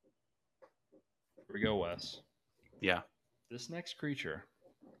 Here we go, Wes. Yeah. This next creature,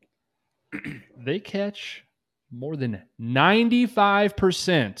 they catch more than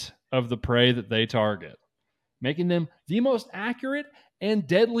 95% of the prey that they target, making them the most accurate and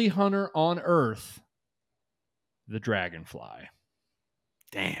deadly hunter on Earth. The dragonfly.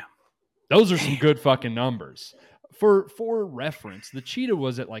 Damn. Those are some good fucking numbers. For reference, the cheetah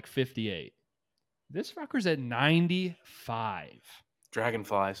was at like 58. This fucker's at 95.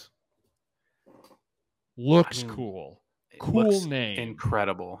 Dragonflies. Looks cool. Cool name.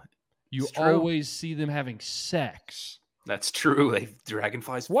 Incredible. You always see them having sex. That's true.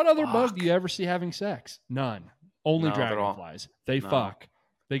 Dragonflies. What other bug do you ever see having sex? None. Only dragonflies. They fuck.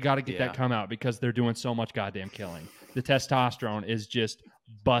 They got to get that come out because they're doing so much goddamn killing. The testosterone is just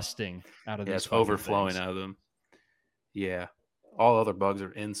busting out of these. It's overflowing out of them. Yeah. All other bugs are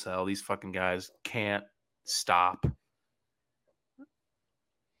incel. These fucking guys can't stop.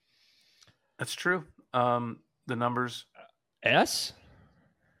 That's true. The numbers. S?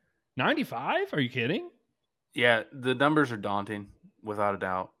 95? Are you kidding? Yeah, the numbers are daunting, without a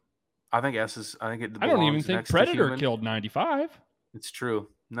doubt. I think S is. I don't even think Predator killed 95. It's true.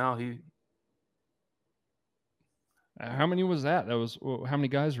 No, he. How many was that? How many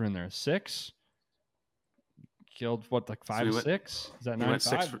guys were in there? 6. Killed what, like 5 or 6? Is that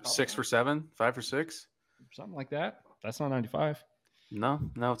 95? 6 for 7, 5 for 6, something like that. That's not 95. No,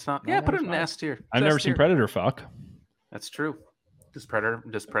 it's not. Yeah, put it in S tier. I've never seen Predator fuck. That's true. Does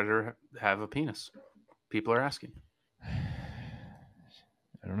Predator have a penis? People are asking.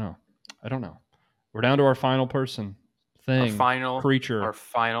 I don't know. We're down to our final person, thing, our final creature, our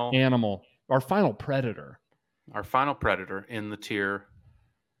final animal, our final predator. Our final predator in the tier,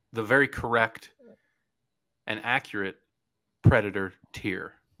 the very correct and accurate predator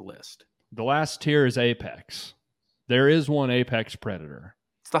tier list. The last tier is Apex. There is one Apex predator.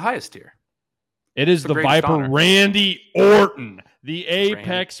 It's the highest tier. It is the Viper honor. Randy Orton, the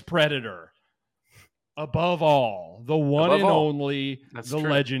Apex predator. Above all, the one and only, the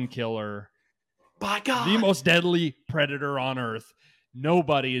legend killer. By God. The most deadly predator on Earth.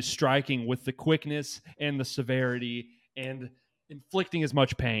 Nobody is striking with the quickness and the severity and inflicting as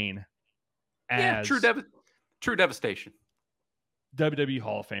much pain as true devastation. WWE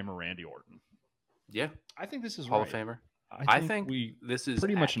Hall of Famer Randy Orton. Yeah. I think this is Hall right. of Famer. I think this is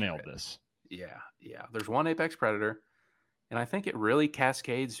pretty much nailed this. Yeah. There's one Apex Predator, and I think it really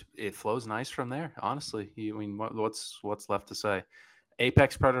cascades. It flows nice from there. Honestly, what's left to say?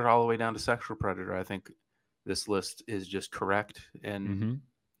 Apex Predator all the way down to Sexual Predator. I think this list is just correct and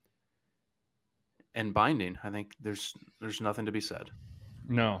binding. I think there's nothing to be said.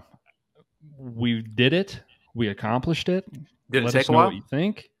 No, we did it. We accomplished it. Did it take a while? What you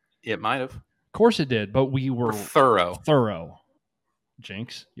think? It might have. Of course it did, but we were thorough.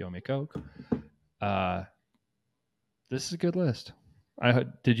 Jinx, you owe me Coke. This is a good list.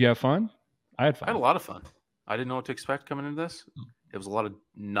 Did you have fun? I had fun. I had a lot of fun. I didn't know what to expect coming into this. It was a lot of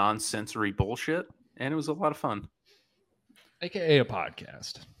nonsensory bullshit, and it was a lot of fun. AKA a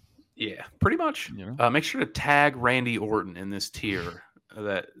podcast. Yeah, pretty much. Make sure to tag Randy Orton in this tier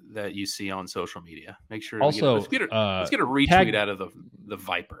that you see on social media. Make sure. Let's get a retweet out of the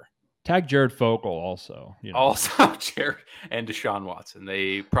Viper. Tag Jared Fogle also. Also Jared and Deshaun Watson.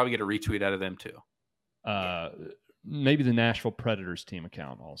 They probably get a retweet out of them too. Maybe the Nashville Predators team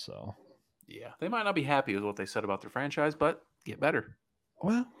account also. Yeah, they might not be happy with what they said about their franchise, but get better.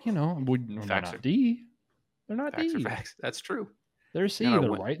 Well, they're not D. They're not D. Facts. That's true. They're C. They're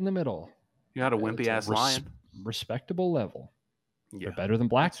right in the middle. You're not a wimpy ass lion. respectable level. Yeah. They're better than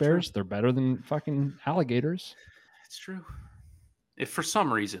black bears. True. They're better than fucking alligators. It's true. If for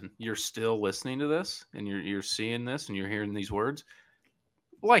some reason you're still listening to this and you're seeing this and you're hearing these words,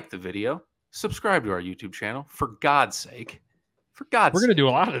 like the video, subscribe to our YouTube channel, for God's sake. For God's sake. We're going to do a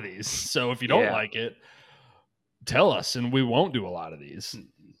lot of these. So if you don't like it, tell us and we won't do a lot of these.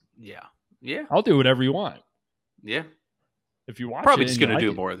 Yeah. Yeah. I'll do whatever you want. Yeah. If you watch probably just going to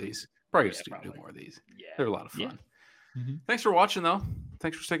do more of these. Probably just going to do more of these. Yeah. They're a lot of fun. Yeah. Mm-hmm. Thanks for watching, though.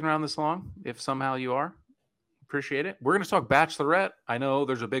 Thanks for sticking around this long. If somehow you are, appreciate it. We're going to talk Bachelorette. I know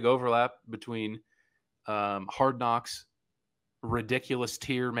there's a big overlap between Hard Knocks, ridiculous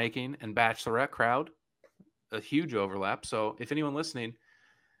tier making, and Bachelorette crowd. A huge overlap. So if anyone listening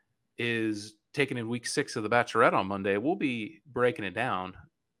is taking in week 6 of the Bachelorette on Monday, we'll be breaking it down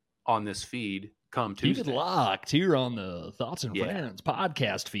on this feed come Tuesday. Keep it locked here on the Thoughts and Friends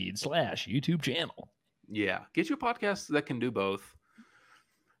podcast feed / YouTube channel. Yeah. Get you a podcast that can do both.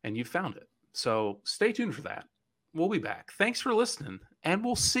 And you found it. So stay tuned for that. We'll be back. Thanks for listening. And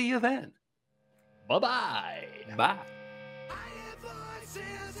we'll see you then. Bye-bye. Bye. I hear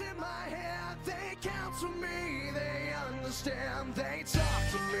voices in my head. They counsel me. They understand. They talk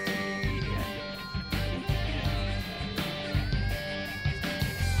to me.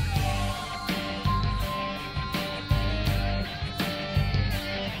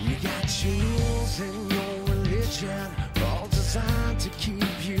 You got your rules in your religion, all designed to keep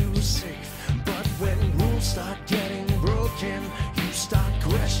you safe. But when rules start getting broken, you start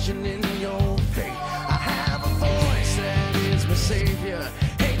questioning your faith. I have a voice that is my savior,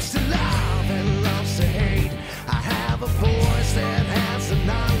 hates to love and loves to hate. I have a voice that has the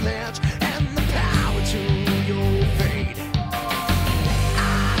knowledge and the power to your fate.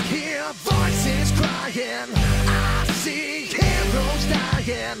 I hear voices crying, I see heroes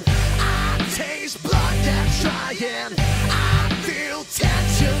dying, I taste blood that's trying, I feel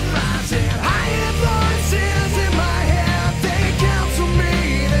tension rising. I hear voices in my head, they counsel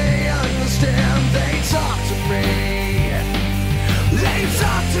me, they understand, they talk to me, they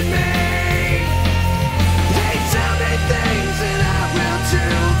talk to me, they tell me things that I will do,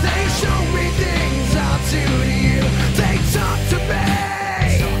 they show me things I'll do to you, they talk to me,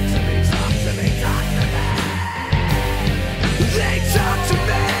 talk to me, talk to me, talk to me, they talk to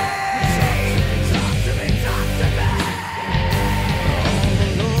me, talk to me, talk to me. All the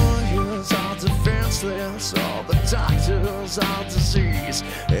lawyers are defenseless, all the doctors are disease,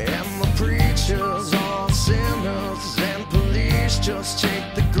 and the preachers are sinners, and police just